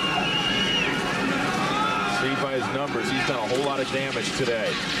 See by his numbers, he's done a whole lot of damage today.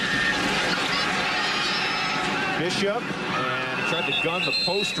 Bishop, and he tried to gun the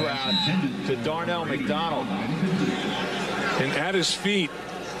post route to Darnell McDonald. And at his feet,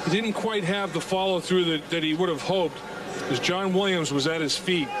 he didn't quite have the follow-through that he would have hoped, because John Williams was at his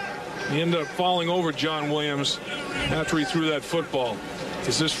feet. He ended up falling over John Williams after he threw that football.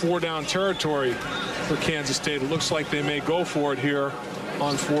 Is this 4-down territory for Kansas State? It looks like they may go for it here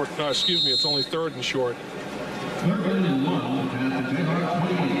on fourth. Excuse me, it's only 3rd and short.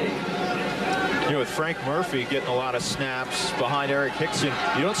 You know, with Frank Murphy getting a lot of snaps behind Eric Hickson.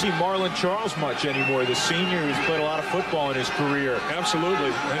 You don't see Marlon Charles much anymore, the senior who's played a lot of football in his career.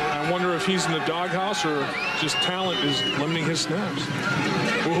 Absolutely. I wonder if he's in the doghouse or just talent is limiting his snaps.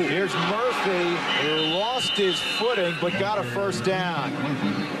 Ooh. Here's Murphy, who lost his footing but got a first down.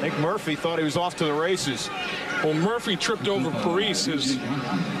 I think Murphy thought he was off to the races. Well, Murphy tripped over Parise,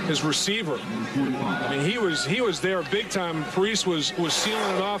 his receiver. I mean, he was there big time. Parise was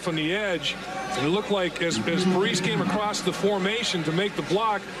sealing it off on the edge, and it looked like as Parise came across the formation to make the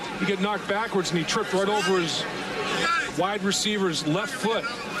block, he got knocked backwards and he tripped right over his wide receiver's left foot.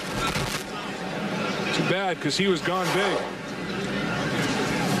 Too bad, because he was gone big.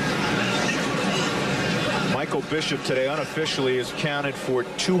 Michael Bishop today unofficially is counted for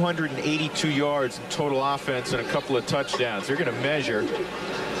 282 yards in total offense and a couple of touchdowns. They're going to measure.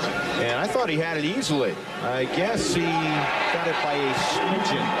 And I thought he had it easily. I guess he got it by a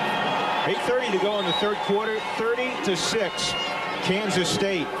smidgen. 8:30 to go in the third quarter, 30-6. Kansas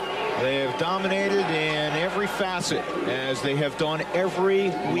State. They have dominated in every facet, as they have done every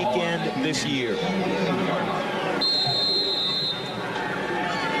weekend this year.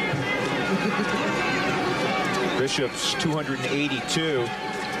 Bishop's 282.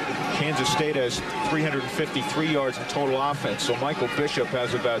 Kansas State has 353 yards in total offense. So Michael Bishop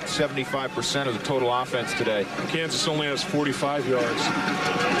has about 75% of the total offense today. Kansas only has 45 yards.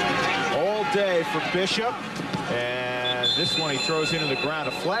 All day for Bishop. And this one he throws into the ground.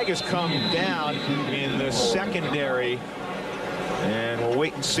 A flag has come down in the secondary. And we'll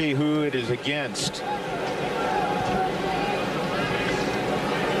wait and see who it is against.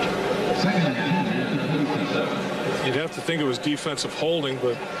 You'd have to think it was defensive holding,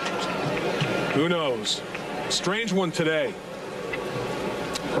 but who knows? Strange one today.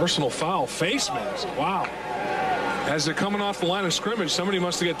 Personal foul, face mask. Wow. As they're coming off the line of scrimmage, somebody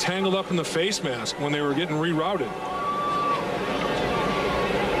must have got tangled up in the face mask when they were getting rerouted.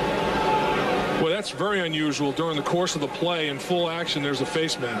 Well, that's very unusual. During the course of the play, in full action, there's a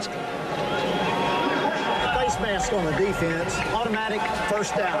face mask. Face mask on the defense, automatic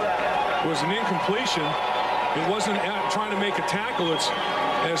first down. It was an incompletion. It wasn't trying to make a tackle. It's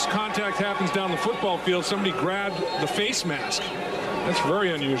as contact happens down the football field, somebody grabbed the face mask. That's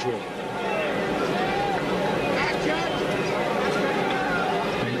very unusual.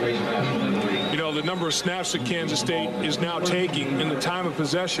 You know, the number of snaps that Kansas State is now taking in the time of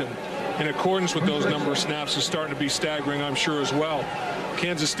possession in accordance with those number of snaps is starting to be staggering, I'm sure, as well.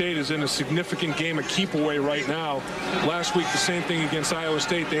 Kansas State is in a significant game of keep away right now. Last week, the same thing against Iowa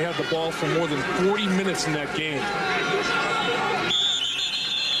State. They had the ball for more than 40 minutes in that game.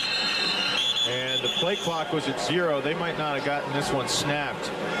 And the play clock was at 0. They might not have gotten this one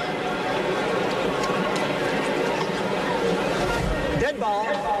snapped. Dead ball,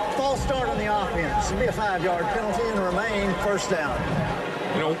 false start on the offense. It'll be a 5-yard penalty and remain first down.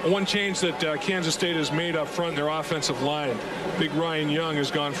 You know, one change that Kansas State has made up front in their offensive line. Big Ryan Young has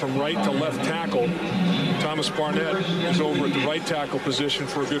gone from right to left tackle. Thomas Barnett is over at the right tackle position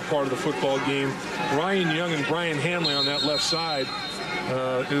for a good part of the football game. Ryan Young and Brian Hanley on that left side.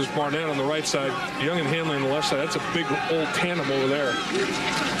 Is Barnett on the right side. Young and Hanley on the left side. That's a big old tandem over there.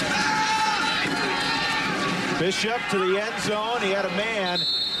 Bishop to the end zone. He had a man.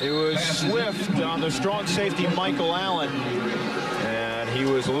 It was Swift on the strong safety, Michael Allen. And he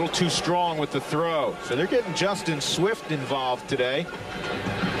was a little too strong with the throw. So they're getting Justin Swift involved today.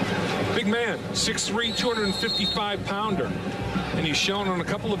 Big man, 6'3", 255-pounder. And he's shown on a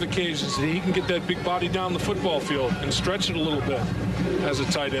couple of occasions that he can get that big body down the football field and stretch it a little bit as a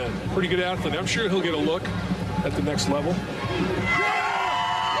tight end. Pretty good athlete. I'm sure he'll get a look at the next level.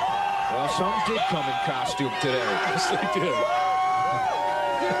 Well, some did come in costume today. Yes, they did.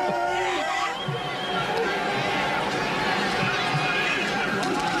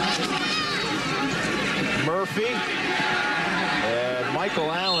 Murphy. And Michael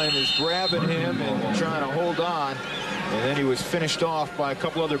Allen is grabbing him and trying to hold on. And then he was finished off by a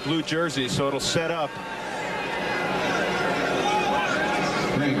couple other blue jerseys, so it'll set up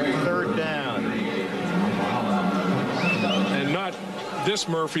third down. And not this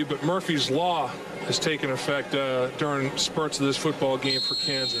Murphy, but Murphy's Law has taken effect during spurts of this football game for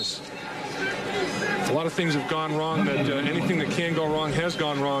Kansas. A lot of things have gone wrong. That anything that can go wrong has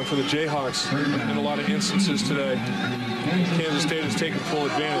gone wrong for the Jayhawks in a lot of instances today. Kansas State has taken full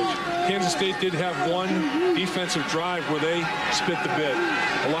advantage. Kansas State did have one defensive drive where they spit the bit.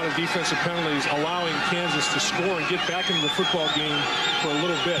 A lot of defensive penalties allowing Kansas to score and get back into the football game for a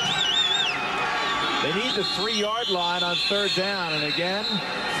little bit. They need the 3-yard line on third down, and again,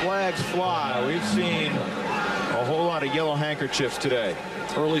 flags fly. We've seen A whole lot of yellow handkerchiefs today.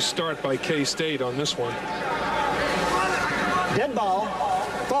 Early start by K-State on this one. Dead ball,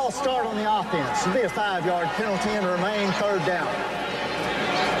 false start on the offense. It'll be a 5-yard penalty and remain 3rd down.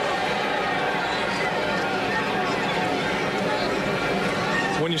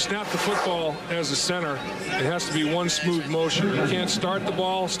 When you snap the football as a center, it has to be one smooth motion. You can't start the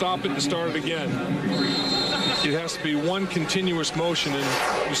ball, stop it, and start it again. It has to be one continuous motion,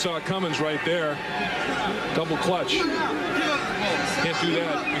 and you saw Cummins right there. Double clutch. Can't do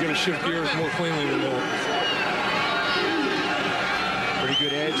that. You got to shift gears more cleanly than that. Pretty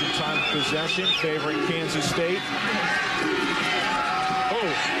good edge in time of possession, favoring Kansas State.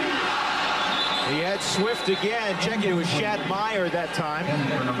 Oh. He had Swift again. Check it was Shad Meyer that time.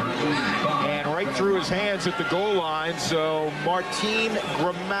 And right through his hands at the goal line. So Martin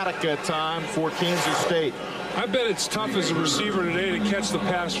Gramatica time for Kansas State. I bet it's tough as a receiver today to catch the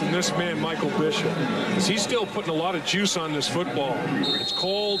pass from this man, Michael Bishop, because he's still putting a lot of juice on this football. It's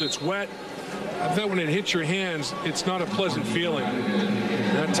cold, it's wet. I bet when it hits your hands, it's not a pleasant feeling.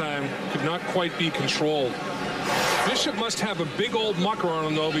 That time could not quite be controlled. Bishop must have a big old mucker on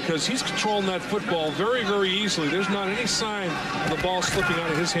him, though, because he's controlling that football very, very easily. There's not any sign of the ball slipping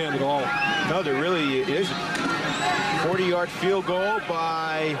out of his hand at all. No, there really isn't. 40-yard field goal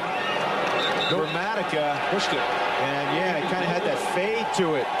by Gramatica. Pushed it. And, yeah, it kind of had that fade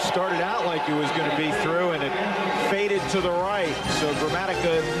to it. Started out like it was going to be through, and it faded to the right. So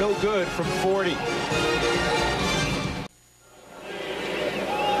Gramatica no good from 40.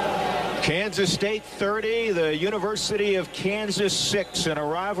 Kansas State 30, the University of Kansas 6, in a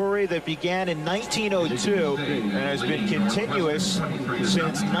rivalry that began in 1902 and has been continuous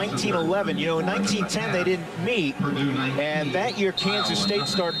since 1911. You know, in 1910 they didn't meet, and that year Kansas State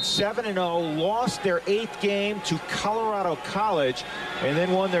started 7-0, lost their 8th game to Colorado College, and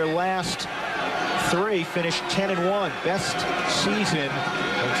then won their last 3, finished 10-1. Best season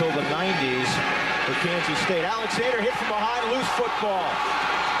until the 90s for Kansas State. Alexander hit from behind, loose football.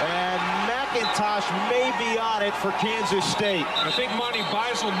 And McIntosh may be on it for Kansas State. I think Monty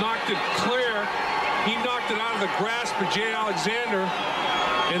Beisel knocked it clear. He knocked it out of the grasp of Jay Alexander.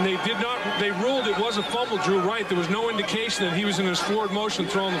 And they ruled it was a fumble, Drew Wright. There was no indication that he was in his forward motion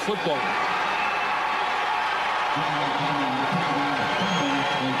throwing the football.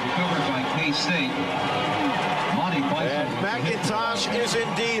 Recovered by K-State. Monty Beisel. And McIntosh is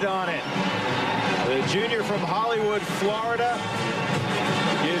indeed on it. The junior from Hollywood, Florida,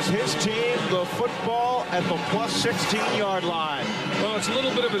 gives his team the football at the plus 16-yard line. Well, it's a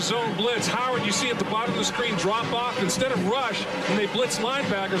little bit of a zone blitz. Howard, you see at the bottom of the screen, drop off. Instead of rush, when they blitz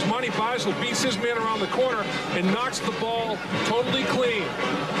linebackers, Monty Beisel beats his man around the corner and knocks the ball totally clean.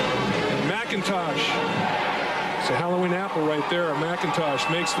 And McIntosh, it's a Halloween apple right there. McIntosh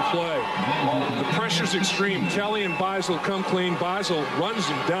makes the play. The pressure's extreme. Kelly and Beisel come clean. Beisel runs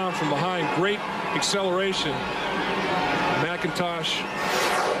him down from behind. Great acceleration. McIntosh,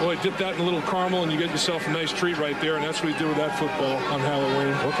 boy, dip that in a little caramel and you get yourself a nice treat right there, and that's what we do with that football on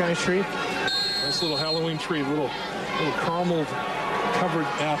Halloween. What kind of treat? Nice little Halloween treat, little caramel covered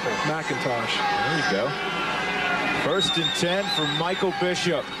apple, McIntosh. There you go. 1st and 10 for Michael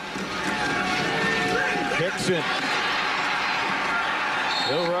Bishop. Hickson.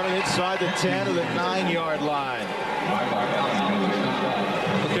 He'll run it inside the 10 of the 9-yard line.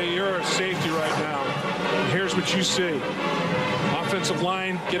 Okay, you're a safety right now. Here's what you see. Offensive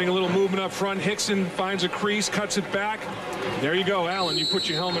line getting a little movement up front. Hickson finds a crease, cuts it back. There you go, Allen. You put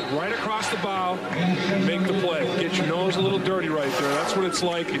your helmet right across the bow and make the play. Get your nose a little dirty right there. That's what it's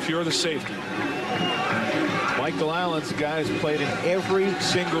like if you're the safety. Michael Allen's a guy who's played in every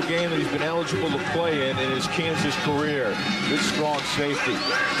single game that he's been eligible to play in his Kansas career. Good, strong safety.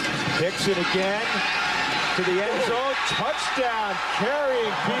 Hickson again to the end zone. Touchdown,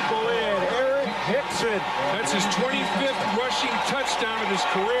 carrying people in. Eric Hickson. That's his 25th rushing touchdown of his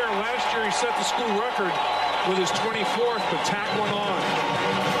career. Last year he set the school record with his 24th, but tack one on.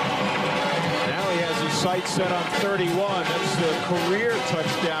 Now he has his sights set on 31. That's the career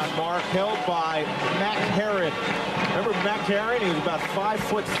touchdown mark held by Mac Herron. Remember Mac Herron? He was about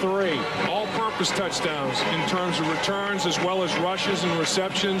 5'3". All-purpose touchdowns in terms of returns as well as rushes and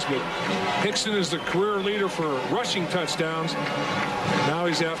receptions. But Hickson is the career leader for rushing touchdowns. Now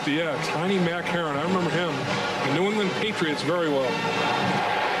he's after, tiny Mac Herron. I remember him. The New England Patriots very well.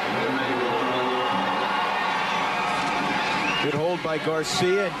 Good hold by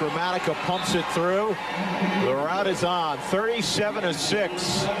Garcia, and Gramatica pumps it through. The route is on.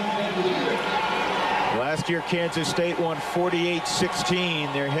 37-6. Last year, Kansas State won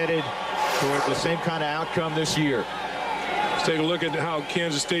 48-16. They're headed toward the same kind of outcome this year. Let's take a look at how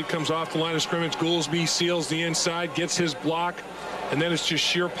Kansas State comes off the line of scrimmage. Goolsby seals the inside, gets his block, and then it's just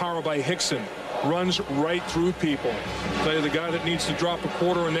sheer power by Hickson. Runs right through people. I'll tell you, the guy that needs to drop a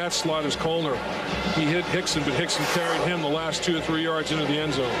quarter in that slot is Colner. He hit Hickson, but Hickson carried him the last 2 or 3 yards into the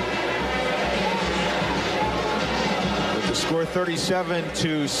end zone. The score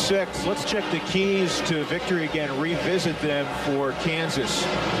 37-6. Let's check the keys to victory again, revisit them for Kansas.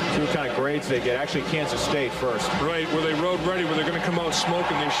 See what kind of grades they get. Actually, Kansas State first. Right, where they rode ready, where they're going to come out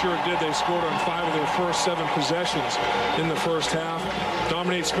smoking. They sure did. They scored on 5 of their first 7 possessions in the first half.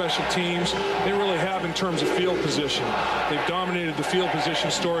 Dominate special teams. They really have in terms of field position. They've dominated the field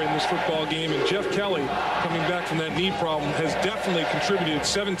position story in this football game. And Jeff Kelly, coming back from that knee problem, has definitely contributed.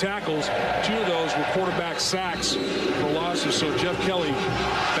 7 tackles. 2 of those were quarterback sacks for losses. So Jeff Kelly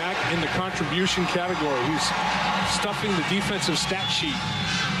back in the contribution category. He's stuffing the defensive stat sheet.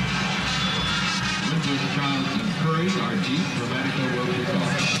 Childs and Curry are deep. Grammatical will kick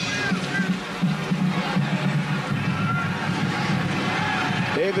off.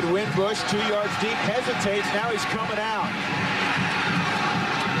 David Winbush, 2 yards deep, hesitates. Now he's coming out.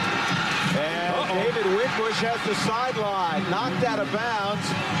 And David Winbush has the sideline, knocked out of bounds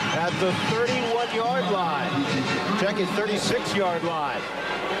at the 31-yard line. Check his 36-yard line.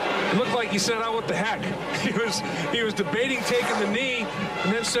 It looked like he said, "Oh, what the heck?" He was debating taking the knee,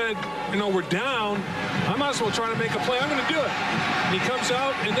 and then said, "You know, we're down. I might as well try to make a play. I'm going to do it." And he comes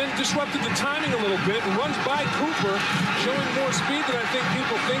out and then disrupted the timing a little bit and runs by Cooper, showing more speed than I think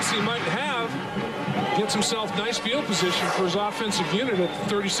people thinks he might have. Gets himself nice field position for his offensive unit at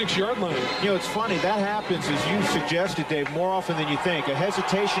the 36-yard line. You know, it's funny. That happens, as you suggested, Dave, more often than you think. A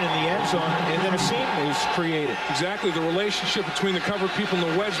hesitation in the end zone, and then a seam is created. Exactly. The relationship between the covered people and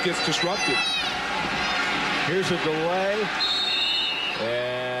the wedge gets disrupted. Here's a delay.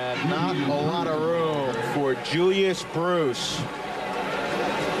 And not a lot of room for Julius Bruce.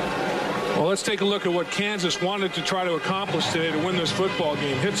 Well, let's take a look at what Kansas wanted to try to accomplish today to win this football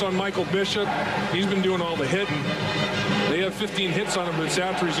game. Hits on Michael Bishop. He's been doing all the hitting. They have 15 hits on him, but it's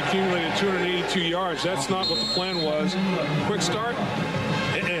after he's accumulated 282 yards. That's not what the plan was. Quick start.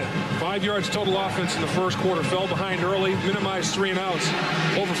 5 yards total offense in the first quarter. Fell behind early, minimized 3 and outs.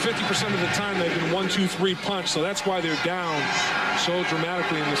 Over 50% of the time they've been 1-2-3 punch, so that's why they're down so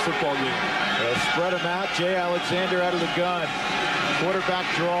dramatically in this football game. They'll spread them out. Jay Alexander out of the gun. Quarterback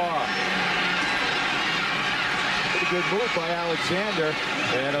draw. Good move by Alexander,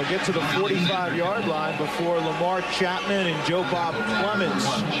 and he'll get to the 45-yard line before Lamar Chapman and Joe Bob Clemens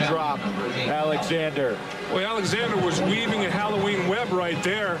drop Alexander. Well, Alexander was weaving a Halloween web right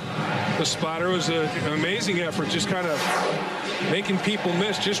there. The spotter was an amazing effort, just kind of making people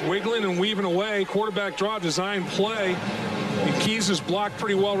miss, just wiggling and weaving away. Quarterback draw, design play. And Keys is blocked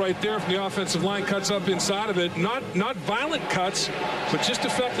pretty well right there from the offensive line, cuts up inside of it. Not violent cuts, but just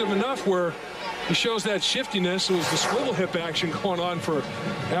effective enough where he shows that shiftiness. It was the swivel hip action going on for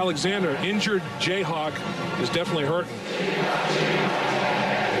Alexander. Injured Jayhawk is definitely hurting.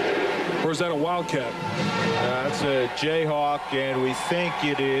 Or is that a Wildcat? That's a Jayhawk, and we think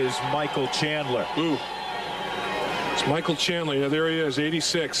it is Michael Chandler. Ooh. It's Michael Chandler. Yeah, there he is,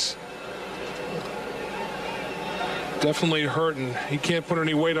 86. Definitely hurting. He can't put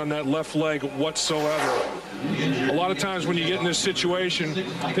any weight on that left leg whatsoever. A lot of times when you get in this situation,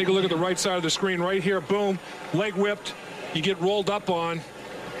 take a look at the right side of the screen right here. Boom, leg whipped. You get rolled up on,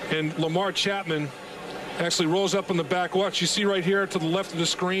 and Lamar Chapman actually rolls up on the back. Watch, you see right here to the left of the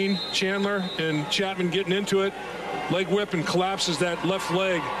screen, Chandler and Chapman getting into it. Leg whip and collapses that left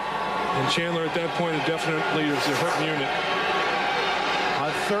leg. And Chandler at that point definitely is a hurting unit.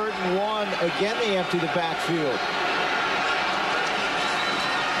 On 3rd and 1, again they empty the backfield.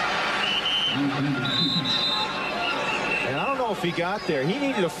 And I don't know if he got there. He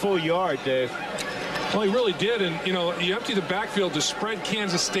needed a full yard, Dave. Well, he really did. And, you know, you empty the backfield to spread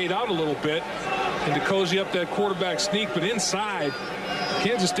Kansas State out a little bit and to cozy up that quarterback sneak. But inside,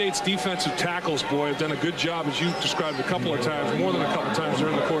 Kansas State's defensive tackles, boy, have done a good job, as you've described a couple of times, more than a couple of times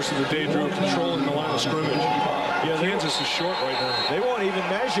during the course of the day, Drew, controlling the line of scrimmage. Yeah, Kansas is short right now. They won't even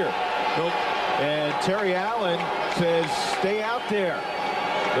measure. Nope. And Terry Allen says, stay out there.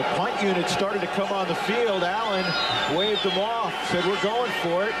 The punt unit started to come on the field. Allen waved them off, said, we're going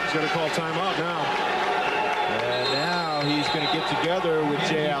for it. He's going to call timeout now. And now he's going to get together with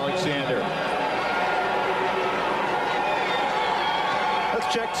Jay Alexander.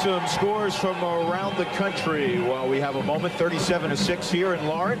 Let's check some scores from around the country while we have a moment. 37-6 here in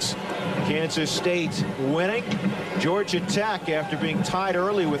Lawrence. Kansas State winning. Georgia Tech, after being tied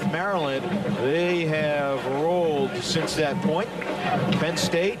early with Maryland, they have rolled since that point. Penn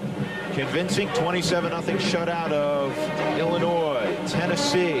State Convincing 27-0 shutout of Illinois.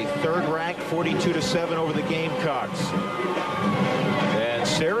 Tennessee, third-ranked, 42-7 over the Gamecocks. And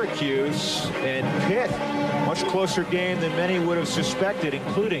Syracuse and Pitt, much closer game than many would have suspected,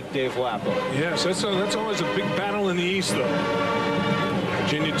 including Dave Lapham. Yes, that's always a big battle in the East, though.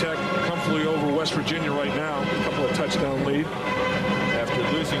 Virginia Tech comfortably over West Virginia right now, a couple of touchdown lead. After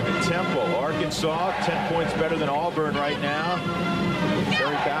losing to Temple, Arkansas 10 points better than Auburn right now.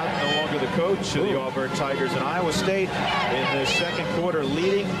 Terry Bowden no longer the coach of the Auburn Tigers, and Iowa State in the second quarter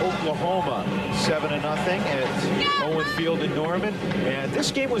leading Oklahoma 7-0 at Owen Field in Norman. And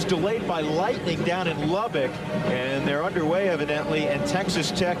this game was delayed by lightning down in Lubbock, and they're underway evidently, and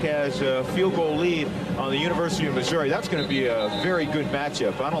Texas Tech has a field goal lead on the University of Missouri. That's going to be a very good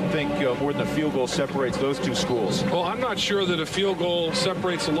matchup. I don't think more than a field goal separates those two schools. Well, I'm not sure that a field goal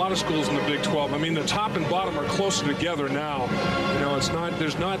separates a lot of schools in the Big 12. I mean, the top and bottom are closer together now. You know,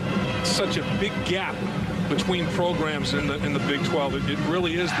 there's not such a big gap between programs in the Big 12. It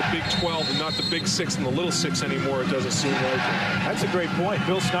really is the Big 12 and not the Big 6 and the Little 6 anymore, it doesn't seem like. That's a great point.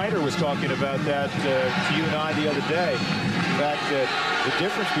 Bill Snyder was talking about that to you and I the other day. The fact that the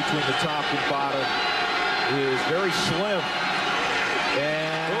difference between the top and bottom is very slim.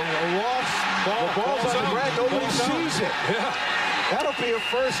 And a loss. The ball's on the ground. Nobody sees it. Yeah. That'll be a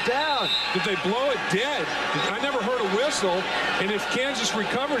first down. Did they blow it dead? I never heard a whistle. And if Kansas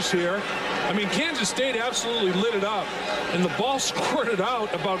recovers here, I mean, Kansas State absolutely lit it up. And the ball squirted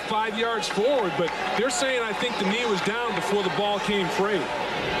out about 5 yards forward. But they're saying, I think the knee was down before the ball came free.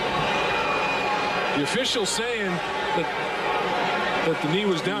 The official's saying that the knee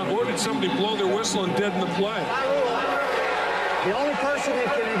was down. Or did somebody blow their whistle and deaden the play? The only person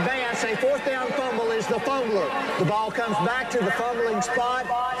that can advance a fourth down fumble is the fumbler. The ball comes back to the fumbling spot.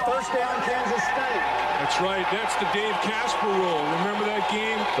 First down, Kansas State. That's right. That's the Dave Casper rule. Remember that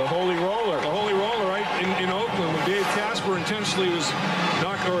game? The Holy Roller. The Holy Roller, right? In Oakland, when Dave Casper intentionally was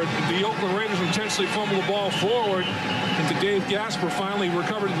the Oakland Raiders intentionally fumbled the ball forward, and Dave Casper finally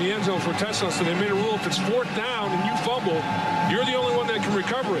recovered in the end zone for a touchdown. So they made a rule: if it's fourth down and you fumble, you're the only one that can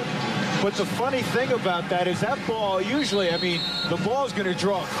recover it. But the funny thing about that is that ball, usually, I mean, the ball is going to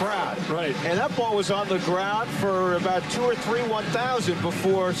draw a crowd. Right. And that ball was on the ground for about 2 or 3 1,000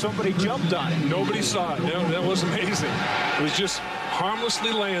 before somebody jumped on it. Nobody saw it. That was amazing. It was just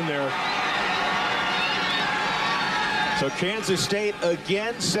harmlessly laying there. So Kansas State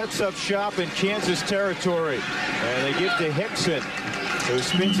again sets up shop in Kansas territory. And they give to Hickson, who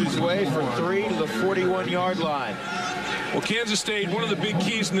spins his way for 3 to the 41-yard line. Well, Kansas State, one of the big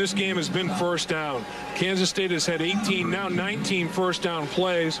keys in this game has been first down. Kansas State has had 19 first down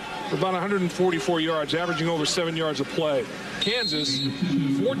plays for about 144 yards, averaging over 7 yards a play. Kansas,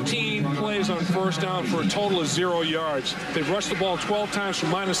 14 plays on first down for a total of 0 yards. They've rushed the ball 12 times for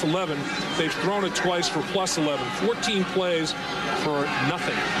 -11. They've thrown it twice for +11. 14 plays for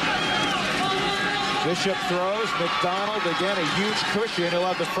nothing. Bishop throws. McDonald, again, a huge cushion. He'll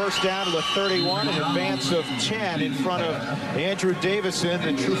have the first down to the 31, an advance of 10 in front of Andrew Davison,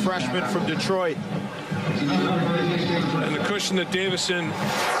 the true freshman from Detroit. And the cushion that Davison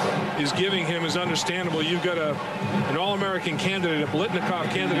is giving him is understandable. You've got an All-American candidate, a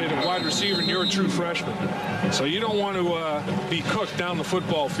Blitnikoff candidate at wide receiver, and you're a true freshman. So you don't want to be cooked down the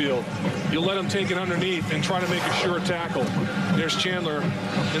football field. You'll let him take it underneath and try to make a sure tackle. There's Chandler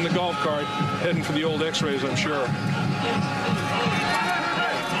in the golf cart heading for the old X-rays, I'm sure.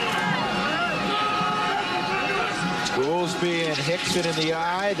 Goolsby and Hickson in the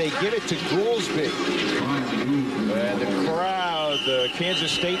eye. They give it to Goolsby. And the crowd, the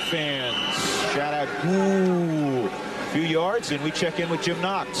Kansas State fans, shout out Gool. A few yards, and we check in with Jim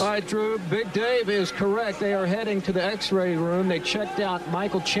Knox. All right, Drew, Big Dave is correct. They are heading to the X-ray room. They checked out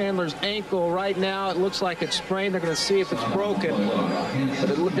Michael Chandler's ankle. Right now, it looks like it's sprained. They're going to see if it's broken. But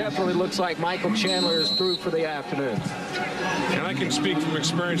it definitely looks like Michael Chandler is through for the afternoon. And I can speak from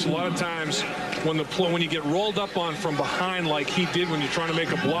experience. A lot of times when you get rolled up on from behind like he did when you're trying to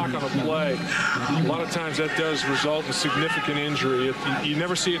make a block on a play, a lot of times that does result in significant injury. You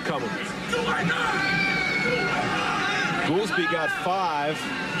never see it coming. Goolsby got 5,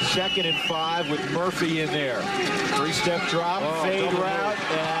 2nd and 5 with Murphy in there. 3-step drop, fade route,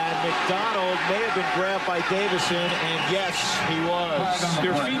 and McDonald may have been grabbed by Davison, and yes, he was.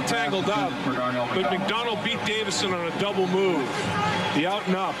 Their feet tangled up, but McDonald beat Davison on a double move. The out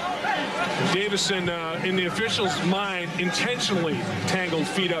and up. Davison, in the official's mind, intentionally tangled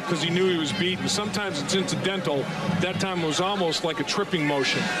feet up because he knew he was beaten. Sometimes it's incidental. That time it was almost like a tripping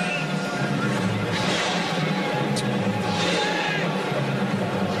motion.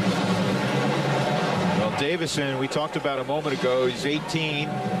 Davison, we talked about a moment ago, he's 18,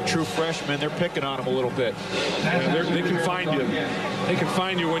 true freshman. They're picking on him a little bit. Yeah, they can find you. They can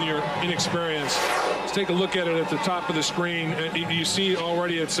find you when you're inexperienced. Let's take a look at it at the top of the screen. You see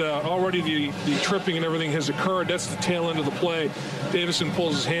already it's already the tripping and everything has occurred. That's the tail end of the play. Davison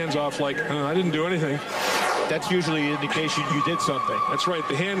pulls his hands off like, I didn't do anything. That's usually an indication you did something. That's right.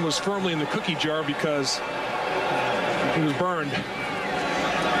 The hand was firmly in the cookie jar because he was burned.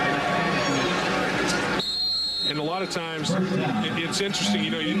 And a lot of times, it's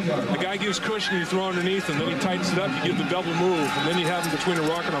interesting, the guy gives cushion, you throw underneath, and then he tightens it up, you give the double move, and then you have him between a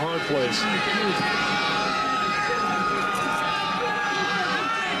rock and a hard place.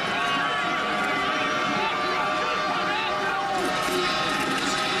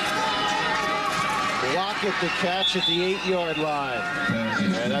 Lockett the catch at the 8-yard line.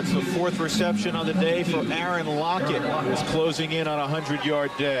 And that's the 4th reception on the day for Aaron Lockett, who's closing in on a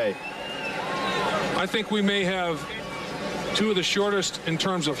 100-yard day. I think we may have 2 of the shortest in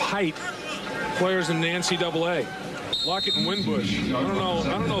terms of height players in the NCAA. Lockett and Winbush. I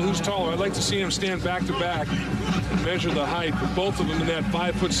don't know who's taller. I'd like to see them stand back to back and measure the height. But both of them in that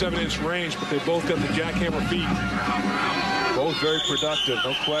 5'7" range, but they both got the jackhammer feet. Both very productive,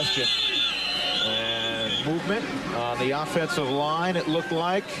 no question. And movement on the offensive line, it looked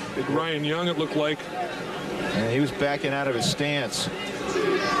like. Big Ryan Young, it looked like. And he was backing out of his stance.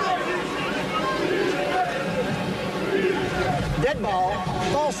 Dead ball,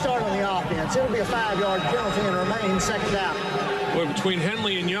 false start on the offense. It'll be a 5-yard penalty and remain second down. Boy, between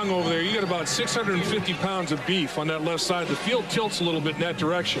Henley and Young over there, you got about 650 pounds of beef on that left side. The field tilts a little bit in that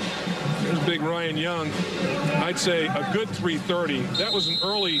direction. There's big Ryan Young. I'd say a good 330. That was an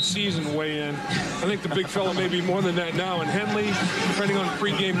early season weigh-in. I think the big fella may be more than that now. And Henley, depending on the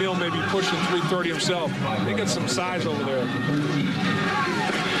pregame meal, may be pushing 330 himself. They got some size over there.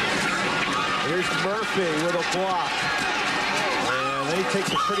 Here's Murphy with a block. Then he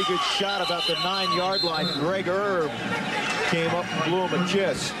takes a pretty good shot about the 9-yard line. Greg Erb came up and blew him a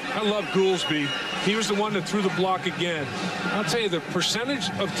kiss. I love Goolsby. He was the one that threw the block again. I'll tell you, the percentage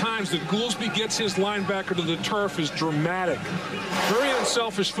of times that Goolsby gets his linebacker to the turf is dramatic. Very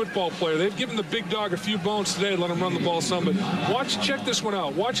unselfish football player. They've given the big dog a few bones today, let him run the ball some, but check this one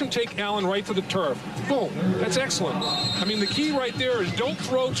out. Watch him take Allen right to the turf. Boom. That's excellent. I mean, the key right there is don't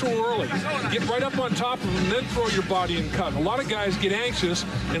throw too early. Get right up on top of him, and then throw your body and cut. A lot of guys get anxious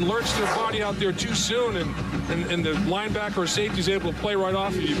and lurch their body out there too soon, and the linebacker or safety is able to play right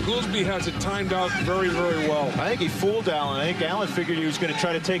off of you. Goolsby has it timed out very, very well. I think he fooled Allen. I think Allen figured he was going to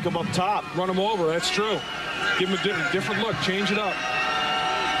try to take him up top. Run him over. That's true. Give him a different look. Change it up.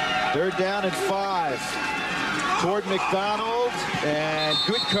 3rd down and 5. Toward McDonald. And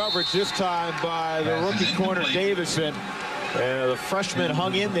good coverage this time by the rookie corner Davison. The freshman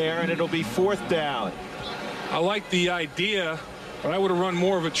hung in there, and it'll be 4th down. I like the idea, but I would have run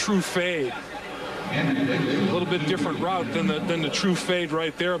more of a true fade. A little bit different route than the true fade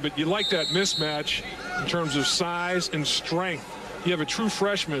right there, but you like that mismatch in terms of size and strength. You have a true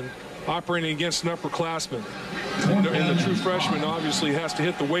freshman operating against an upperclassman, and the true freshman obviously has to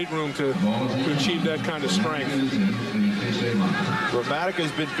hit the weight room to achieve that kind of strength.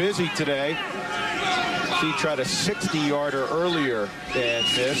 Gramatica's been busy today. He tried a 60-yarder earlier and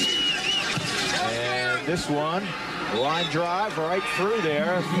missed. And this one, line drive right through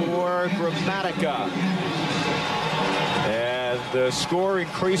there for Gramatica. And the score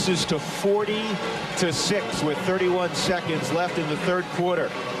increases to 40-6 with 31 seconds left in the 3rd quarter.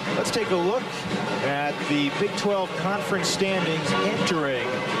 Let's take a look at the Big 12 conference standings entering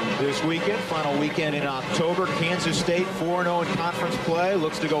this weekend. Final weekend in October. Kansas State 4-0 in conference play.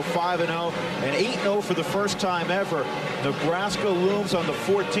 Looks to go 5-0 and 8-0 for the first time ever. Nebraska looms on the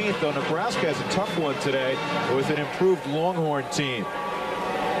 14th, though Nebraska has a tough one today with an improved Longhorn team.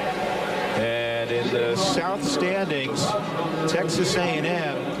 And in the South standings, Texas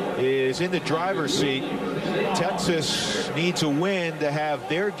A&M is in the driver's seat. Texas needs a win to have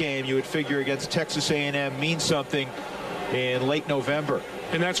their game, you would figure, against Texas A&M mean something in late November.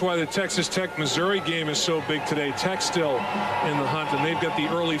 And that's why the Texas Tech-Missouri game is so big today. Tech still in the hunt, and they've got the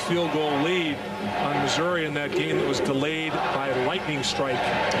early field goal lead on Missouri in that game that was delayed by a lightning strike.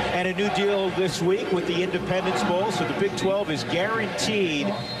 And a new deal this week with the Independence Bowl, so the Big 12 is guaranteed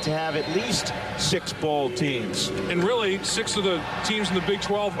to have at least 6 bowl teams. And really, 6 of the teams in the Big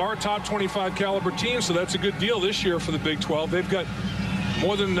 12 are top 25 caliber teams, so that's a good deal this year for the Big 12. They've got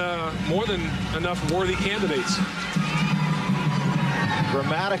more than enough worthy candidates.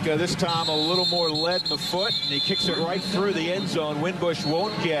 Gramatica this time a little more lead in the foot, and he kicks it right through the end zone. Winbush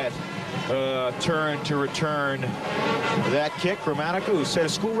won't get turn to return that kick. Gramatica, who set a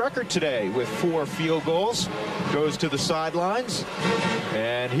school record today with 4 field goals, goes to the sidelines.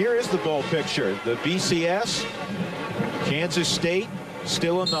 And here is the bowl picture. The BCS, Kansas State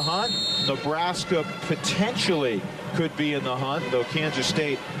still in the hunt. Nebraska potentially could be in the hunt, though Kansas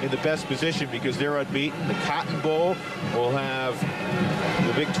State in the best position because they're unbeaten. The Cotton Bowl will have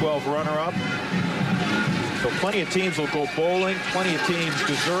the Big 12 runner-up. So plenty of teams will go bowling. Plenty of teams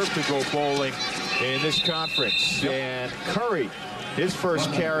deserve to go bowling in this conference. And Curry, his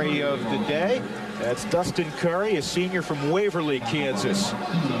first carry of the day. That's Dustin Curry, a senior from Waverly, Kansas.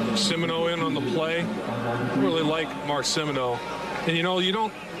 Semino in on the play. Really like Mark Semino. And, you know, you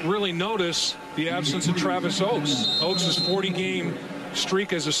don't really notice the absence of Travis Oaks. Oaks' 40-game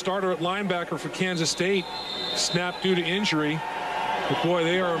streak as a starter at linebacker for Kansas State snapped due to injury. But, boy,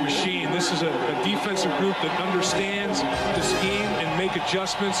 they are a machine. This is a defensive group that understands the scheme and make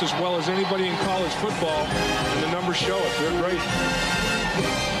adjustments as well as anybody in college football. And the numbers show it. They're great.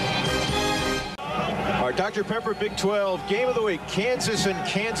 Our Dr. Pepper Big 12 game of the week, Kansas and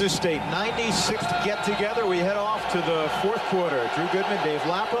Kansas State. 96th get together. We head off to the 4th quarter. Drew Goodman, Dave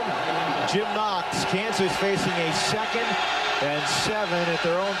Lapham, Jim Knox. Kansas facing a 2nd and 7 at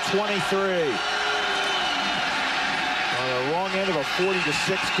their own 23. On the wrong end of a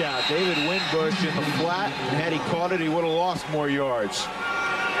 40-6 count. David Winbush in the flat. And had he caught it, he would have lost more yards.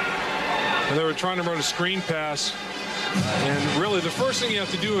 And they were trying to run a screen pass. And really, the first thing you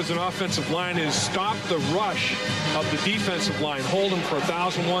have to do as an offensive line is stop the rush of the defensive line. Hold them for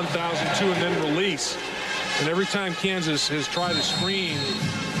 1,001, 1,002, and then release. And every time Kansas has tried to screen,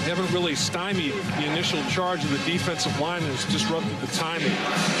 they haven't really stymied the initial charge of the defensive line, and it's disrupted the timing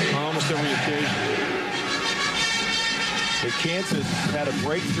on almost every occasion. Kansas had a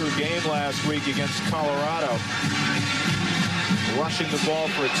breakthrough game last week against Colorado. Rushing the ball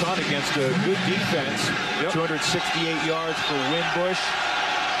for a ton against a good defense. 268 yards for Winbush.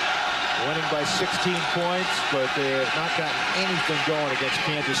 Winning by 16 points, but they have not gotten anything going against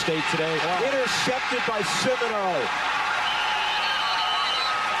Kansas State today. Intercepted by Semino.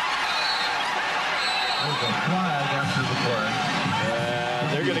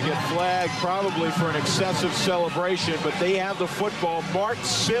 They're going to get flagged probably for an excessive celebration, but they have the football. Mark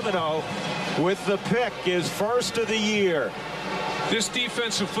Semino with the pick, his first of the year. This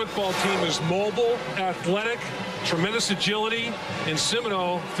defensive football team is mobile, athletic, tremendous agility, and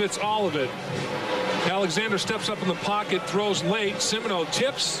Semino fits all of it. Alexander steps up in the pocket, throws late. Semino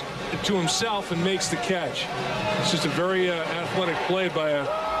tips it to himself and makes the catch. It's just a very athletic play by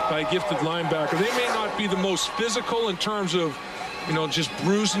a gifted linebacker. They may not be the most physical in terms of, you know, just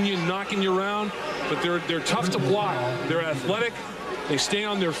bruising you, knocking you around, but they're tough to block. They're athletic. They stay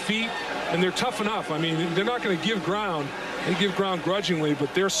on their feet, and they're tough enough. I mean, they're not going to give ground. They give ground grudgingly,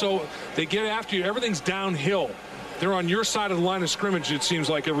 but they get after you. Everything's downhill. They're on your side of the line of scrimmage, it seems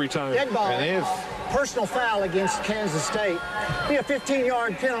like, every time. Dead ball. Personal foul against Kansas State. Be a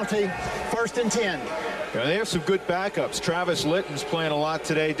 15-yard penalty, 1st and 10. Yeah, they have some good backups. Travis Litton's playing a lot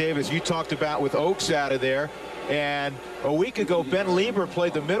today, Dave, as you talked about with Oaks out of there. And a week ago, Ben Lieber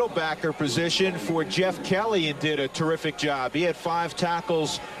played the middle backer position for Jeff Kelly and did a terrific job. He had 5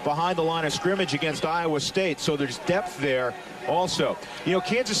 tackles behind the line of scrimmage against Iowa State, so there's depth there also. You know,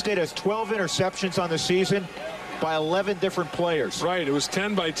 Kansas State has 12 interceptions on the season by 11 different players. Right, it was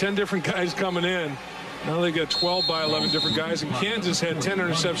 10 by 10 different guys coming in. Now they got 12 by 11 different guys, and Kansas had 10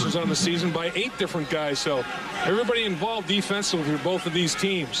 interceptions on the season by 8 different guys. So everybody involved defensively for both of these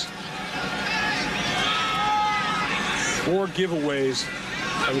teams. 4 giveaways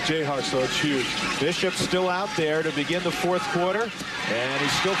by the Jayhawks, so it's huge. Bishop's still out there to begin the 4th quarter, and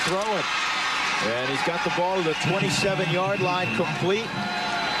he's still throwing. And he's got the ball to the 27-yard line, complete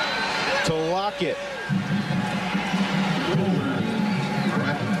to Lockett.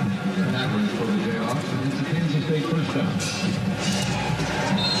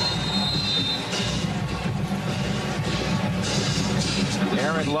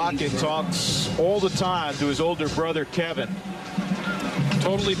 Aaron Lockett talks all the time to his older brother, Kevin.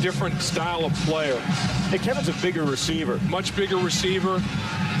 Totally different style of player. Hey, Kevin's a bigger receiver. Much bigger receiver.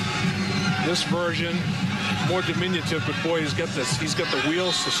 This version, more diminutive, but boy, he's got the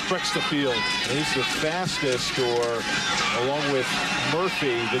wheels to stretch the field. He's the fastest, or along with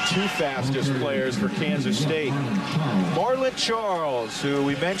Murphy, the 2 fastest players for Kansas State. Marlon Charles, who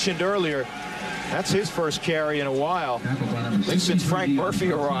we mentioned earlier, that's his first carry in a while, I think since Frank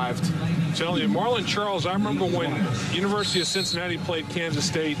Murphy arrived. I'm telling you, Marlon Charles, I remember when University of Cincinnati played Kansas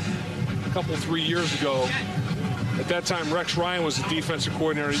State a couple, 3 years ago. At that time, Rex Ryan was the defensive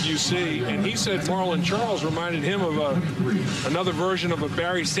coordinator at UC, and he said Marlon Charles reminded him of another version of a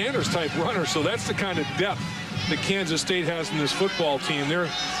Barry Sanders type runner. So that's the kind of depth that Kansas State has in this football team. They're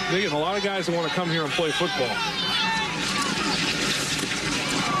getting a lot of guys that want to come here and play football.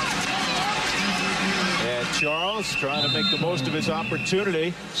 And Charles trying to make the most of his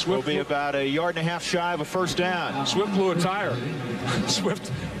opportunity. Swift will be about 1.5 yards shy of a first down. Swift blew a tire.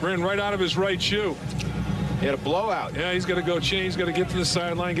 Swift ran right out of his right shoe. He had a blowout. Yeah, he's got to go change. He's got to get to the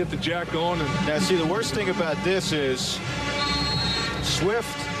sideline, get the jack going. And now, see, the worst thing about this is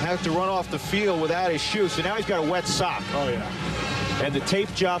Swift has to run off the field without his shoe, so now he's got a wet sock. Oh, yeah. And the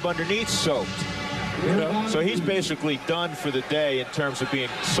tape job underneath soaked. Yeah. So he's basically done for the day in terms of being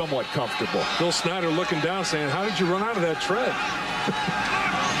somewhat comfortable. Bill Snyder looking down saying, how did you run out of that tread?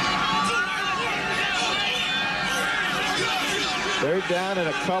 They're down in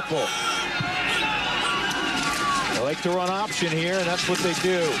a couple. They like to run option here, and that's what they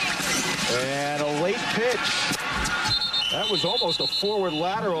do. And a late pitch. That was almost a forward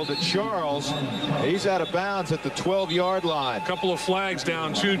lateral to Charles. He's out of bounds at the 12-yard line. A couple of flags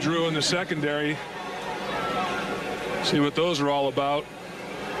down, too, Drew, in the secondary. See what those are all about.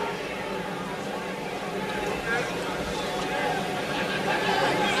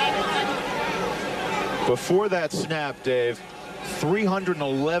 Before that snap, Dave,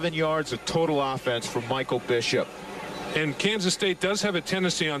 311 yards of total offense from Michael Bishop. And Kansas State does have a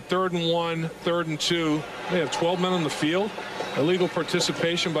tendency on 3rd and 1, 3rd and 2. They have 12 men on the field. Illegal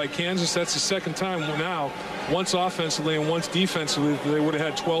participation by Kansas. That's the second time now, once offensively and once defensively, they would have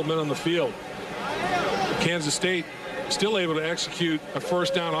had 12 men on the field. Kansas State still able to execute a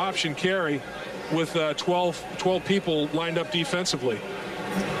first down option carry with 12 people lined up defensively.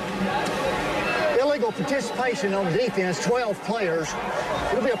 Illegal participation on defense, 12 players.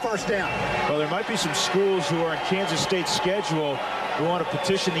 It'll be a first down. Well, there might be some schools who are on Kansas State's schedule who want to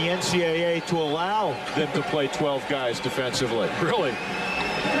petition the NCAA to allow them to play 12 guys defensively. Really?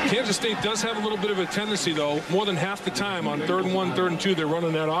 Kansas State does have a little bit of a tendency, though. More than half the time on 3rd and 1, 3rd and 2, they're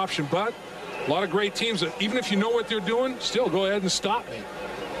running that option. But a lot of great teams, even if you know what they're doing, still go ahead and stop me.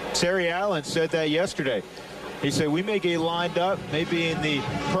 Terry Allen said that yesterday. He said, we may get lined up, maybe in the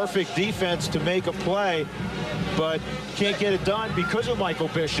perfect defense to make a play, but can't get it done because of Michael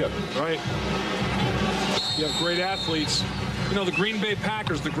Bishop. Right. You have great athletes. You know, the Green Bay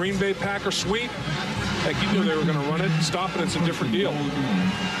Packers, the Green Bay Packer sweep, heck, you knew they were going to run it. Stop it, it's a different deal.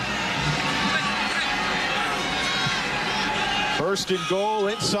 First and goal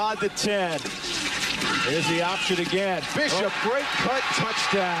inside the 10. Here's the option again. Bishop, great cut,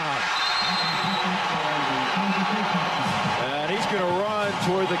 touchdown. And he's going to run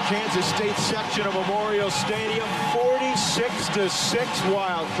toward the Kansas State section of Memorial Stadium. 46-6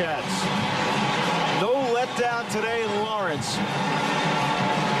 Wildcats. No letdown today in Lawrence.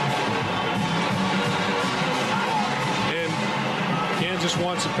 And Kansas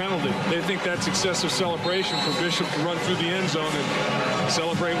wants a penalty. They think that's excessive celebration for Bishop to run through the end zone and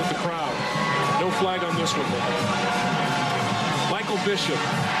celebrate with the crowd. No flag on this one, though. Michael Bishop,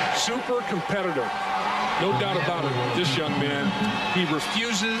 super competitor. No doubt about it, this young man. He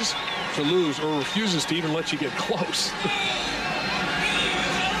refuses to lose or refuses to even let you get close.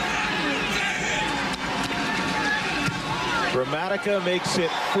 Gramatica makes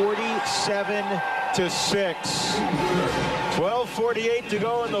it 47-6. 12:48 to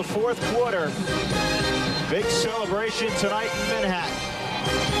go in the fourth quarter. Big celebration tonight in Manhattan.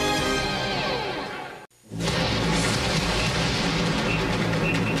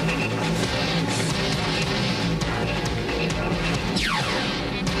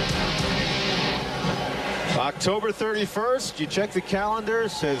 October 31st, you check the calendar,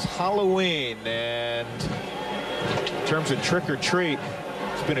 says Halloween, and in terms of trick or treat,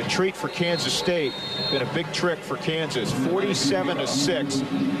 it's been a treat for Kansas State. Been a big trick for Kansas. 47-6.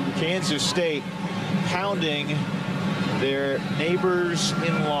 Kansas State pounding their neighbors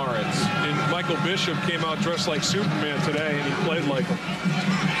in Lawrence. And Michael Bishop came out dressed like Superman today, and he played like him.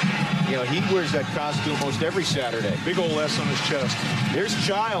 You know, he wears that costume most every Saturday. Big old S on his chest. Here's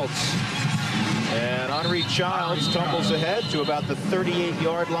Childs. And Henri Childs tumbles ahead to about the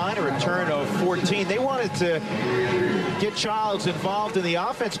 38-yard line, a return of 14. They wanted to get Childs involved in the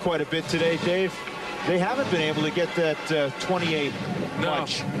offense quite a bit today, Dave. They haven't been able to get that 28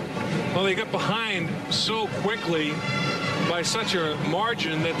 much. Well, they got behind so quickly by such a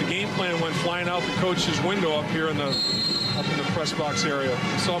margin that the game plan went flying out the coach's window up here in the press box area.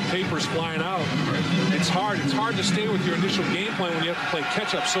 Saw papers flying out. It's hard to stay with your initial game plan when you have to play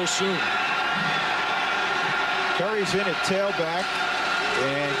catch up so soon. Curry's in at tailback,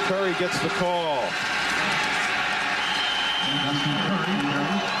 and Curry gets the call.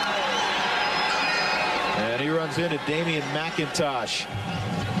 And he runs into Damian McIntosh.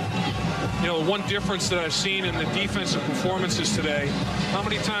 You know, one difference that I've seen in the defensive performances today, how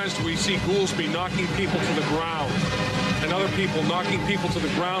many times do we see Goolsby knocking people to the ground and other people knocking people to the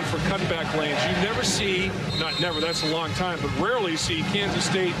ground for cutback lanes? You never see, not never, that's a long time, but rarely see Kansas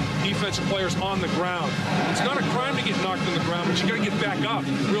State defensive players on the ground. It's not a crime to get knocked on the ground, but you got to get back up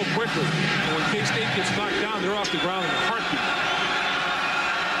real quickly. And when K-State gets knocked down, they're off the ground in a heartbeat.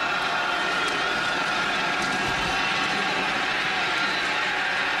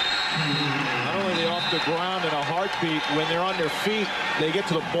 The ground in a heartbeat. When they're on their feet, they get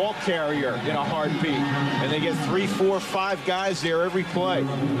to the ball carrier in a heartbeat, and they get 3, 4, 5 guys there every play.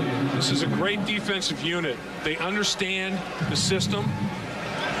 This is a great defensive unit. They understand the system.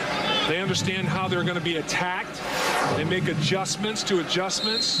 They understand how they're going to be attacked. They make adjustments to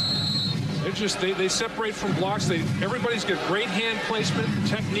adjustments. They're just they separate from blocks. Everybody's got great hand placement,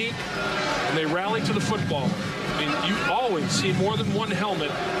 technique, and they rally to the football. I mean, you always see more than one helmet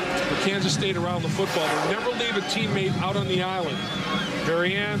for Kansas State around the football. They never leave a teammate out on the island.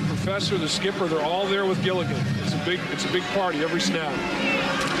 Marianne, Professor, the skipper, they're all there with Gilligan. It's a big party every snap.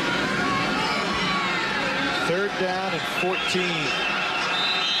 3rd down and 14.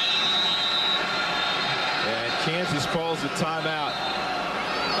 And Kansas calls a timeout.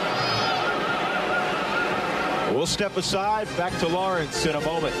 We'll step aside. Back to Lawrence in a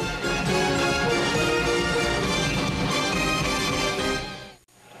moment.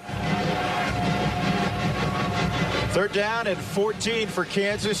 Third down and 14 for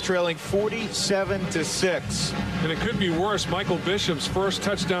Kansas, trailing 47-6. And it could be worse. Michael Bishop's first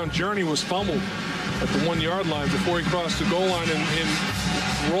touchdown journey was fumbled at the 1-yard line before he crossed the goal line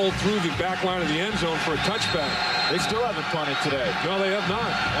and rolled through the back line of the end zone for a touchback. They still haven't punted today. No, they have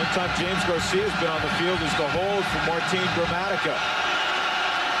not. One time James Garcia has been on the field is the hold for Martin Gramatica.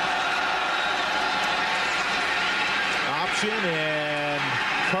 Option, and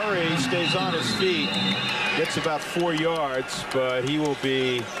Curry stays on his feet. Gets about 4 yards, but he will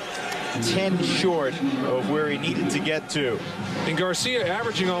be 10 short of where he needed to get to. And Garcia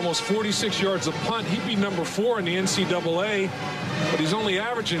averaging almost 46 yards a punt. He'd be number 4 in the NCAA, but he's only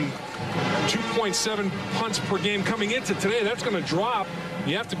averaging 2.7 punts per game coming into today. That's going to drop.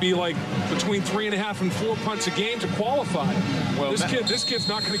 You have to be like between 3.5 and 4 punts a game to qualify. Well, this kid's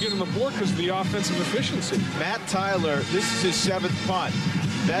not going to get on the board because of the offensive efficiency. Matt Tyler, this is his 7th punt.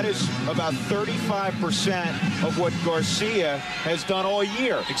 That is about 35% of what Garcia has done all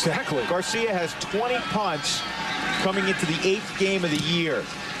year. Exactly. Garcia has 20 punts coming into the 8th game of the year.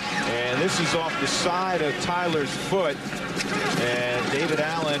 And this is off the side of Tyler's foot. And David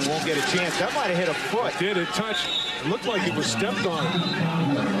Allen won't get a chance. That might have hit a foot. Did it touch? It looked like it was stepped on.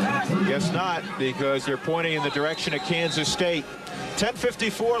 Guess not, because they're pointing in the direction of Kansas State.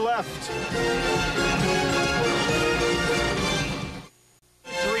 10:54 left.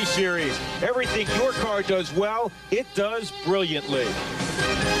 Series. Everything your car does well, it does brilliantly.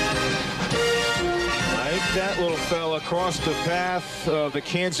 I think that little fella crossed the path of the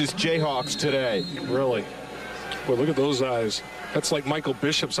Kansas Jayhawks today. Really? Well, look at those eyes. That's like Michael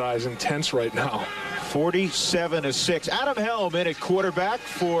Bishop's eyes, intense right now. 47-6. Adam Helm in at quarterback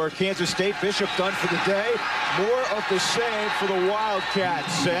for Kansas State. Bishop done for the day. More of the same for the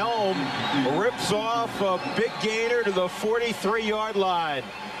Wildcats. Helm rips off a big gainer to the 43-yard line.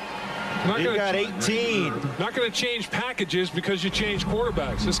 He got 18. Not going to change packages because you change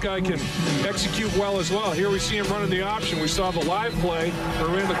quarterbacks. This guy can execute well as well. Here we see him running the option. We saw the live play.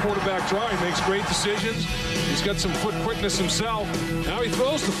 We're in the quarterback draw. He makes great decisions. He's got some foot quickness himself. Now he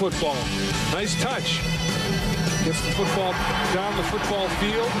throws the football. Nice touch. Gets the football down the football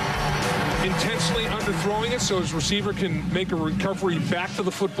field, intentionally underthrowing it so his receiver can make a recovery back to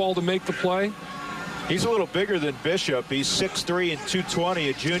the football to make the play. He's a little bigger than Bishop. He's 6'3" and 220,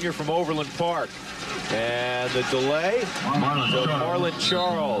 a junior from Overland Park. And the delay to Marlon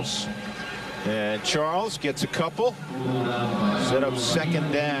Charles. And Charles gets a couple. Set up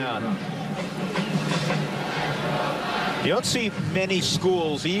 2nd down. You don't see many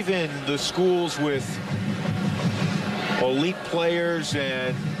schools, even the schools with elite players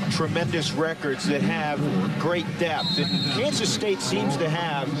and tremendous records, that have great depth. And Kansas State seems to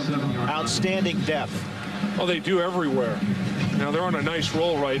have outstanding depth. Oh, they do everywhere. Now they're on a nice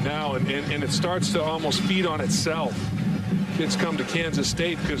roll right now, and it starts to almost feed on itself. Kids come to Kansas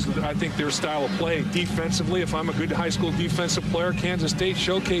State because I think their style of play defensively, if I'm a good high school defensive player, Kansas State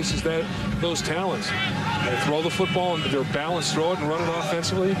showcases those talents. They throw the football and they're balanced, throw it and run it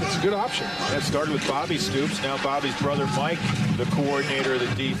offensively. It's a good option. That started with Bobby Stoops. Now Bobby's brother Mike, the coordinator of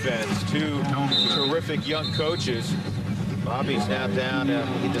the defense. Two terrific young coaches. Bobby's now down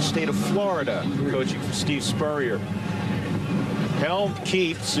in the state of Florida, coaching for Steve Spurrier. Helm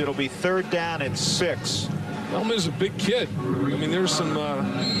keeps. It'll be 3rd down and 6. Helm is a big kid. I mean, there's some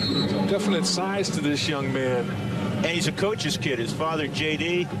definite size to this young man. And he's a coach's kid. His father,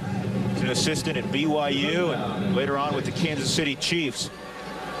 J.D., is an assistant at BYU and later on with the Kansas City Chiefs.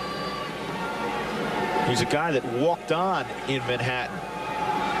 He's a guy that walked on in Manhattan.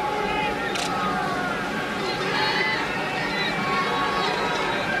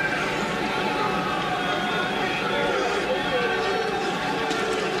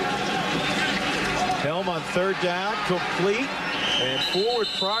 Helm on 3rd down, complete, and forward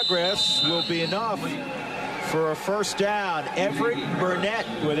progress will be enough for a 1st down. Everett Burnett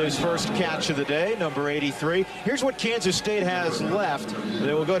with his first catch of the day, number 83. Here's what Kansas State has left.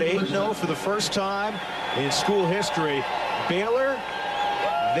 They will go to 8-0 for the first time in school history. Baylor,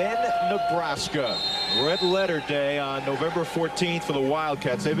 then Nebraska. Red letter day on November 14th for the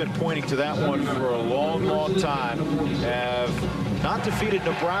Wildcats. They've been pointing to that one for a long, long time. Have not defeated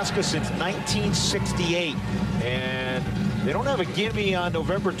Nebraska since 1968. And they don't have a gimme on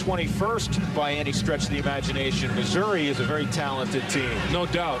November 21st by any stretch of the imagination. Missouri is a very talented team. No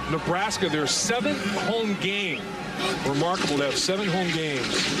doubt. Nebraska, their 7th home game. Remarkable to have 7 home games.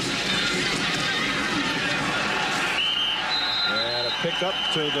 And a pick up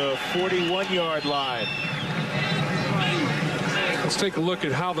to the 41-yard line. Let's take a look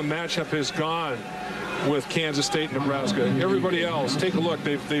at how the matchup has gone with Kansas State and Nebraska. Everybody else, take a look.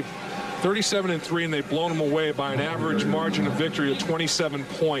 They've 37-3, and they've blown them away by an average margin of victory of 27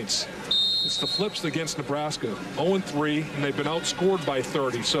 points. It's the flips against Nebraska. 0-3, and they've been outscored by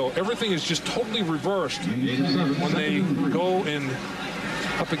 30. So everything is just totally reversed when they go and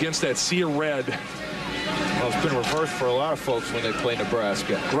up against that sea of red. Well, it's been reversed for a lot of folks when they play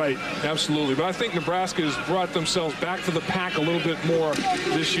Nebraska. Right, absolutely. But I think Nebraska has brought themselves back to the pack a little bit more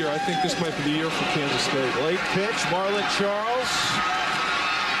this year. I think this might be the year for Kansas State. Late pitch, Marlon Charles.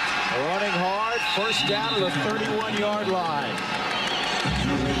 Running hard, 1st down to the 31-yard line.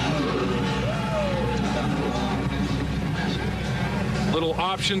 Little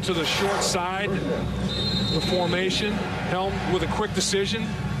option to the short side, the formation. Helm with a quick decision.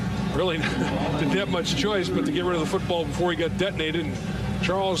 Really didn't have much choice but to get rid of the football before he got detonated. And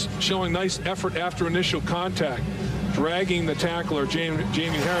Charles showing nice effort after initial contact, dragging the tackler, Jamie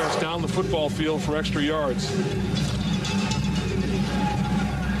Harris, down the football field for extra yards.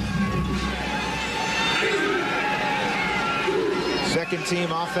 Second team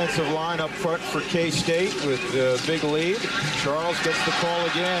offensive line up front for K-State with the big lead. Charles gets the call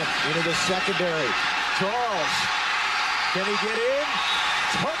again into the secondary. Charles, can he get in?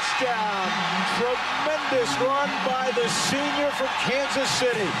 Touchdown. Tremendous run by the senior from Kansas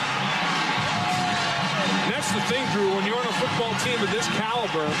City. That's the thing, Drew. When you're on a football team of this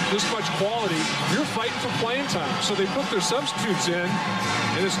caliber, this much quality, you're fighting for playing time. So they put their substitutes in,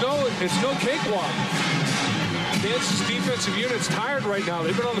 and it's no cakewalk. Kansas defensive unit's tired right now.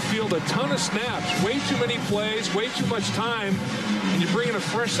 They've been on the field a ton of snaps, way too many plays, way too much time, and you bring in a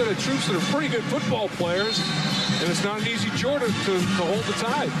fresh set of troops that are pretty good football players, and it's not an easy chore to hold the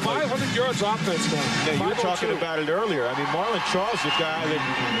tide. 500 yards offense now. Yeah, you were talking about it earlier. I mean, Marlon Charles is a guy that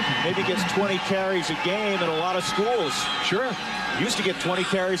maybe gets 20 carries a game in a lot of schools. Sure. Used to get 20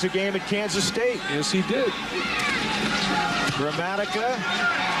 carries a game at Kansas State. Yes, he did. Gramatica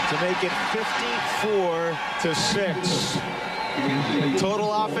to make it 54-6. Total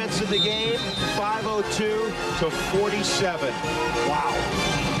offense in the game, 502 to 47. Wow.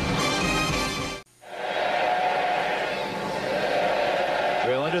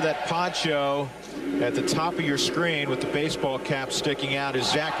 Well, under that poncho at the top of your screen with the baseball cap sticking out is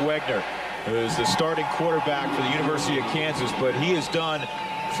Zach Wegner, who is the starting quarterback for the University of Kansas, but he is done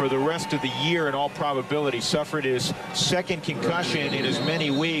for the rest of the year in all probability. Suffered his 2nd concussion in as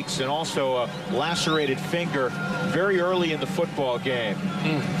many weeks, and also a lacerated finger very early in the football game.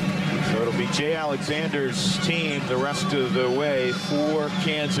 So it'll be Jay Alexander's team the rest of the way for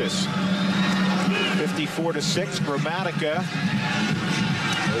Kansas. 54-6, Gramatica.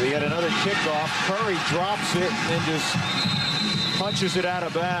 He had another kickoff. Curry drops it and then just punches it out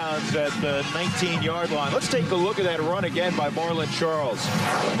of bounds at the 19-yard line. Let's take a look at that run again by Marlon Charles.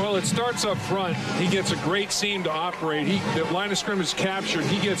 Well, it starts up front. He gets a great seam to operate. The line of scrimmage captured.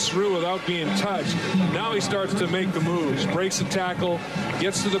 He gets through without being touched. Now he starts to make the moves, breaks the tackle,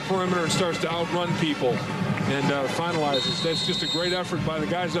 gets to the perimeter, and starts to outrun people and finalizes. That's just a great effort by the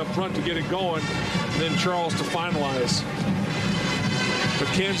guys up front to get it going, and then Charles to finalize. But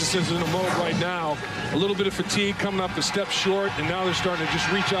Kansas is in a mode right now. A little bit of fatigue, coming up a step short, and now they're starting to just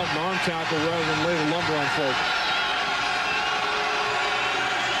reach out and arm tackle rather than lay the lumber on folks.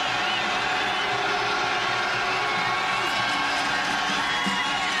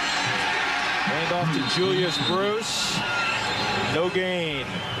 to Julius Bruce. No gain.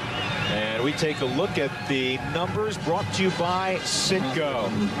 And we take a look at the numbers brought to you by Citgo.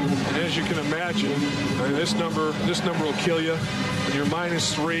 And as you can imagine, I mean, this number will kill you. And you're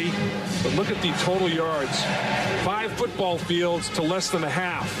 -3. But look at the total yards. 5 football fields to less than a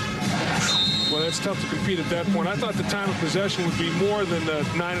half. Well, that's tough to compete at that point. I thought the time of possession would be more than the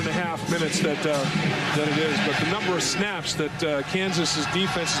 9.5 minutes that it is. But the number of snaps that Kansas's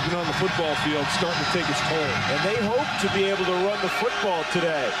defense has been on the football field starting to take its toll. And they hope to be able to run the football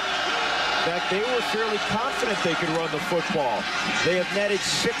today. In fact, they were fairly confident they could run the football. They have netted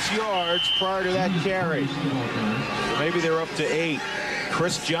 6 yards prior to that carry. So maybe they're up to 8.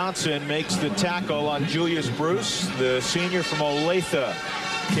 Chris Johnson makes the tackle on Julius Bruce, the senior from Olathe,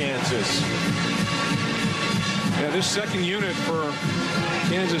 Kansas. Yeah, this second unit for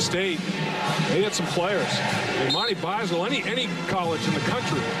Kansas State, they had some players. I mean, Monty Beisel, any college in the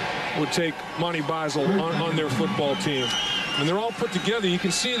country would take Monty Beisel on their football team. And they're all put together. You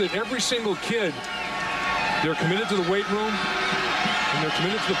can see that every single kid, they're committed to the weight room, and they're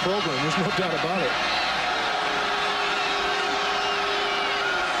committed to the program. There's no doubt about it.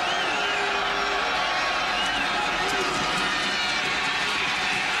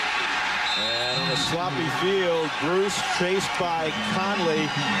 Sloppy field. Bruce, chased by Conley,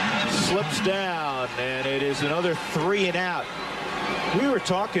 slips down, and it is another 3 and out. We were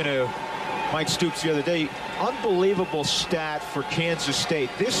talking to Mike Stoops the other day. Unbelievable stat for Kansas State.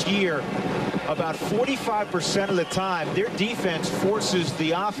 This year, about 45% of the time, their defense forces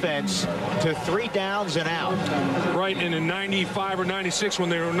the offense to 3 downs and out. Right, and in 95 or 96, when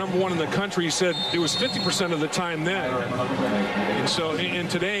they were #1 in the country, he said it was 50% of the time then. And so, and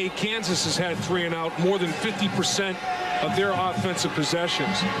today, Kansas has had 3 and out more than 50% of their offensive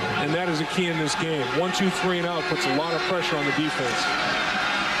possessions. And that is a key in this game. 1, 2, 3 and out puts a lot of pressure on the defense.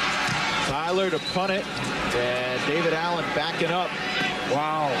 Tyler to punt it, and David Allen backing up.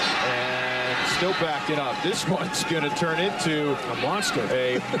 Wow. And still backing up. This one's going to turn into a monster.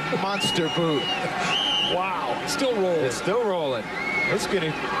 A monster boot. Wow. Still rolling. It's still rolling. It's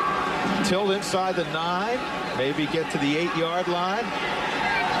going to tilt inside the 9, maybe get to the 8-yard line.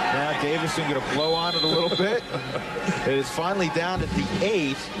 Now Davison going to blow on it a little bit. It is finally down at the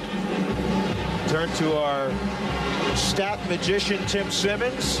 8. Turn to our stat magician, Tim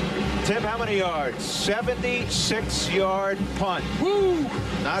Simmons. Tim, how many yards? 76-yard punt. Woo!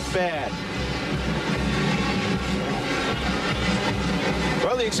 Not bad.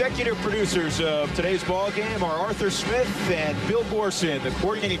 Well, the executive producers of today's ball game are Arthur Smith and Bill Borson. The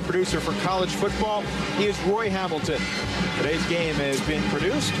coordinating producer for college football is Roy Hamilton. Today's game has been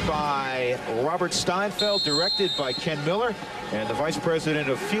produced by Robert Steinfeld, directed by Ken Miller, and the Vice President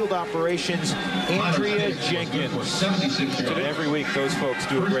of Field Operations, Andrea Jenkins. And every week, those folks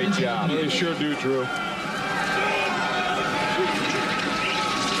do a great job. They sure do, Drew.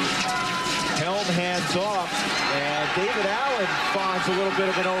 Helm hands off, and David Allen finds a little bit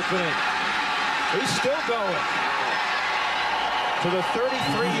of an opening. He's still going to the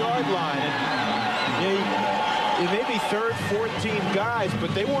 33-yard line. And it may be third, 14 guys,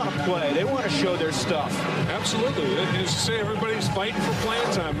 but they want to play. They want to show their stuff. Absolutely. As you say, everybody's fighting for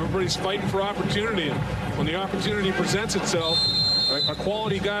playing time. Everybody's fighting for opportunity. And when the opportunity presents itself, a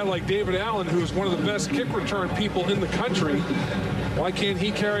quality guy like David Allen, who's one of the best kick return people in the country, why can't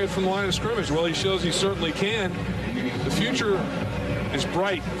he carry it from the line of scrimmage? Well, he shows he certainly can. The future is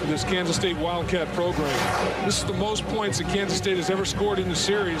bright for this Kansas State Wildcat program. This is the most points that Kansas State has ever scored in the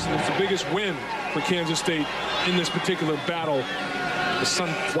series, and it's the biggest win for Kansas State in this particular battle. The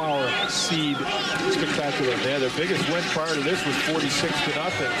Sunflower Seed Spectacular. Yeah, their biggest win prior to this was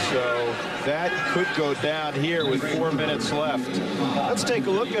 46-0, so that could go down here with 4 minutes left. Let's take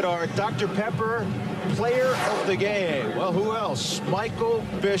a look at our Dr. Pepper player of the game. Well, who else? Michael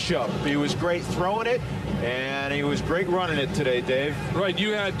Bishop. He was great throwing it, and he was great running it today, Dave. Right,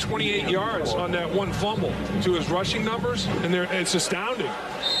 you had 28 yards on that one fumble to his rushing numbers, and it's astounding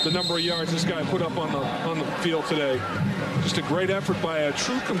the number of yards this guy put up on the field today. Just a great effort by a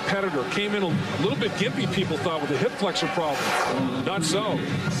true competitor. Came in a little bit gimpy, people thought, with a hip flexor problem. Not so.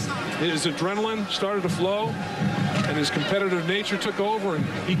 His adrenaline started to flow, and his competitive nature took over, and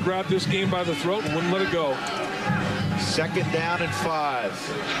he grabbed this game by the throat and wouldn't let it go. 2nd down and 5.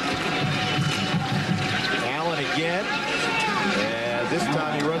 Allen again. And this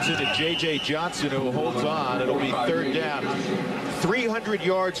time he runs into J.J. Johnson, who holds on. It'll be 3rd down. 300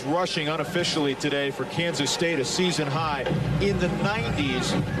 yards rushing unofficially today for Kansas State, a season high. In the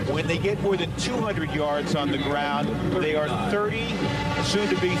 90s, when they get more than 200 yards on the ground, they are 30, soon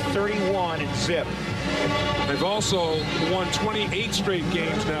to be 31 in zip. They've also won 28 straight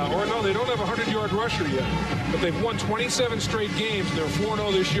games now. Or no, they don't have a 100-yard rusher yet. But they've won 27 straight games. They're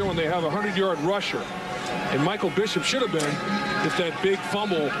 4-0 this year when they have a 100-yard rusher. And Michael Bishop should have been if that big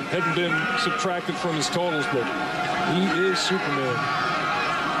fumble hadn't been subtracted from his totals. But he is Superman.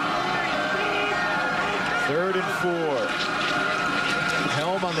 3rd and 4.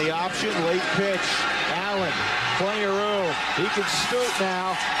 Helm on the option. Late pitch. Allen. Plenty of room. He can scoot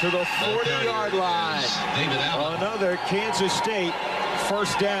now to the 40-yard line. Another Kansas State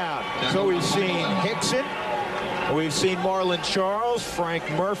first down. So we've seen Hickson. We've seen Marlon Charles, Frank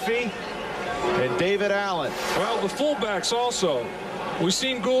Murphy, and David Allen. Well, the fullbacks also. We've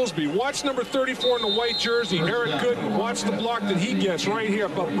seen Goolsby. Watch number 34 in the white jersey, Eric Gooden. Watch the block that he gets right here.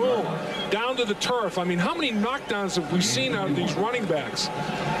 But boom, down to the turf. I mean, how many knockdowns have we seen out of these running backs?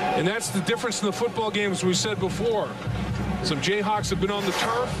 And that's the difference in the football game, as we said before. Some Jayhawks have been on the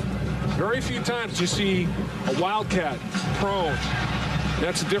turf. Very few times you see a Wildcat prone.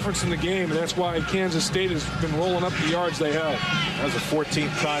 That's the difference in the game, and that's why Kansas State has been rolling up the yards they have. That was the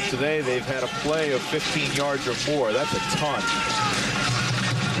 14th time today they've had a play of 15 yards or more. That's a ton.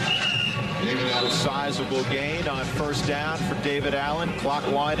 A sizable gain on first down for David Allen. Clock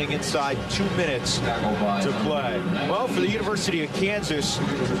winding inside 2 minutes to play. Well, for the University of Kansas,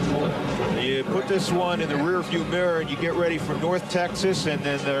 you put this one in the rearview mirror and you get ready for North Texas, and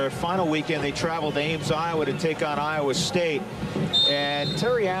then their final weekend they travel to Ames, Iowa to take on Iowa State. And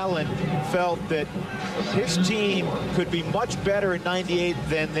Terry Allen felt that his team could be much better in 98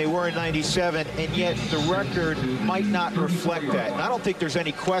 than they were in 97, and yet the record might not reflect that. And I don't think there's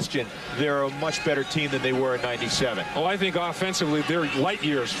any question they're a much better team than they were in 97. Oh, I think offensively they're light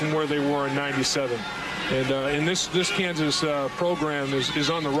years from where they were in 97. And this Kansas program is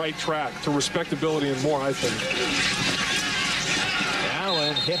on the right track to respectability and more, I think.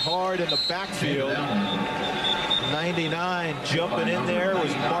 Allen hit hard in the backfield. 99 jumping in there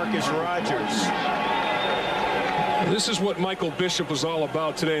was Marcus Rogers. This is what Michael Bishop was all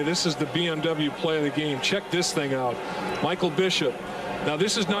about today. This is the BMW play of the game. Check this thing out. Michael Bishop. Now,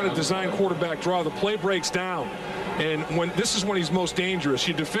 this is not a design quarterback draw. The play breaks down. And this is when he's most dangerous.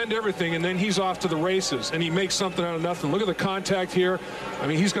 You defend everything, and then he's off to the races, and he makes something out of nothing. Look at the contact here. I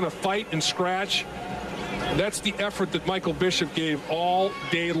mean, he's going to fight and scratch. That's the effort that Michael Bishop gave all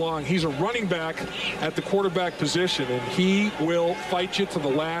day long. He's a running back at the quarterback position, and he will fight you to the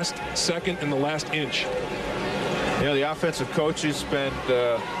last second and the last inch. You know, the offensive coaches spend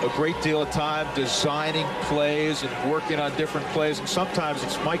a great deal of time designing plays and working on different plays. And sometimes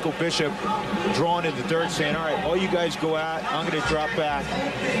it's Michael Bishop drawn in the dirt saying, all right, all you guys go out. I'm going to drop back.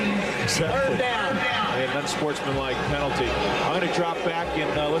 Exactly. Third down. An unsportsmanlike penalty. I'm going to drop back,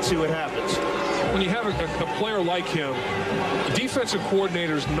 and let's see what happens. When you have a player like him, defensive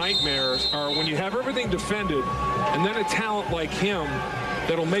coordinators' nightmares are when you have everything defended and then a talent like him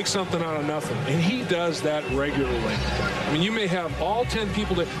that'll make something out of nothing. And he does that regularly. I mean, you may have all 10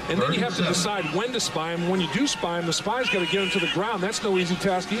 people, and then you have to decide when to spy him. When you do spy him, the spy's got to get him to the ground. That's no easy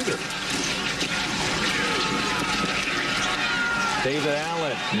task either. David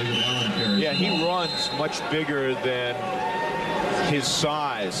Allen. Yeah, he runs much bigger than his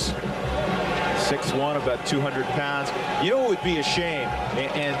size. 6'1", about 200 pounds. You know, it would be a shame,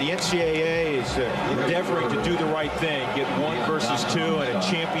 and the NCAA is endeavoring to do the right thing, get 1 versus 2 in a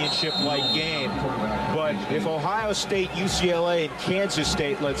championship-like game. But if Ohio State, UCLA, and Kansas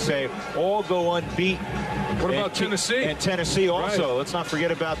State, let's say, all go unbeaten. What about Tennessee? And Tennessee also. Right. Let's not forget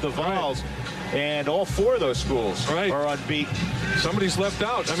about the Vols. Right. And all 4 of those schools are unbeaten. Somebody's left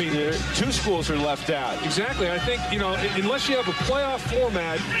out. I mean, 2 schools are left out. Exactly. I think, you know, unless you have a playoff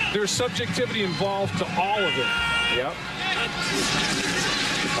format, there's subjectivity involved to all of it. Yep.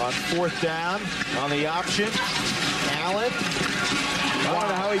 On 4th down, on the option, Allen. I don't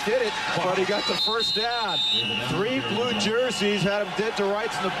know how he did it, but he got the first down. 3 blue jerseys had him dead to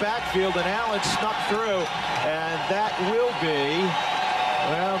rights in the backfield, and Allen snuck through, and that will be,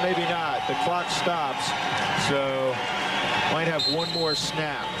 well, maybe not. The clock stops, so might have 1 more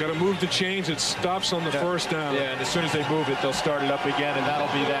snap. Got to move the chains. It stops on the first down. Yeah, and as soon as they move it, they'll start it up again, and that'll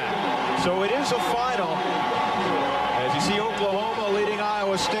be that. So it is a final. As you see, Oklahoma leading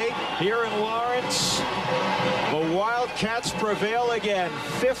Iowa State here in Lawrence. The Wildcats prevail again,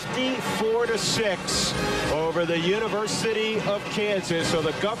 54-6 over the University of Kansas. So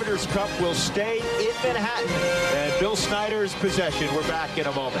the Governor's Cup will stay in Manhattan, and Bill Snyder's possession. We're back in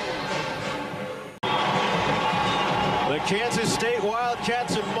a moment. The Kansas State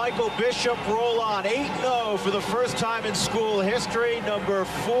Wildcats and Michael Bishop roll on 8-0 for the first time in school history, number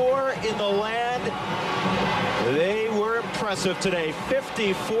 4 in the land. They were impressive today,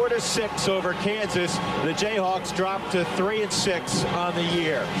 54-6 over Kansas. The Jayhawks dropped to 3-6 on the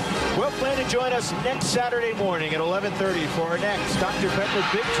year. Well, plan to join us next Saturday morning at 11:30 for our next Dr. Pepper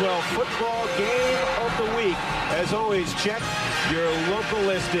Big 12 football game of the week. As always, check your local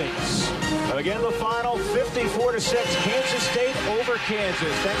listings. Again, the final 54-6, Kansas State over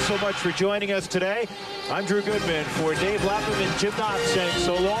Kansas. Thanks so much for joining us today. I'm Drew Goodman for Dave Lapham and Jim Knott saying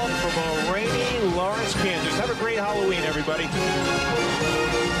so long from a rainy Lawrence, Kansas. Have a great Halloween, everybody.